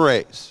fallen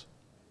race.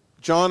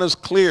 John is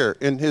clear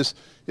in his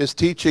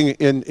teaching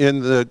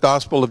in the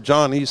Gospel of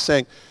John. He's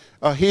saying,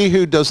 he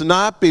who does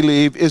not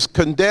believe is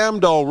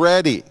condemned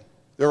already.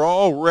 They're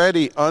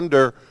already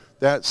under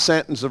that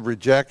sentence of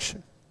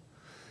rejection.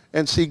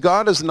 And see,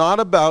 God is not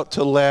about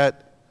to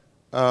let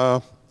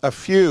a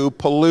few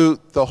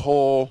pollute the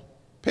whole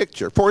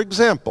picture. For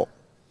example,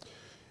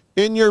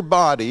 in your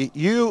body,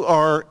 you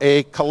are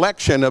a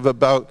collection of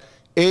about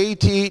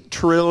 80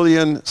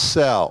 trillion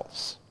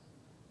cells,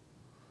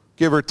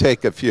 give or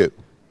take a few.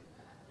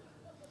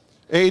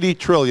 80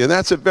 trillion.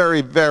 That's a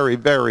very, very,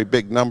 very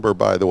big number,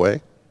 by the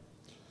way.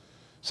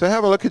 So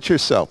have a look at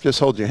yourself. Just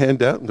hold your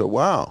hand out and go,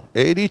 wow,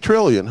 80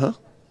 trillion, huh?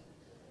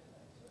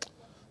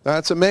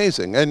 That's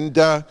amazing. And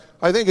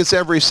I think it's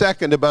every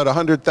second about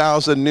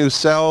 100,000 new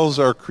cells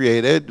are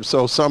created.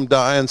 So some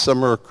die and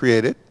some are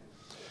created.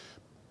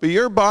 But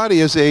your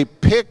body is a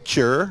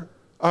picture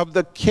of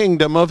the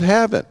kingdom of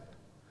heaven.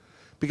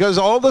 Because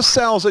all the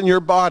cells in your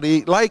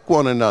body like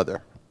one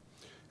another.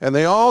 And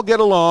they all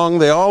get along.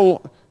 They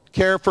all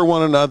care for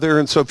one another.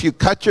 And so if you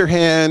cut your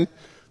hand,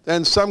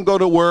 then some go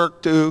to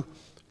work to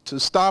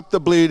stop the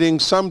bleeding.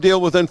 Some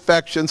deal with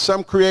infection.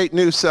 Some create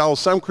new cells.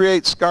 Some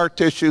create scar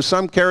tissue.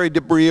 Some carry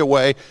debris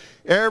away.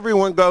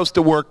 Everyone goes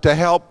to work to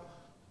help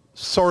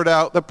sort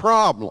out the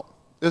problem.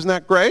 Isn't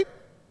that great?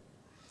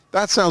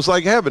 That sounds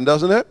like heaven,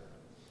 doesn't it?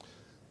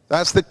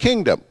 That's the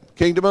kingdom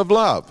of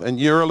love. And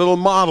you're a little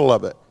model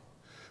of it.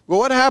 Well,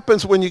 what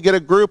happens when you get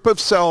a group of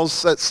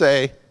cells that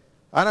say,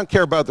 I don't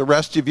care about the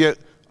rest of you,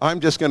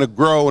 I'm just going to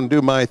grow and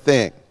do my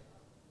thing?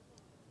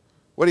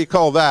 What do you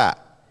call that?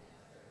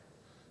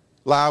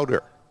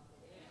 Louder.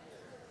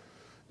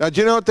 Now,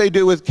 do you know what they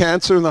do with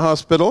cancer in the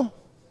hospital?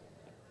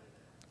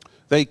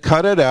 They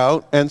cut it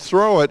out and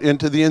throw it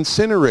into the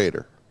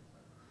incinerator.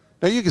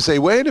 Now, you can say,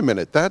 wait a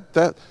minute,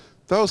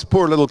 those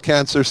poor little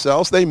cancer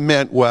cells, they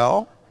meant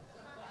well.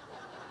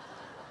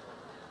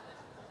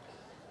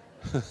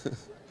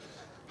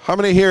 How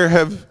many here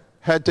have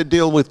had to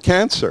deal with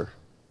cancer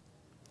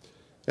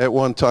at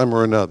one time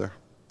or another?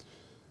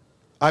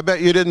 I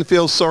bet you didn't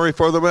feel sorry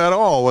for them at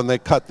all when they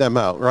cut them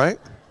out, right?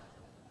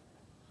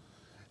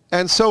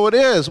 And so it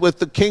is with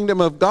the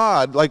kingdom of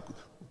God. Like,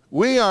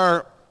 we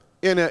are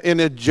in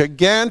a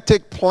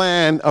gigantic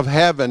plan of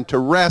heaven to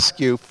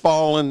rescue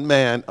fallen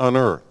man on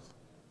earth.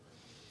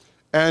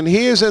 And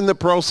he is in the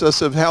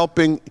process of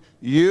helping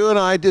you and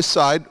I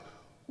decide,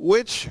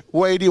 which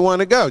way do you want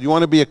to go? Do you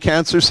want to be a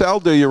cancer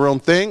cell, do your own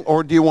thing,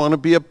 or do you want to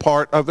be a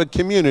part of a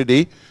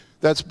community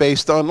that's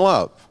based on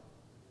love?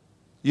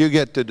 You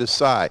get to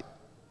decide.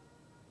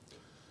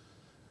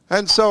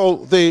 And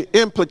so the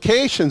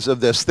implications of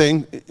this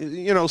thing,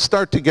 you know,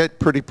 start to get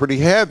pretty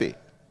heavy.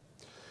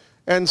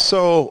 And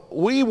so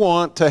we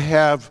want to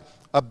have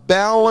a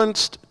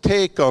balanced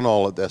take on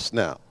all of this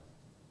now.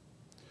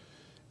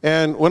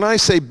 And when I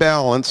say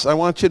balance, I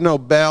want you to know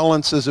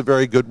balance is a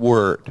very good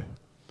word.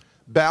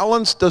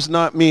 Balance does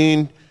not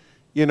mean,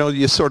 you know,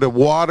 you sort of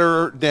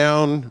water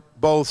down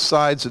both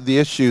sides of the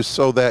issue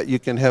so that you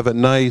can have a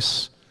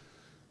nice,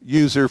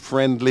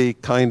 user-friendly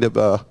kind of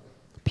a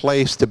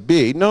place to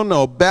be.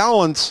 No,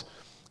 balance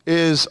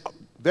is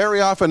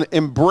very often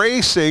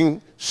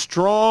embracing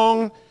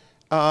strong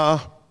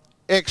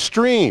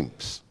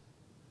extremes.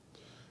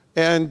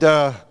 And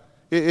a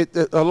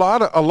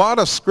lot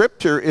of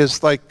scripture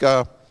is like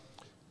a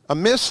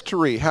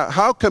mystery.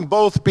 How can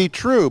both be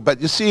true? But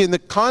you see, in the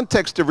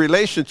context of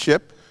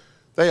relationship,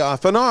 they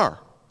often are.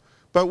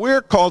 But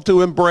we're called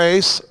to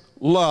embrace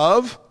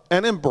love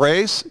and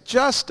embrace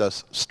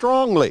justice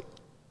strongly,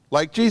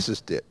 like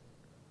Jesus did.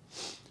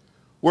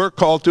 We're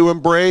called to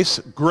embrace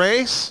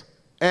grace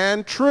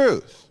and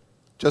truth,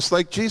 just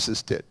like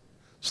Jesus did.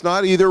 It's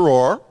not either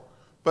or,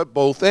 but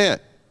both and.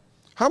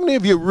 How many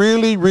of you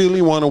really,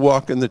 really want to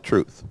walk in the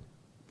truth?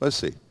 Let's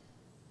see.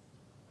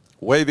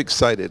 Wave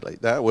excitedly.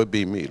 That would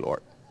be me,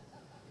 Lord.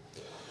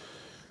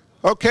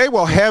 Okay,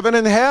 well, heaven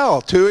and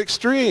hell, two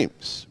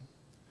extremes.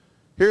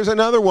 Here's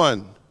another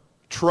one.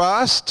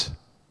 Trust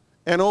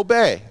and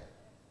obey.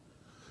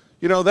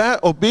 You know,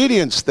 that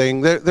obedience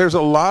thing, there's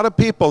a lot of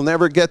people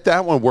never get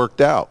that one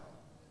worked out.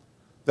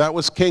 That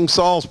was King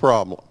Saul's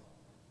problem.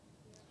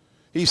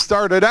 He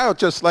started out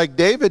just like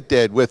David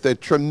did with a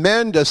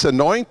tremendous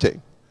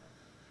anointing,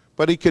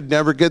 but he could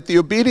never get the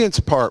obedience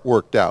part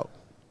worked out.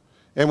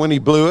 And when he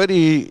blew it,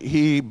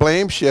 he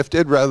blame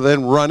shifted rather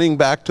than running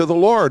back to the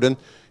Lord and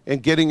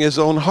getting his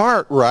own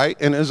heart right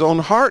and his own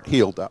heart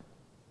healed up.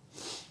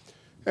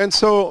 And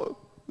so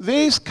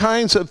these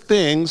kinds of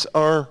things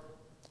are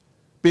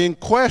being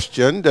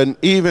questioned and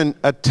even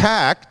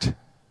attacked,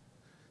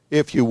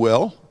 if you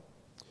will,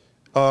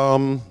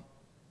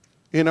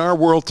 in our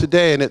world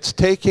today, and it's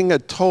taking a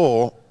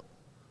toll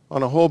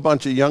on a whole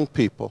bunch of young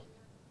people.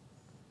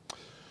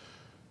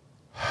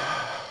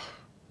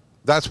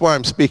 That's why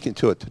I'm speaking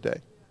to it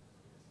today.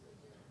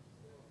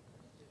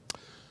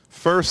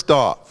 First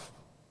off,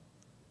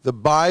 the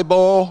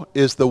Bible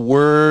is the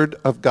Word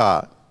of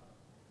God.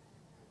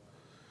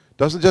 It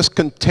doesn't just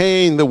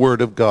contain the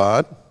Word of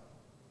God.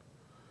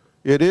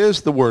 It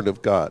is the Word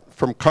of God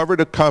from cover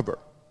to cover.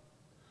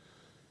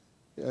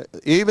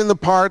 Even the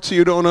parts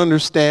you don't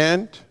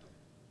understand,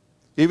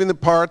 even the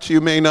parts you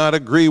may not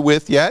agree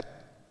with yet,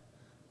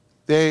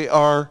 they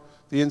are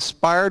the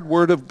inspired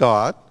Word of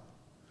God.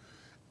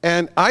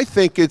 And I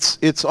think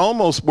it's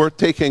almost worth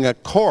taking a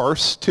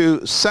course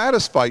to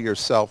satisfy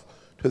yourself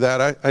to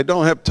that. I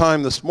don't have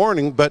time this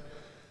morning, but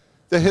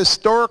the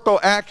historical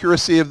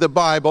accuracy of the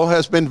Bible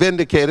has been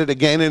vindicated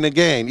again and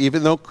again,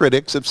 even though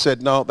critics have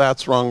said, no,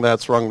 that's wrong,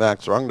 that's wrong,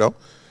 that's wrong. No,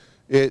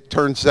 it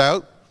turns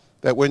out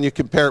that when you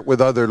compare it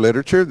with other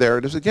literature, there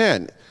it is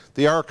again.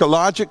 The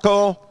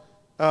archaeological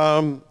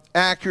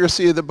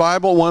accuracy of the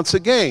Bible, once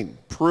again,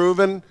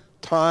 proven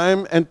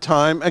time and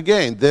time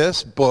again.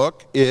 This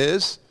book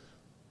is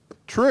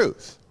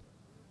truth.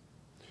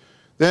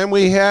 Then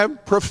we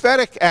have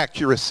prophetic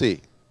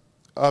accuracy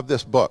of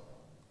this book,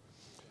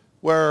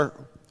 where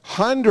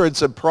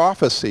hundreds of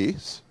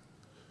prophecies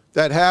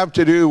that have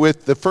to do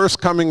with the first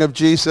coming of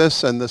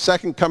Jesus and the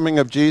second coming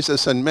of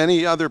Jesus and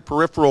many other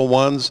peripheral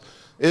ones.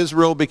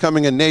 Israel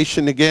becoming a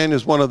nation again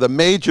is one of the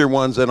major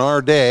ones in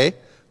our day.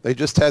 They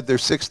just had their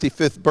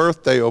 65th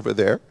birthday over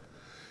there.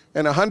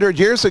 And 100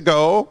 years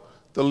ago,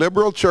 the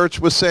liberal church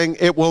was saying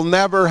it will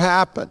never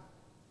happen.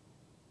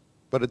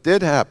 But it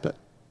did happen,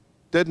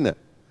 didn't it?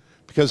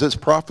 Because it's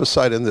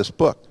prophesied in this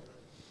book.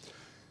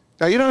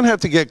 Now, you don't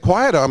have to get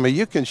quiet on me.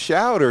 You can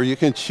shout or you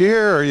can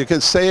cheer or you can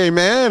say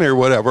amen or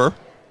whatever.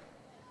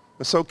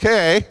 It's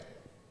okay.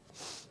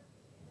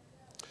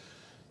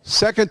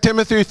 2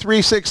 Timothy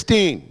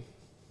 3:16.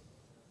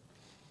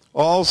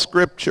 All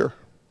Scripture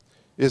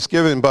is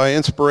given by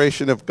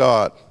inspiration of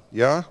God,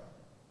 yeah?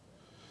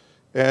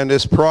 And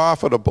is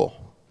profitable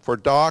for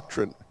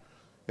doctrine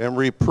and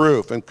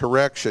reproof and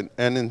correction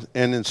and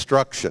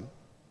instruction.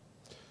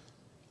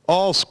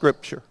 All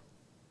Scripture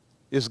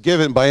is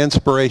given by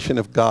inspiration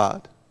of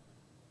God.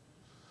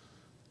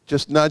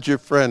 Just nudge your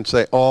friend,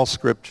 say all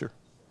Scripture.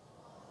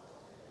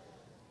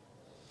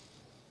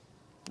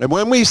 And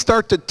when we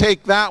start to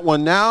take that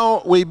one,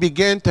 now we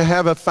begin to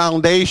have a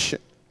foundation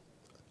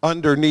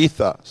underneath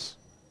us.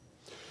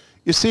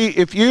 You see,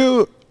 if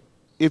you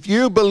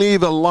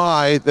believe a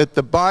lie that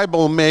the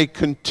Bible may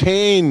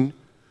contain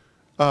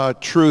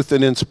truth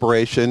and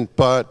inspiration,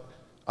 but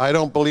I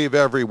don't believe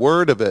every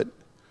word of it,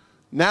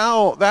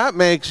 now that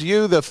makes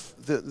you the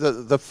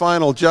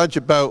final judge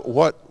about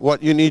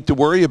what you need to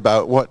worry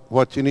about,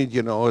 what you need,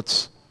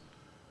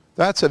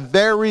 that's a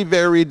very,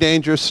 very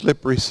dangerous,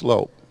 slippery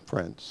slope,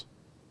 friends.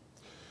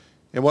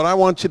 And what I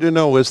want you to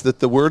know is that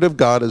the Word of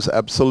God is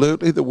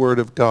absolutely the Word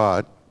of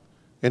God.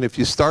 And if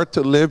you start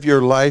to live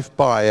your life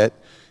by it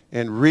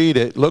and read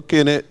it, look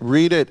in it,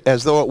 read it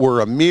as though it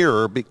were a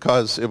mirror,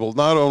 because it will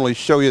not only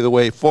show you the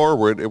way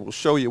forward, it will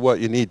show you what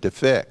you need to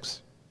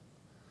fix.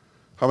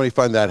 How many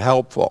find that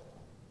helpful?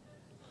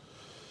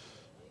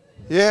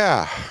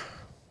 Yeah.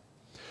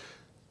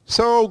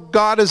 So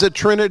God is a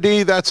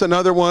Trinity. That's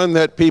another one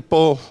that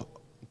people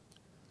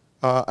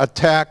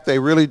attack. They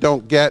really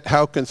don't get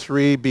how can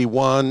three be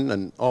one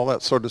and all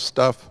that sort of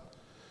stuff.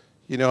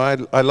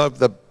 I love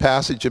the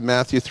passage in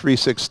Matthew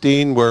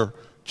 3:16 where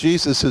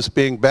Jesus is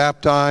being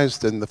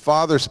baptized and the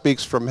Father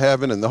speaks from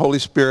heaven and the Holy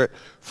Spirit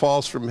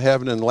falls from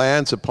heaven and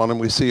lands upon him.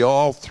 We see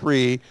all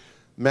three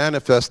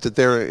manifested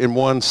there in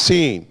one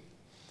scene.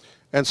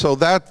 And so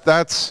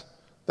that's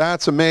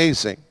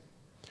amazing.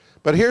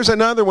 But here's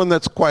another one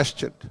that's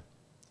questioned.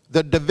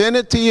 The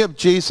divinity of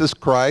Jesus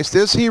Christ.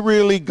 Is he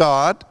really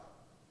God?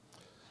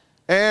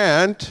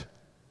 And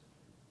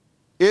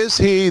is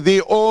he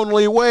the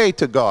only way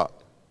to God?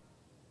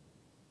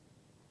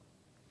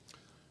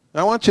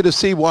 Now, I want you to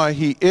see why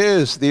he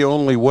is the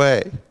only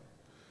way.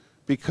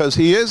 Because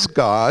he is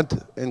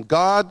God, and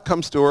God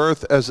comes to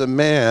earth as a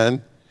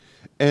man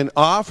and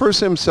offers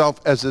himself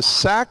as a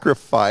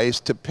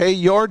sacrifice to pay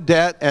your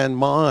debt and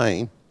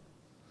mine,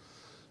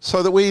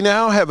 so that we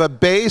now have a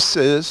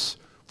basis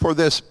for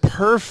this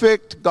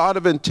perfect God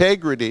of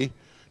integrity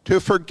to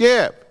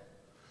forgive.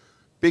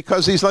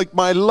 Because he's like,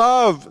 my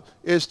love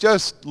is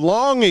just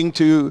longing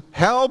to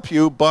help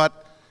you,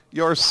 but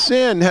your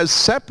sin has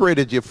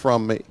separated you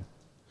from me.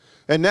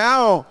 And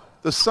now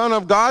the Son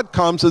of God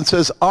comes and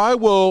says, I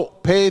will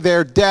pay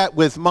their debt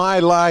with my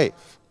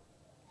life.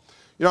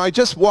 I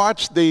just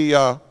watched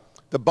the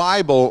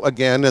Bible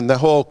again and the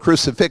whole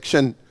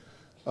crucifixion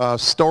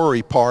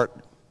story part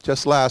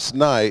just last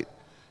night.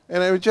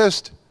 And it was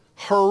just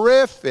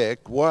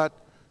horrific what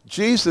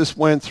Jesus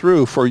went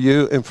through for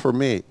you and for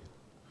me.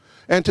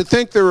 And to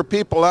think there were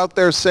people out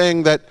there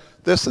saying that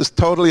this is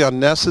totally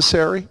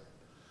unnecessary,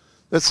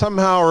 that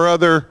somehow or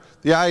other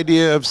the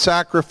idea of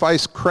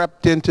sacrifice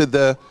crept into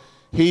the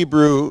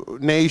Hebrew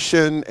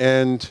nation,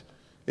 and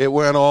it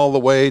went all the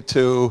way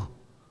to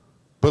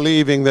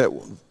believing that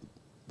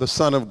the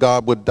Son of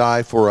God would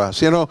die for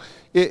us. You know,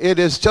 it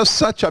is just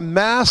such a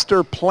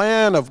master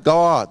plan of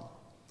God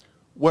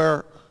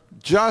where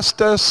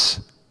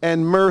justice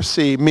and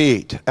mercy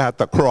meet at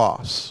the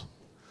cross.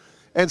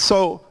 And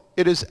so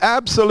it is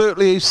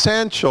absolutely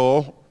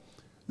essential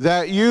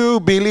that you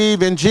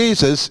believe in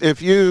Jesus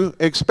if you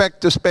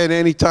expect to spend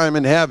any time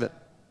in heaven.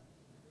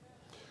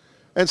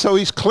 And so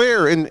he's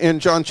clear in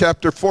John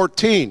chapter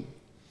 14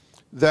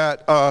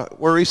 that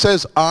where he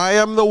says, I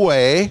am the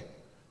way,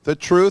 the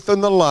truth,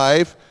 and the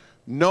life.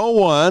 No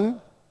one,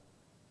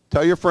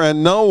 tell your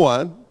friend, no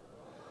one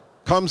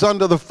comes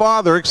unto the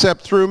Father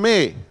except through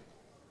me.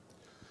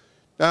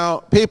 Now,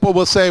 people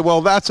will say,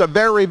 well, that's a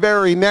very,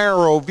 very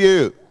narrow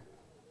view.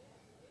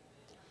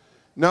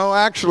 No,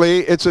 actually,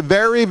 it's a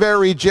very,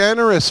 very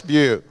generous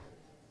view.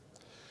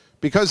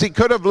 Because he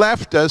could have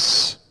left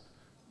us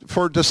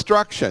for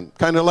destruction,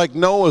 kind of like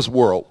Noah's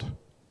world.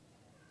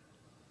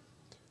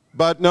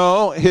 But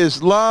no,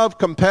 his love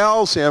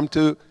compels him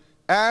to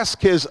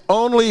ask his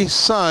only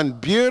son,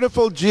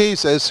 beautiful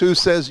Jesus, who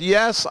says,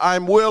 yes,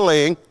 I'm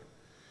willing,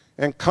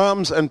 and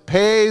comes and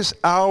pays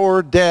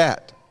our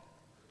debt,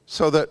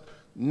 so that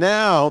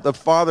now the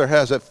Father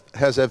has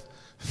a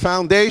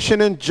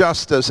foundation in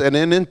justice and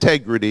in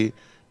integrity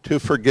to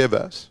forgive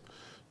us.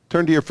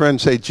 Turn to your friend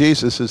and say,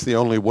 Jesus is the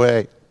only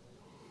way.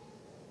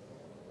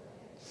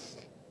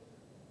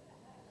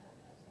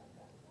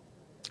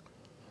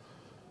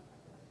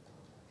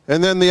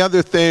 And then the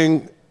other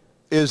thing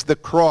is the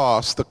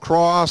cross. The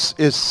cross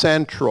is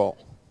central.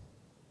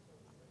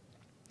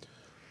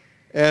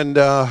 And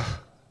I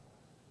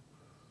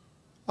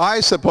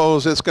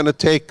suppose it's going to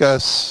take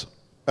us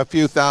a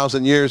few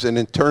thousand years in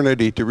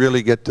eternity to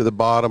really get to the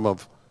bottom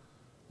of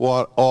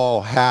what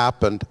all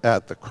happened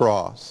at the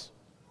cross.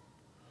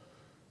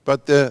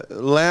 But the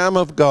Lamb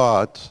of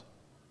God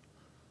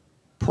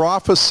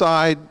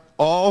prophesied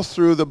all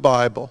through the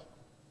Bible.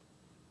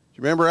 Do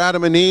you remember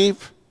Adam and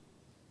Eve?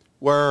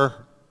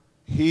 Where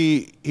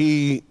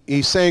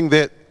he's saying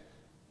that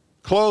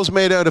clothes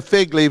made out of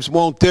fig leaves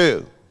won't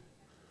do.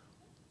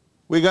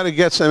 We got to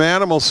get some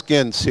animal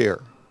skins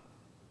here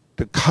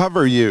to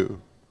cover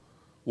you.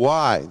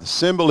 Why? The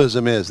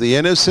symbolism is the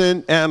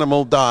innocent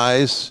animal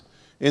dies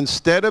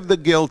instead of the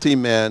guilty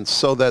man,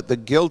 so that the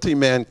guilty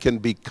man can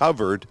be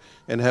covered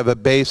and have a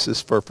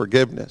basis for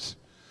forgiveness.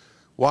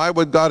 Why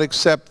would God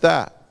accept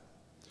that?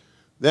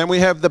 Then we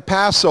have the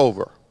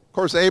Passover. Of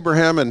course,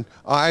 Abraham and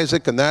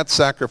Isaac and that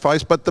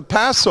sacrifice, but the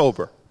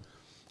Passover.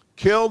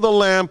 Kill the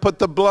lamb, put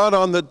the blood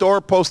on the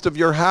doorpost of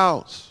your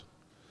house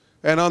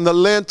and on the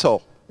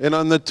lintel and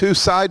on the two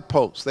side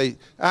posts. They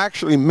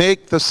actually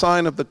make the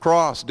sign of the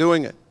cross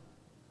doing it.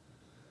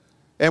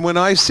 And when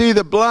I see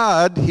the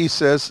blood, he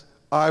says,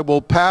 I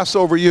will pass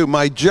over you.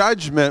 My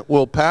judgment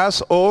will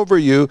pass over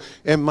you,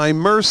 and my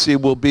mercy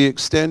will be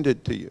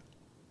extended to you.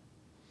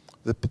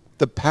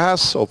 The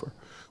Passover.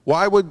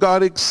 Why would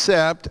God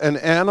accept an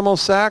animal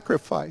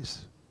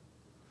sacrifice?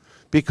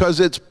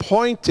 Because it's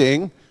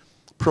pointing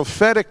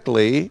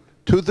prophetically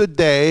to the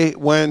day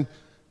when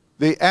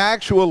the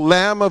actual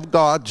Lamb of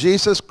God,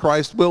 Jesus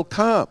Christ, will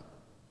come.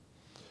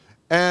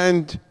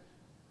 And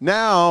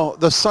now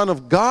the Son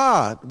of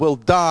God will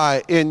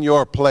die in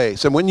your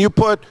place. And when you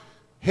put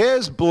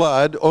his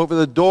blood over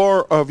the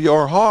door of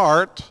your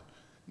heart,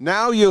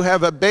 now you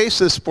have a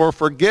basis for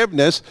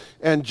forgiveness,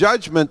 and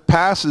judgment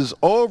passes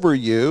over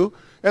you.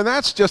 And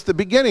that's just the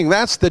beginning.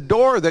 That's the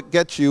door that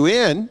gets you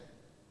in.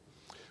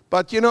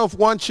 But you know, if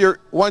once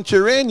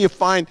you're in, you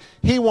find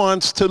he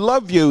wants to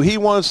love you. He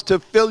wants to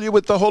fill you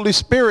with the Holy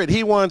Spirit.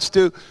 He wants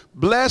to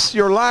bless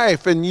your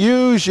life and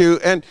use you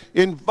and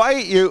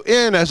invite you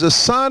in as a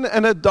son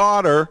and a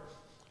daughter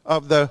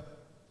of the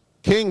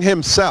King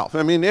himself.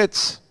 I mean,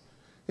 it's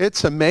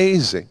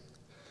amazing.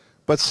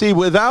 But see,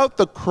 without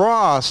the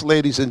cross,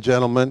 ladies and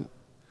gentlemen,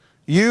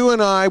 you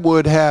and I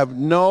would have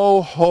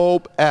no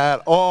hope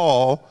at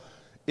all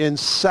in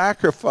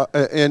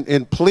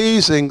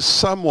pleasing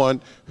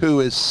someone who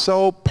is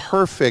so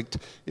perfect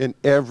in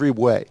every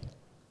way.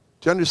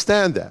 Do you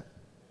understand that?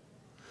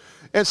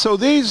 And so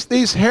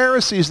these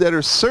heresies that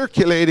are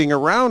circulating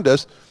around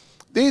us,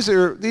 these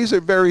are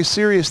very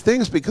serious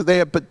things, because they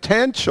have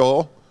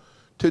potential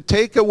to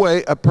take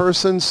away a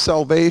person's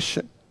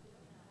salvation.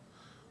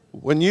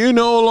 When you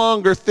no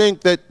longer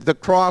think that the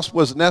cross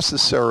was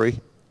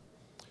necessary,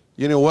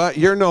 you know what?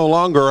 You're no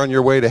longer on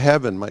your way to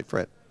heaven, my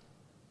friend.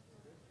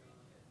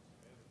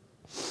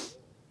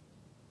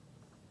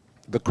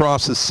 The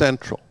cross is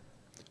central.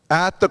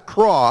 At the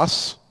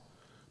cross,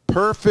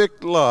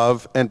 perfect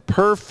love and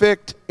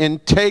perfect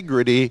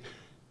integrity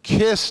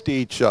kissed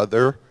each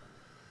other.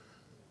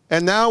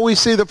 And now we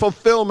see the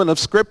fulfillment of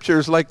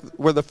scriptures, like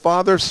where the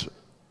Father's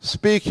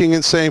speaking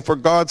and saying, for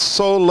God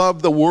so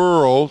loved the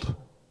world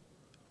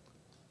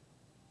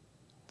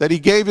that he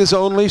gave his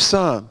only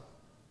son.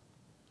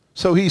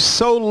 So he's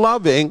so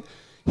loving,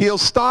 he'll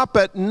stop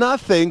at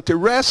nothing to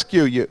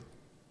rescue you.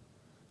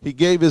 He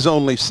gave his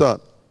only son.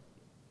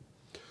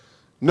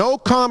 No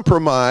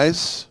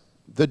compromise.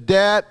 The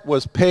debt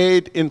was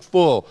paid in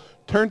full.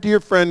 Turn to your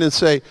friend and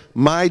say,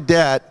 my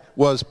debt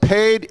was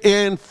paid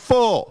in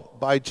full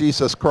by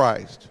Jesus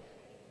Christ.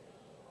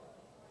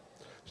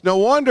 No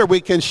wonder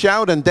we can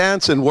shout and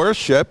dance and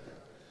worship,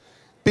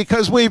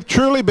 because we've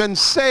truly been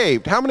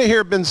saved. How many here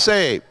have been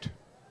saved?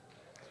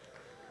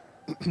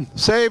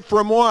 Saved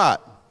from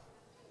what?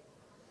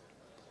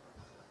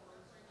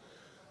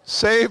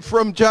 Saved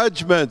from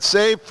judgment,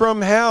 saved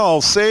from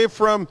hell, saved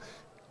from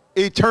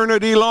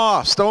eternity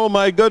lost. Oh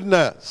my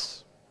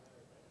goodness.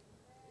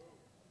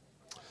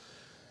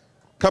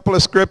 A couple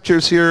of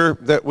scriptures here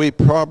that we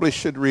probably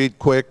should read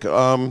quick.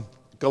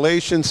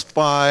 Galatians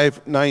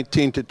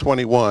 5:19 to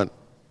 21.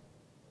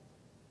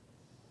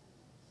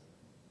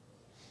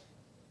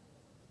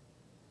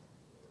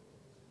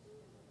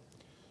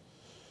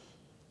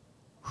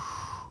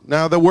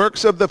 Now the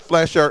works of the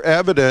flesh are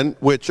evident,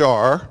 which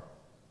are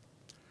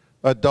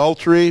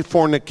adultery,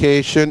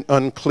 fornication,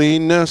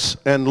 uncleanness,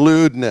 and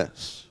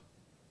lewdness,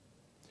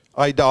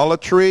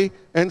 idolatry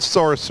and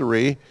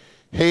sorcery,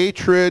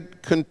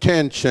 hatred,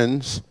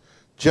 contentions,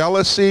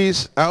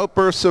 jealousies,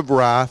 outbursts of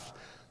wrath,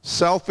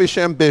 selfish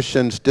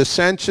ambitions,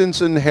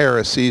 dissensions and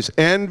heresies,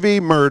 envy,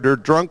 murder,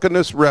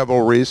 drunkenness,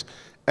 revelries,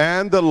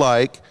 and the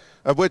like,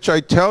 of which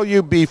I tell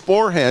you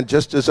beforehand,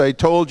 just as I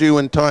told you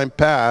in time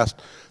past,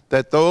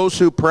 that those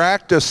who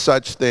practice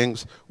such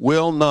things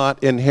will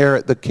not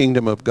inherit the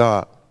kingdom of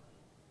God.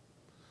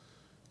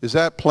 Is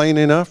that plain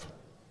enough?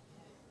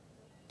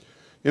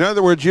 In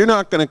other words, you're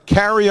not going to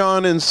carry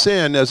on in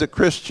sin as a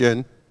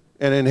Christian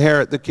and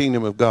inherit the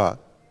kingdom of God.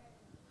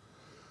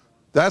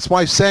 That's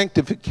why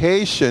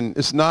sanctification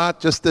is not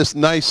just this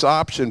nice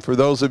option for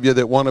those of you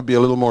that want to be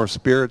a little more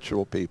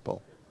spiritual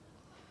people.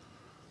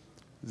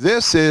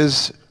 This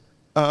is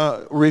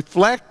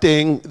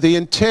reflecting the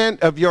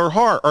intent of your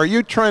heart. Are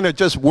you trying to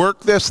just work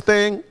this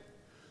thing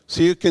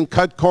so you can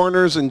cut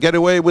corners and get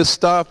away with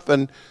stuff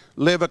and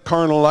live a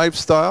carnal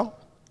lifestyle?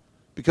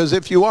 Because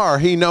if you are,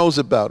 he knows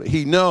about it.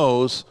 He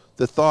knows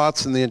the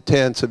thoughts and the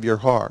intents of your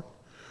heart.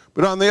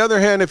 But on the other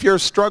hand, if you're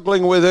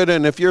struggling with it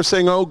and if you're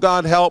saying, oh,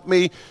 God, help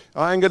me,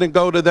 I'm going to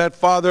go to that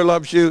Father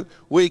Loves You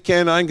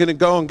weekend. I'm going to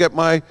go and get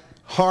my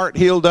heart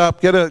healed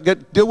up,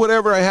 do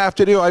whatever I have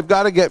to do. I've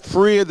got to get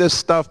free of this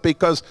stuff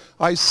because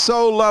I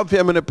so love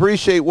him and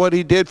appreciate what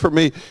he did for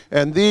me.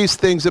 And these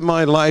things in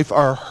my life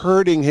are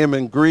hurting him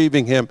and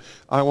grieving him.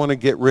 I want to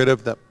get rid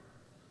of them.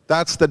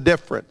 That's the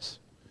difference.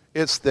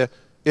 It's the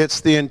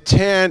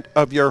intent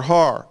of your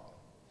heart.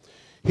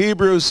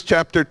 Hebrews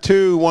chapter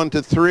 2, 1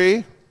 to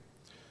 3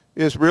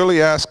 is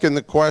really asking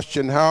the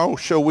question, how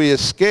shall we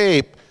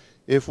escape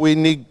if we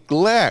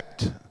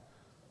neglect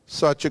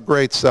such a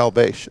great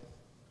salvation?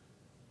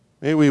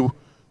 Maybe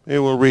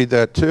we'll read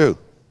that too.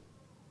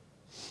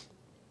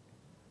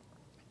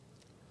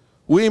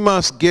 We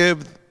must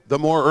give the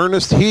more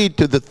earnest heed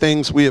to the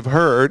things we have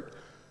heard,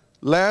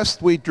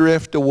 lest we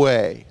drift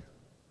away.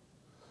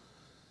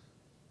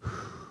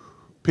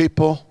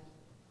 People,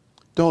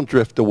 don't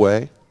drift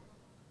away.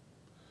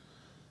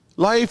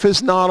 Life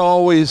is not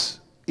always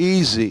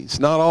easy. It's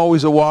not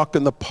always a walk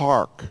in the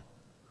park.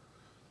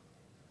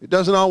 It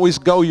doesn't always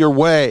go your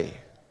way.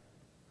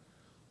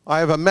 I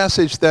have a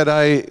message that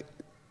I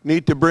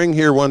need to bring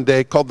here one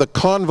day called The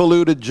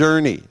Convoluted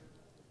Journey,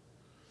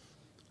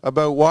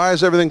 about why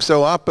is everything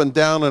so up and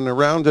down and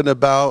around and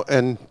about,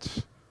 and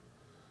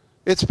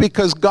it's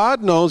because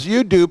God knows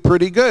you do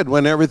pretty good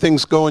when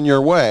everything's going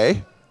your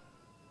way,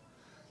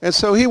 and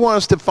so he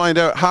wants to find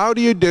out, how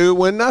do you do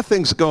when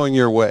nothing's going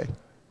your way?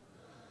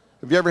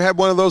 Have you ever had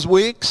one of those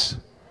weeks?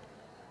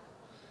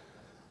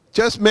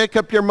 Just make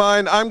up your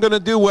mind, I'm going to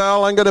do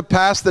well, I'm going to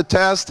pass the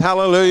test,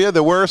 hallelujah.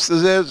 The worst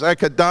is I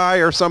could die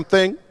or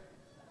something.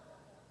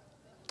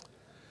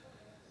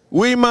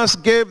 We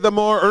must give the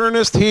more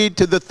earnest heed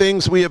to the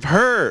things we have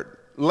heard,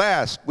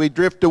 lest we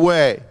drift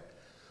away.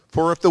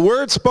 For if the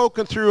word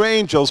spoken through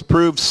angels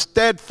proves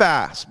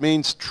steadfast,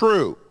 means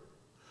true,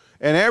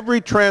 and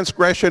every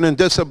transgression and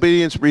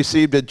disobedience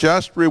received a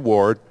just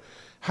reward,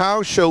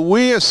 how shall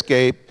we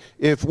escape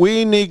if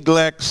we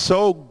neglect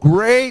so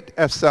great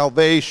a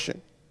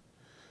salvation,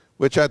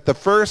 which at the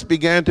first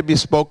began to be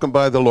spoken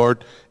by the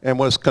Lord and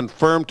was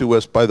confirmed to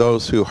us by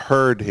those who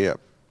heard him?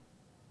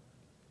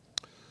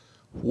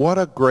 What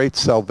a great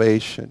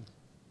salvation.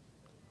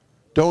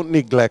 Don't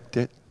neglect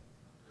it.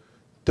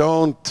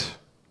 Don't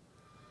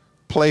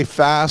play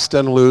fast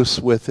and loose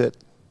with it.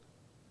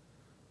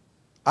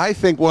 I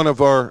think one of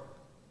our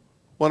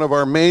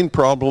main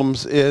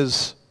problems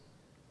is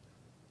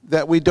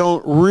that we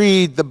don't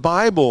read the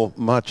Bible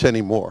much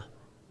anymore.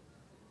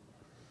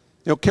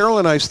 You know, Carol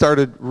and I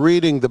started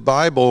reading the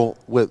Bible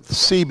with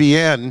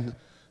CBN,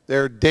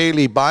 their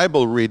daily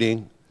Bible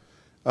reading,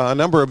 a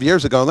number of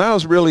years ago, and that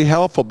was really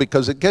helpful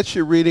because it gets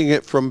you reading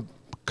it from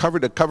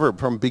cover to cover,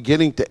 from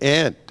beginning to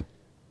end.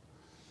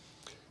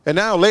 And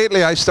now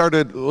lately I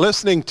started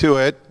listening to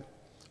it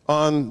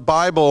on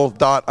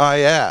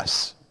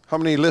Bible.is. How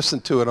many listen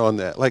to it on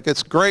that? Like,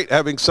 it's great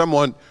having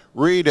someone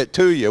read it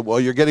to you while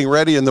you're getting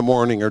ready in the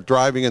morning or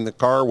driving in the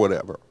car or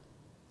whatever.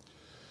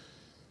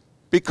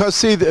 Because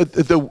see,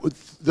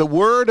 the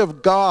Word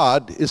of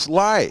God is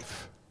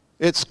life.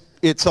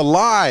 It's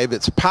alive,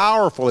 it's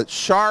powerful, it's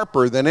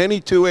sharper than any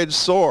two-edged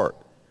sword.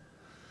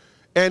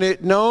 And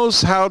it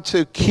knows how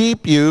to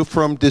keep you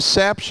from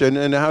deception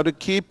and how to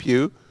keep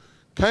you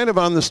kind of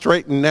on the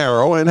straight and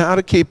narrow and how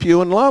to keep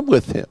you in love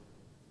with Him.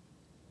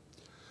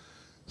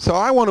 So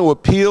I want to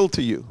appeal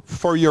to you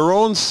for your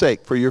own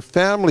sake, for your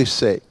family's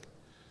sake.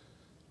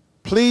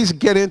 Please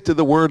get into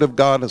the Word of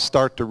God and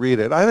start to read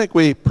it. I think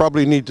we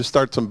probably need to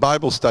start some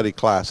Bible study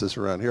classes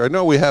around here. I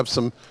know we have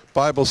some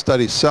Bible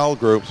study cell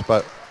groups,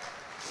 but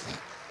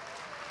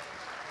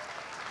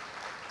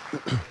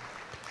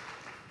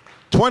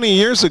 20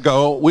 years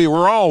ago, we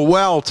were all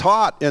well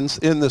taught in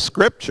the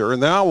Scripture,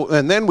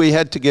 and then we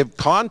had to give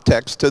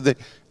context to the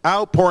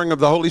outpouring of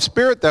the Holy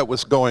Spirit that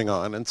was going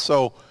on. And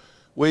so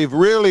we've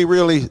really,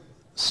 really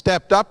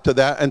stepped up to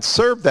that and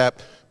served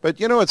that.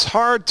 But, you know, it's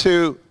hard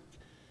to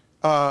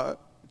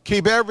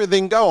keep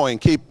everything going,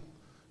 keep,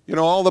 you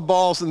know, all the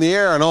balls in the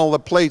air and all the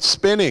plates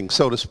spinning,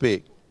 so to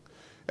speak.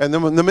 And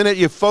then the minute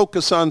you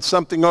focus on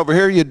something over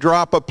here, you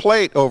drop a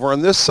plate over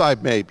on this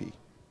side maybe.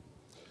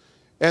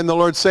 And the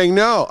Lord's saying,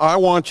 no, I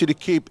want you to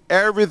keep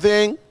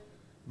everything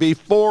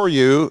before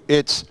you.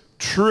 It's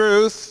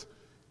truth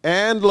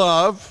and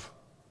love,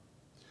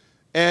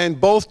 and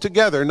both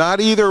together,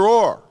 not either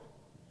or.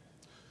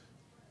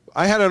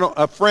 I had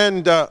a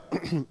friend,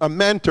 a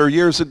mentor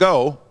years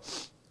ago,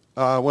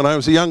 when I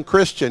was a young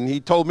Christian.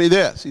 He told me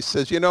this. He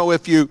says, you know,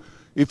 if you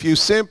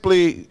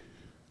simply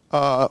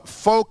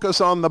focus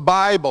on the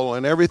Bible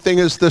and everything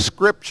is the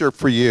Scripture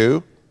for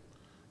you,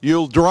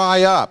 you'll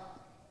dry up.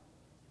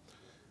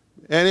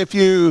 And if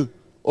you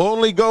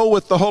only go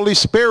with the Holy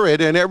Spirit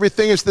and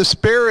everything is the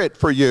Spirit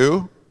for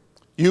you,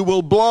 you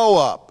will blow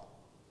up.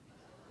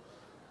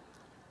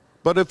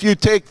 But if you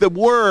take the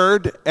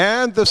Word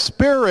and the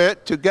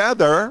Spirit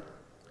together,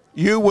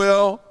 you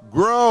will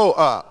grow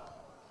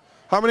up.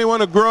 How many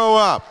want to grow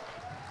up?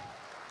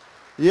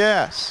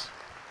 Yes.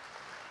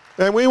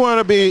 And we want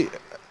to be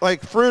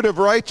like fruit of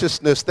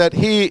righteousness that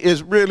He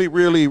is really,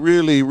 really,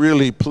 really,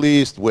 really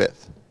pleased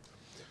with.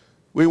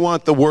 We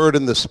want the Word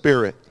and the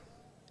Spirit.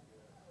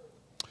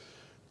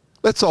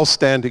 Let's all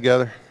stand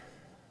together.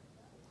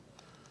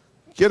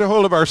 Get a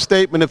hold of our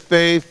statement of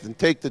faith and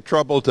take the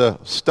trouble to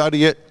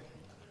study it.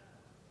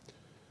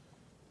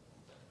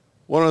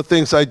 One of the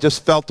things I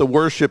just felt to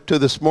worship to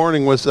this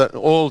morning was that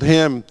old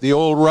hymn, The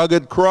Old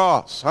Rugged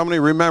Cross. How many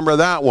remember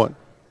that one?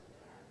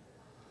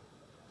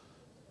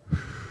 A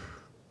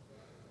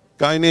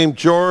guy named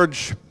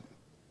George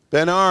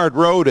Bernard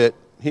wrote it.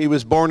 He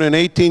was born in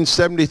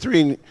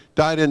 1873 and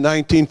died in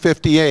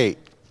 1958.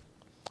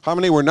 How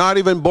many were not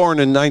even born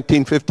in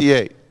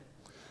 1958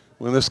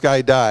 when this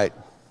guy died?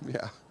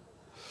 Yeah.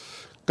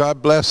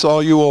 God bless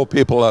all you old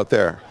people out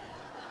there.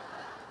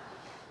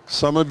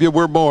 Some of you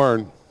were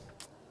born.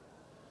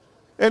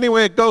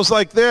 Anyway, it goes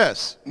like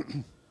this.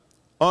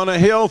 On a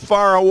hill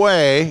far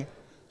away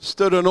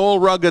stood an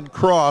old rugged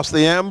cross,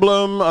 the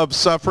emblem of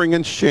suffering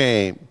and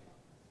shame.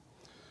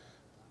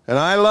 And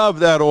I love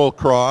that old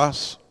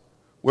cross,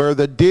 where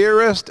the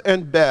dearest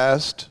and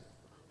best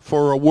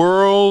for a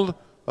world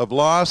of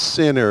lost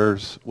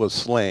sinners was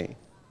slain.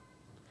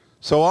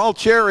 So I'll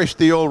cherish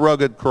the old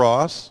rugged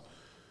cross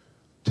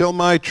till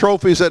my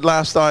trophies at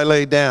last I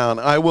lay down.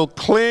 I will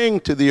cling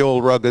to the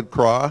old rugged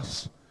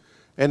cross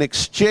and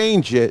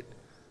exchange it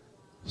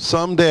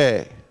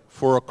someday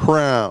for a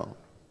crown.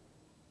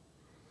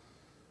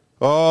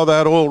 Oh,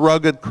 that old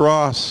rugged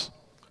cross,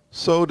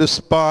 so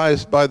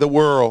despised by the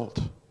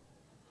world,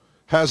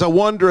 has a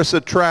wondrous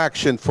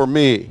attraction for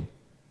me.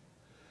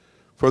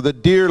 For the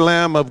dear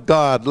Lamb of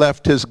God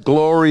left His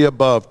glory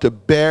above to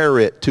bear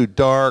it to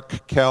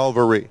dark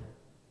Calvary.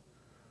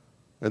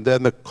 And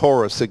then the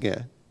chorus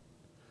again.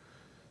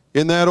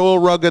 In that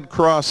old rugged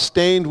cross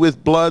stained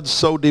with blood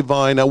so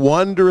divine, a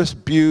wondrous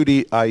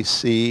beauty I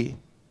see.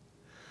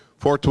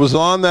 For 'twas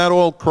on that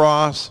old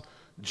cross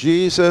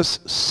Jesus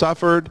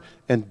suffered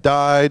and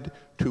died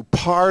to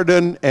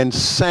pardon and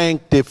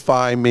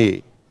sanctify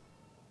me.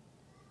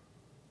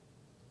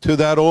 To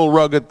that old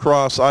rugged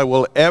cross I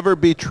will ever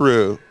be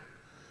true.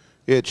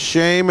 Its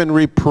shame and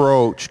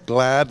reproach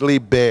gladly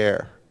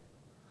bear.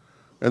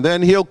 And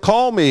then He'll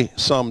call me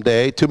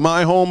someday to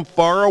my home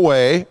far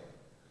away,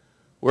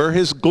 where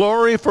His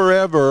glory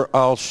forever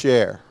I'll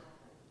share.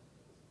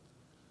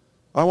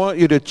 I want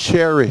you to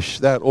cherish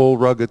that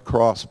old rugged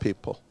cross,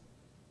 people.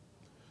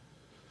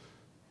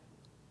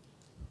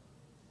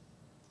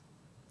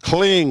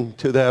 Cling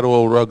to that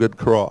old rugged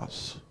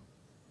cross,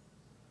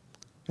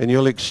 and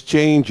you'll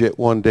exchange it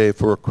one day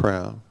for a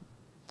crown.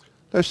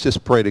 Let's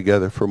just pray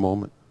together for a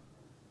moment.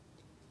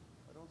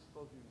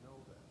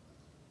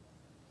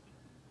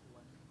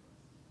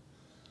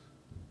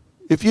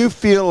 If you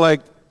feel like,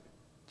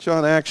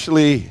 John,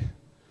 actually,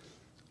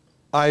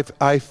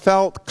 I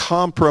felt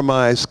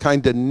compromise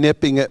kind of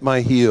nipping at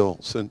my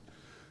heels,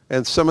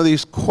 and some of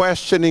these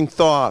questioning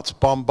thoughts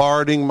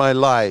bombarding my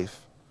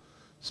life,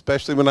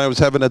 especially when I was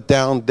having a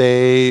down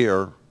day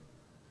or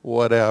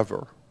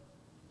whatever.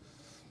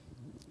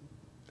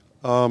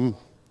 Or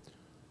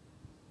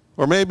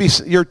maybe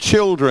your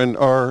children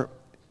are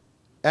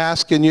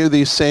asking you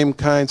these same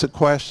kinds of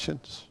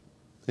questions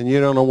and you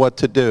don't know what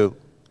to do.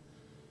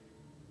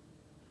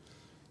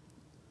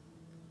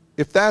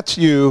 If that's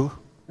you,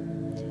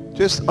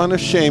 just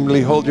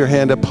unashamedly hold your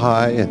hand up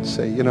high and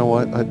say, you know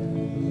what,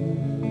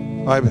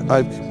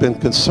 I've been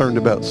concerned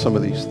about some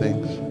of these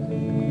things.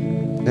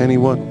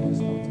 Anyone?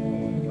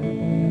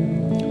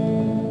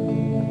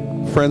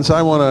 Friends,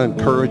 I want to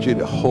encourage you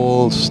to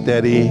hold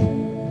steady,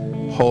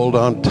 hold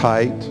on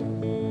tight.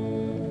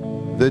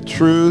 The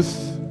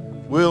truth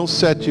will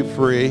set you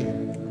free.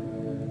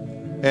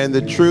 And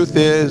the truth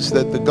is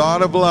that the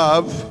God of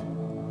love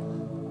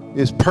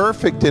is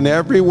perfect in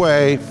every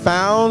way,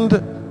 found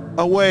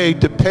a way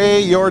to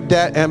pay your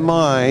debt and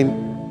mine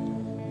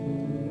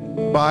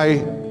by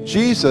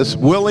Jesus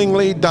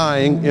willingly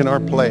dying in our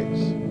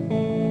place.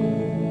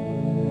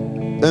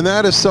 And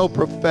that is so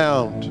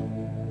profound.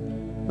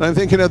 And I'm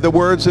thinking of the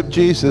words of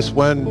Jesus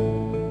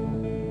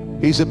when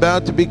he's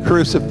about to be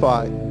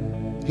crucified.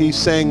 He's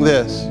saying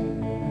this,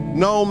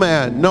 "No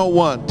man, no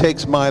one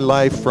takes my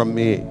life from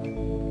me.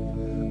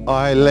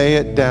 I lay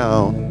it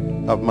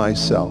down of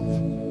myself."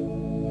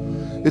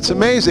 It's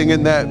amazing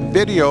in that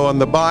video on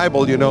the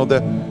Bible, you know,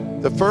 the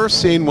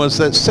first scene was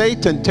that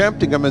Satan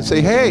tempting him and say,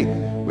 "Hey,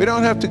 we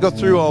don't have to go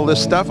through all this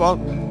stuff.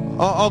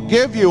 I'll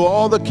give you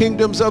all the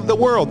kingdoms of the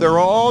world. They're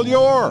all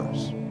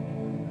yours.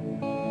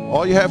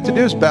 All you have to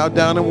do is bow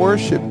down and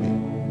worship me."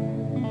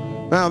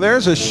 Now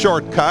there's a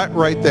shortcut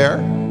right there.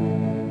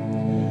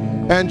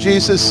 And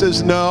Jesus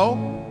says, no,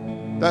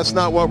 that's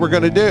not what we're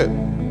going to do.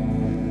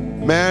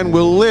 Man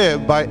will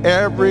live by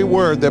every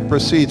word that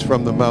proceeds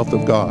from the mouth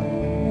of God.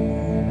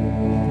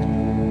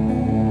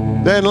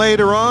 Then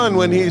later on,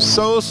 when he's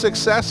so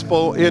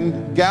successful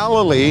in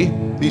Galilee,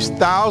 these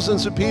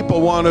thousands of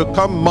people want to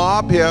come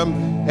mob him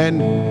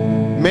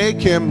and make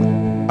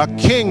him a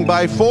king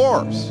by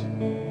force.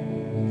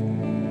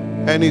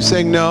 And he's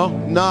saying, no,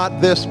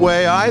 not this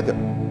way either.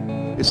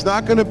 It's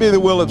not going to be the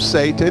will of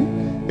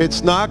Satan.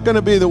 It's not going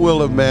to be the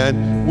will of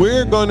man.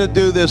 We're going to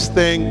do this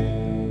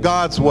thing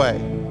God's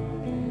way,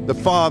 the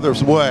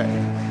Father's way.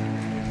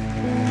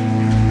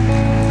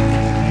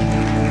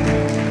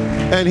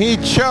 And he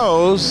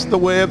chose the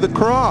way of the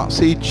cross.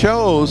 He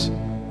chose,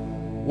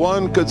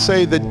 one could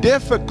say, the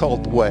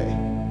difficult way.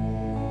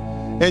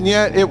 And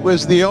yet it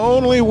was the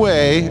only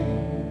way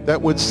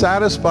that would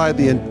satisfy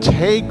the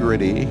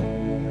integrity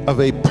of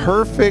a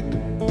perfect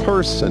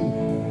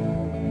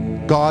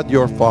person, God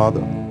your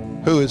Father,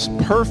 who is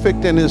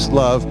perfect in his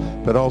love,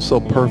 but also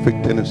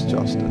perfect in his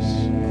justice.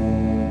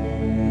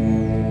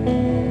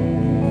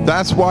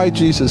 That's why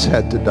Jesus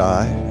had to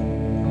die.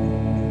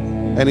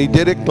 And he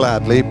did it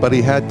gladly, but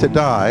he had to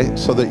die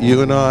so that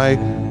you and I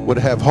would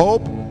have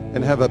hope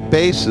and have a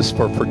basis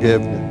for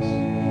forgiveness.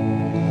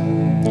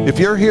 If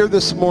you're here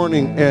this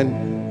morning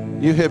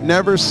and you have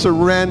never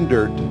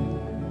surrendered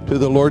to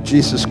the Lord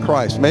Jesus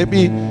Christ,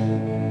 maybe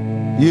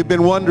you've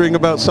been wondering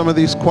about some of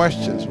these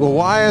questions. Well,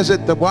 why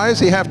does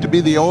he have to be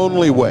the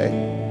only way?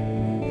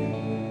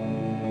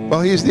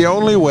 Well, he's the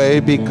only way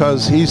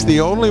because he's the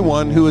only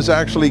one who is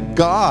actually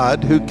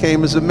God who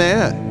came as a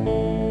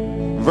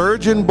man.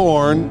 Virgin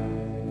born,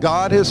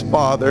 God his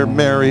Father,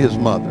 Mary his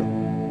mother,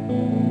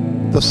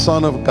 the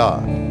Son of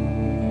God.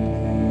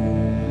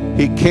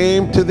 He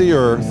came to the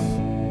earth,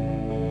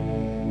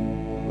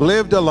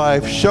 lived a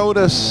life, showed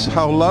us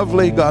how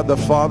lovely God the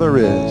Father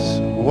is,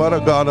 what a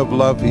God of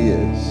love he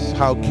is,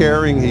 how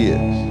caring he is,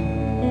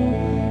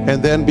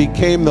 and then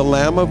became the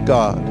Lamb of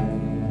God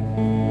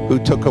who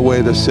took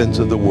away the sins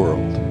of the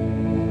world.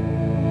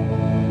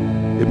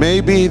 It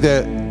may be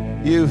that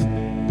you've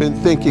been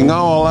thinking,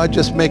 oh, well, I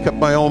just make up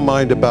my own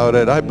mind about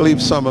it. I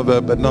believe some of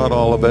it, but not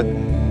all of it.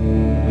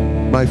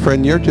 My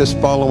friend, you're just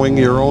following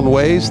your own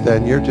ways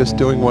then. You're just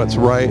doing what's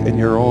right in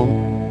your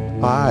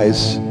own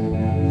eyes.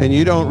 And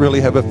you don't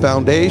really have a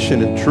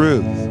foundation in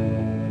truth.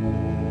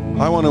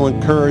 I want to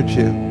encourage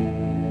you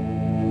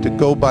to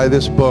go by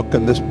this book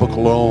and this book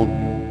alone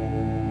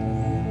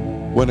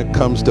when it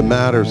comes to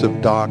matters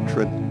of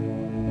doctrine.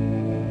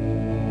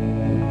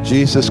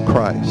 Jesus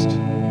Christ,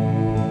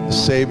 the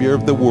Savior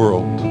of the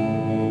world,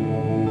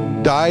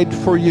 died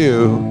for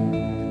you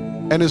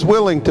and is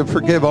willing to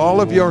forgive all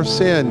of your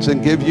sins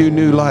and give you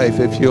new life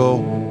if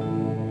you'll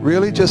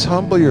really just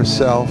humble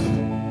yourself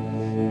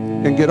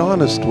and get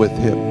honest with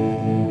him.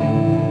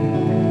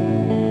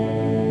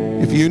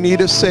 If you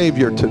need a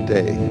Savior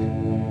today,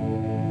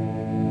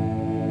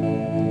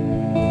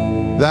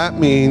 that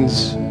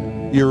means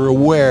you're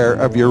aware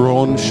of your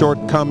own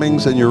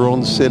shortcomings and your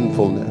own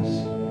sinfulness.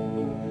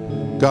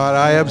 God,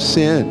 I have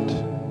sinned.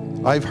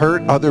 I've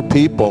hurt other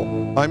people.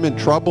 I'm in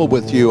trouble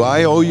with you.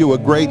 I owe you a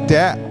great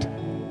debt.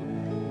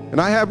 And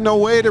I have no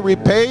way to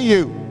repay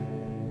you.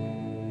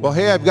 Well,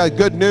 hey, I've got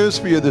good news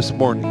for you this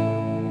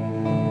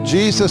morning.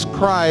 Jesus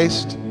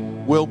Christ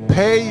will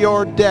pay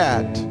your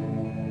debt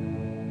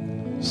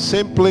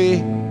simply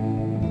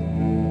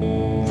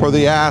for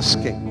the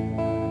asking.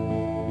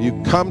 You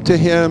come to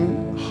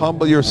him,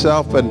 humble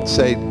yourself and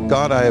say,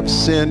 God, I have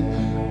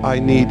sinned. I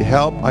need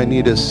help. I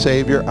need a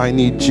Savior. I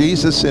need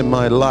Jesus in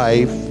my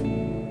life.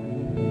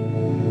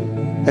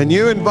 And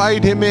you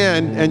invite him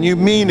in and you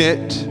mean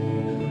it.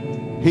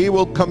 He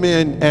will come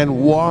in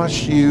and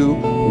wash you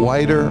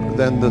whiter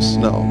than the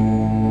snow.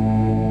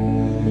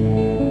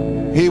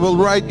 He will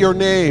write your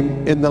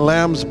name in the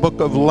Lamb's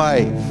Book of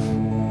Life.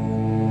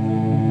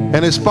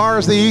 And as far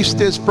as the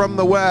east is from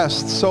the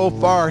west, so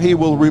far he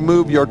will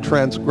remove your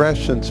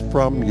transgressions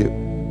from you.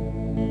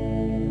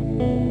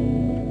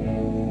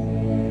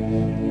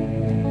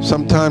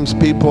 Sometimes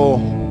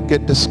people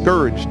get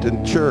discouraged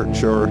in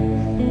church or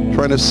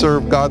trying to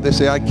serve God. They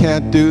say, I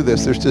can't do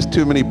this. There's just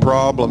too many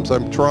problems.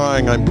 I'm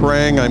trying, I'm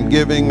praying, I'm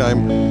giving,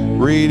 I'm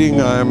reading,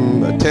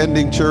 I'm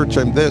attending church,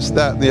 I'm this,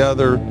 that, and the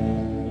other.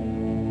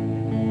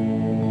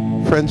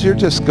 Friends, you're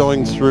just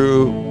going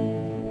through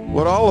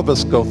what all of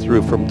us go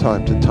through from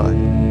time to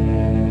time.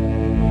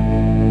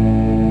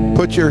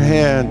 Put your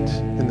hand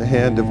in the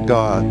hand of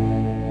God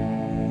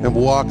and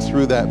walk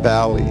through that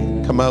valley.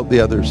 Come out the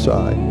other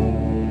side.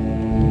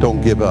 Don't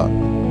give up.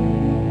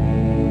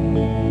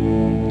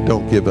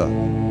 Don't give up.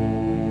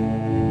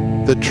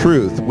 The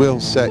truth will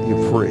set you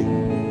free,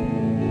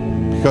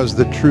 because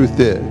the truth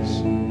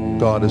is,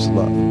 God is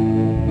love.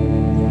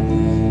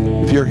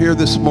 If you're here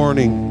this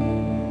morning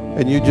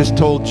and you just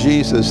told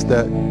Jesus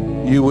that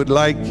you would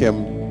like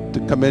him to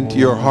come into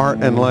your heart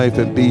and life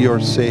and be your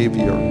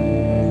Savior,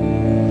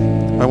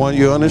 I want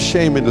you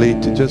unashamedly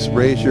to just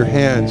raise your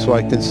hand so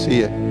I can see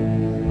it.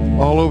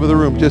 All over the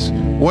room, just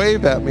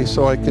wave at me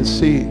so I can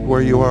see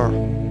where you are.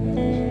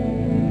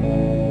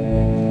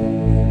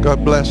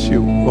 God bless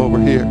you over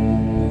here.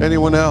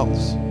 Anyone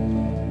else?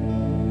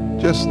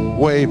 Just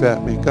wave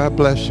at me. God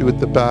bless you at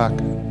the back.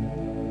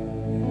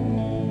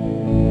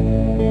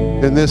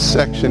 In this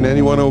section,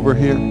 anyone over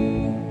here?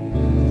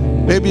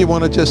 Maybe you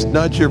want to just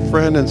nudge your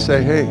friend and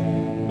say, hey,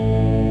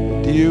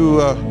 do you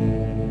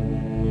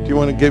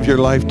want to give your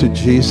life to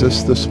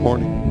Jesus this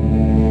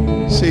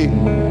morning? See,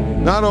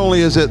 not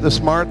only is it the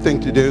smart thing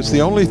to do, it's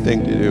the only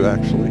thing to do,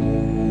 actually.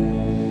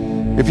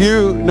 If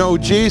you know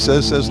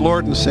Jesus as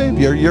Lord and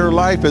Savior, your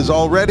life is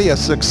already a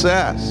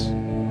success.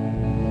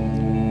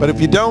 But if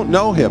you don't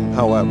know him,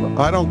 however,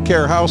 I don't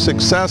care how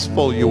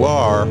successful you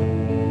are,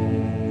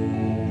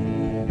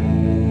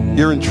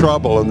 you're in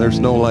trouble and there's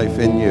no life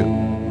in you,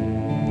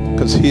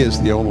 because he is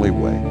the only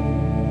way.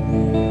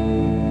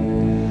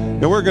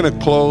 Now we're going to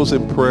close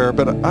in prayer,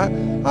 but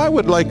I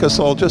would like us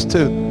all just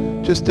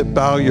to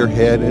bow your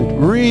head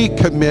and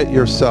recommit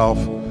yourself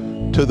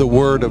to the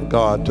Word of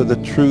God, to the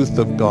truth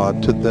of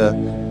God, to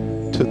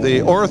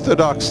the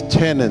orthodox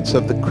tenets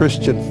of the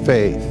Christian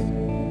faith.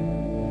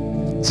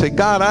 Say,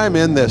 God, I'm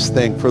in this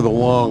thing for the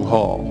long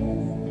haul.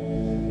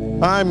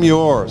 I'm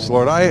yours,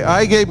 Lord.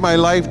 I gave my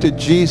life to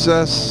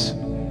Jesus,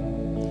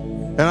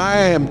 and I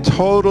am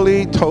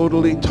totally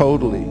going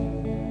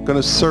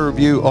to serve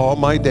you all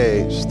my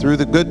days, through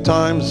the good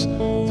times,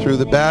 through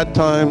the bad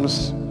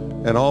times,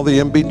 and all the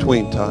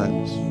in-between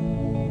times.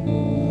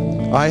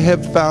 I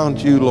have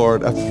found you,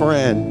 Lord, a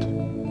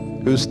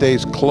friend who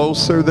stays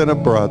closer than a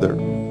brother.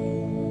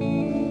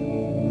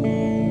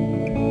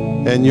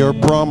 And your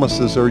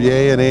promises are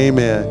yea and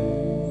amen.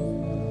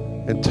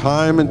 And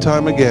time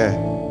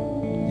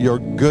again, your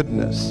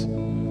goodness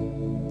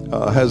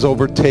has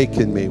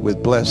overtaken me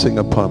with blessing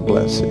upon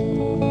blessing.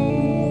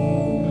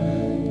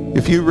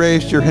 If you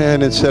raised your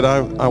hand and said,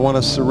 I want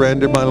to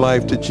surrender my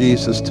life to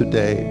Jesus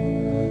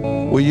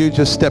today, will you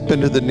just step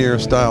into the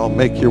nearest aisle,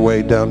 make your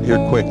way down here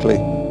quickly?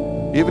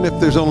 Even if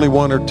there's only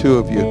one or two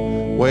of you,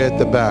 way at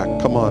the back,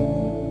 come on.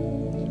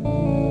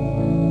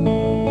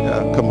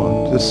 Yeah, come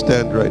on, just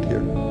stand right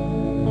here.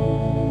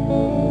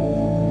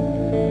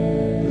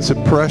 It's a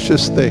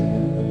precious thing.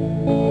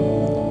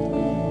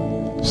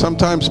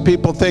 Sometimes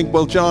people think,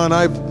 well, John,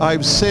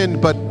 I've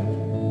sinned, but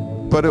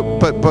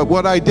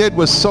what I did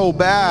was so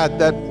bad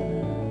that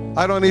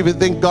I don't even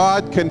think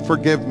God can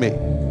forgive me.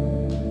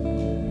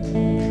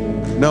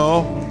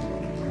 No.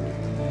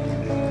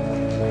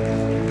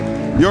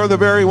 You're the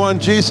very one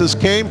Jesus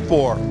came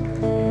for.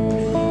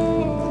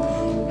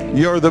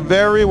 You're the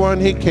very one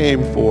he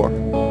came for.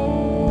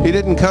 He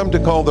didn't come to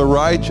call the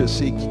righteous.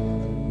 He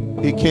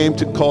came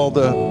to call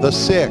the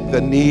sick,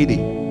 the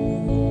needy.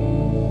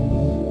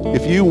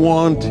 If you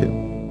want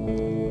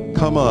him,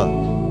 come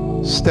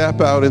on.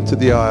 Step out into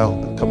the aisle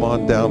and come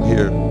on down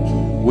here.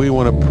 We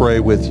want to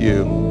pray with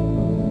you,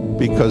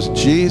 because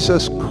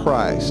Jesus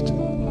Christ,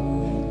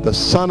 the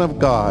Son of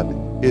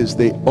God, is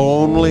the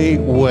only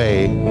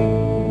way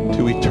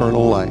to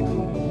eternal life.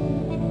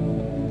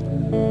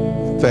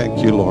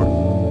 Thank you, Lord.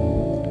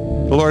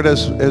 Lord,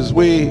 as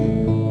we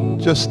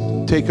just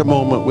take a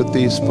moment with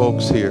these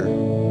folks here,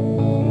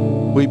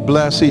 we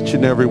bless each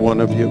and every one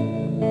of you.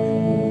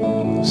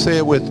 Say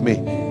it with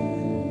me.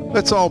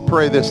 Let's all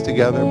pray this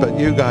together, but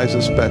you guys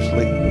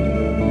especially.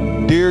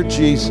 Dear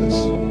Jesus,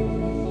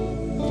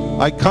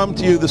 I come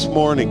to you this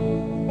morning.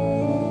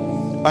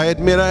 I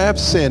admit I have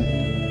sinned.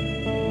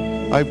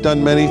 I've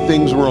done many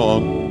things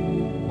wrong.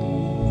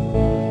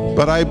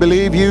 but I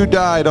believe you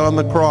died on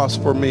the cross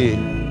for me.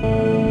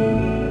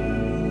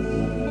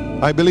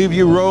 I believe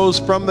you rose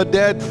from the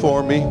dead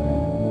for me.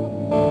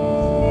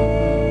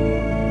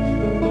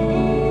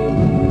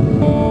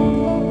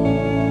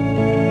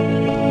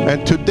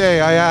 And today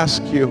I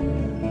ask you,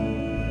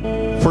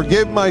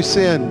 forgive my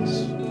sins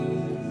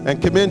and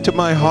come into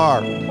my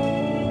heart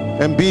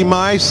and be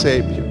my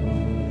Savior,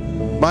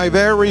 my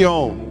very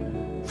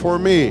own, for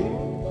me.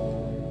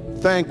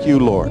 Thank you,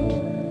 Lord.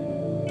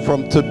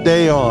 From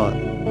today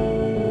on,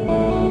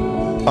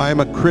 I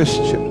am a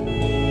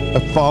Christian,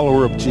 a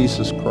follower of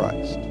Jesus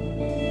Christ.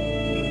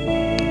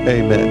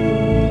 Amen.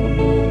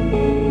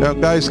 Now,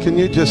 guys, can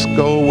you just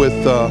go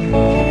with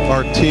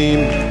our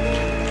team?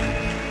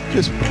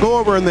 Just go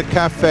over in the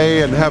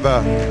cafe and have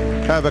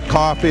a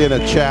coffee and a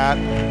chat.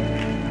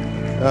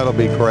 That'll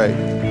be great.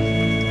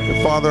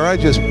 And Father, I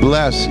just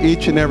bless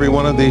each and every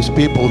one of these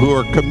people who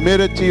are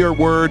committed to your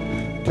word,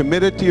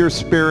 committed to your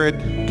spirit,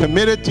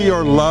 committed to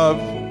your love.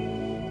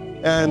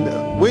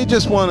 And we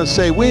just want to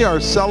say we are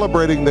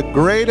celebrating the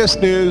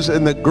greatest news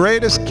and the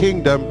greatest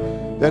kingdom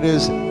that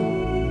is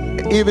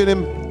even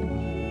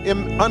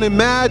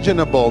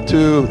unimaginable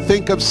to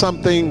think of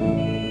something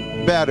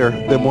better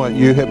than what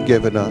you have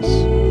given us.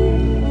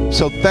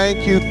 So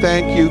thank you,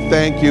 thank you,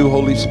 thank you,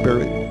 Holy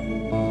Spirit.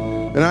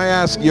 And I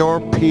ask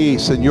your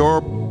peace and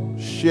your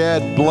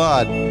shed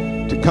blood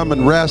to come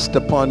and rest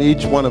upon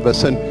each one of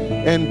us.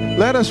 And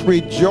let us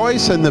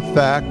rejoice in the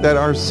fact that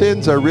our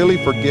sins are really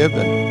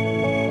forgiven.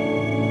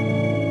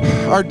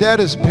 Our debt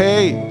is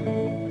paid.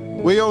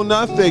 We owe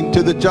nothing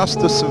to the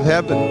justice of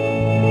heaven.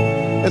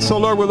 And so,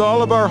 Lord, with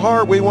all of our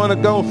heart, we want to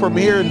go from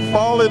here and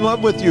fall in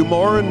love with you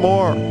more and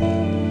more.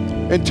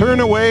 And turn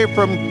away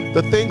from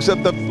the things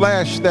of the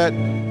flesh that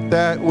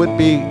would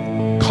be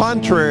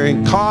contrary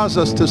and cause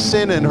us to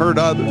sin and hurt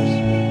others.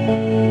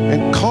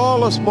 And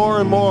call us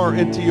more and more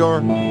into your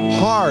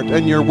heart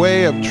and your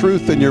way of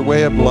truth and your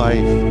way of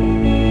life.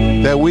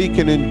 That we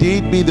can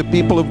indeed be the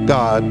people of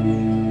God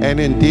and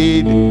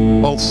indeed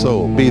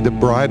also be the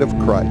bride of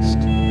Christ.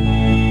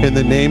 In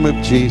the name of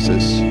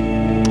Jesus,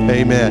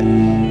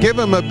 amen. Give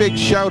him a big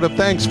shout of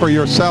thanks for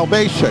your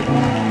salvation.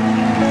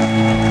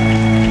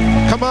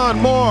 Come on,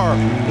 more.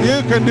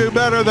 You can do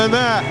better than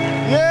that.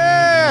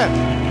 Yeah!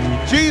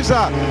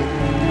 Jesus.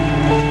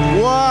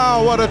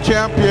 Wow, what a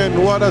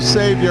champion, what a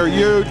Savior.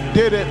 You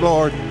did it,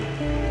 Lord.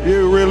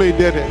 You really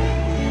did it.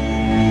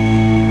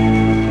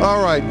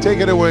 All right,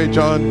 take it away,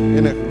 John,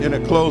 in a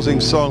closing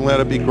song.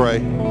 That'd be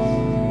great.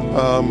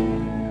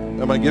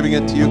 Am I giving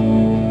it to you?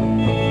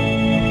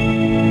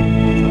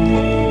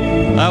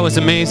 That was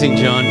amazing,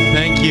 John.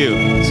 Thank you.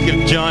 Let's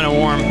give John a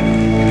warm,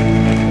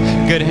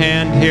 good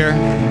hand here.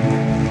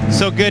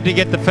 So good to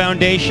get the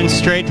foundation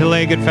straight, to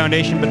lay a good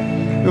foundation. But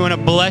we want to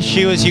bless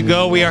you as you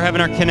go. We are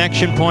having our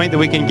connection point that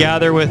we can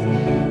gather with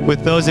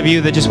those of you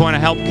that just want to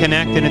help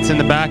connect, and it's in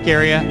the back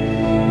area,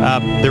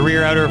 the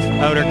rear outer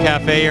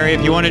cafe area.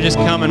 If you want to just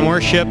come and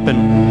worship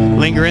and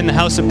linger in, the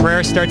house of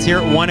prayer starts here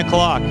at 1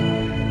 o'clock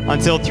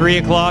until 3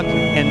 o'clock,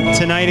 and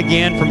tonight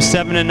again from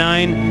 7 to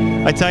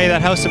 9. I tell you,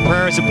 that house of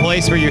prayer is a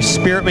place where your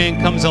spirit man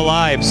comes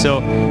alive.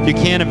 So if you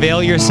can't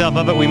avail yourself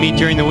of it, we meet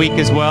during the week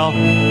as well.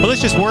 But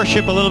let's just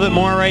worship a little bit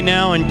more right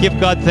now and give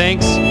God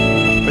thanks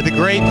for the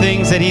great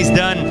things that he's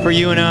done for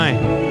you and I.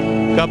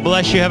 God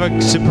bless you. Have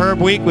a superb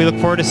week. We look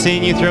forward to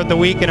seeing you throughout the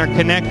week in our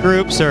Connect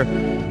groups, or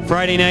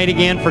Friday night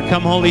again for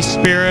Come Holy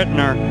Spirit,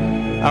 and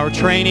our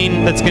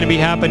training that's going to be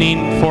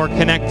happening for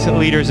Connect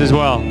leaders as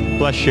well.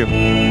 Bless you.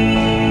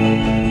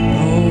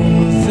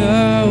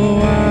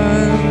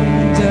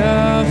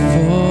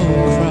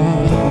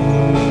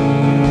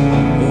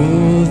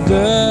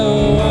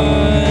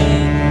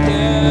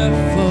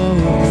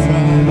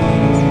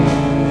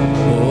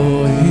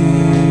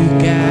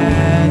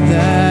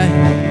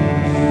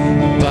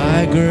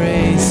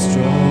 Grace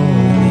strong.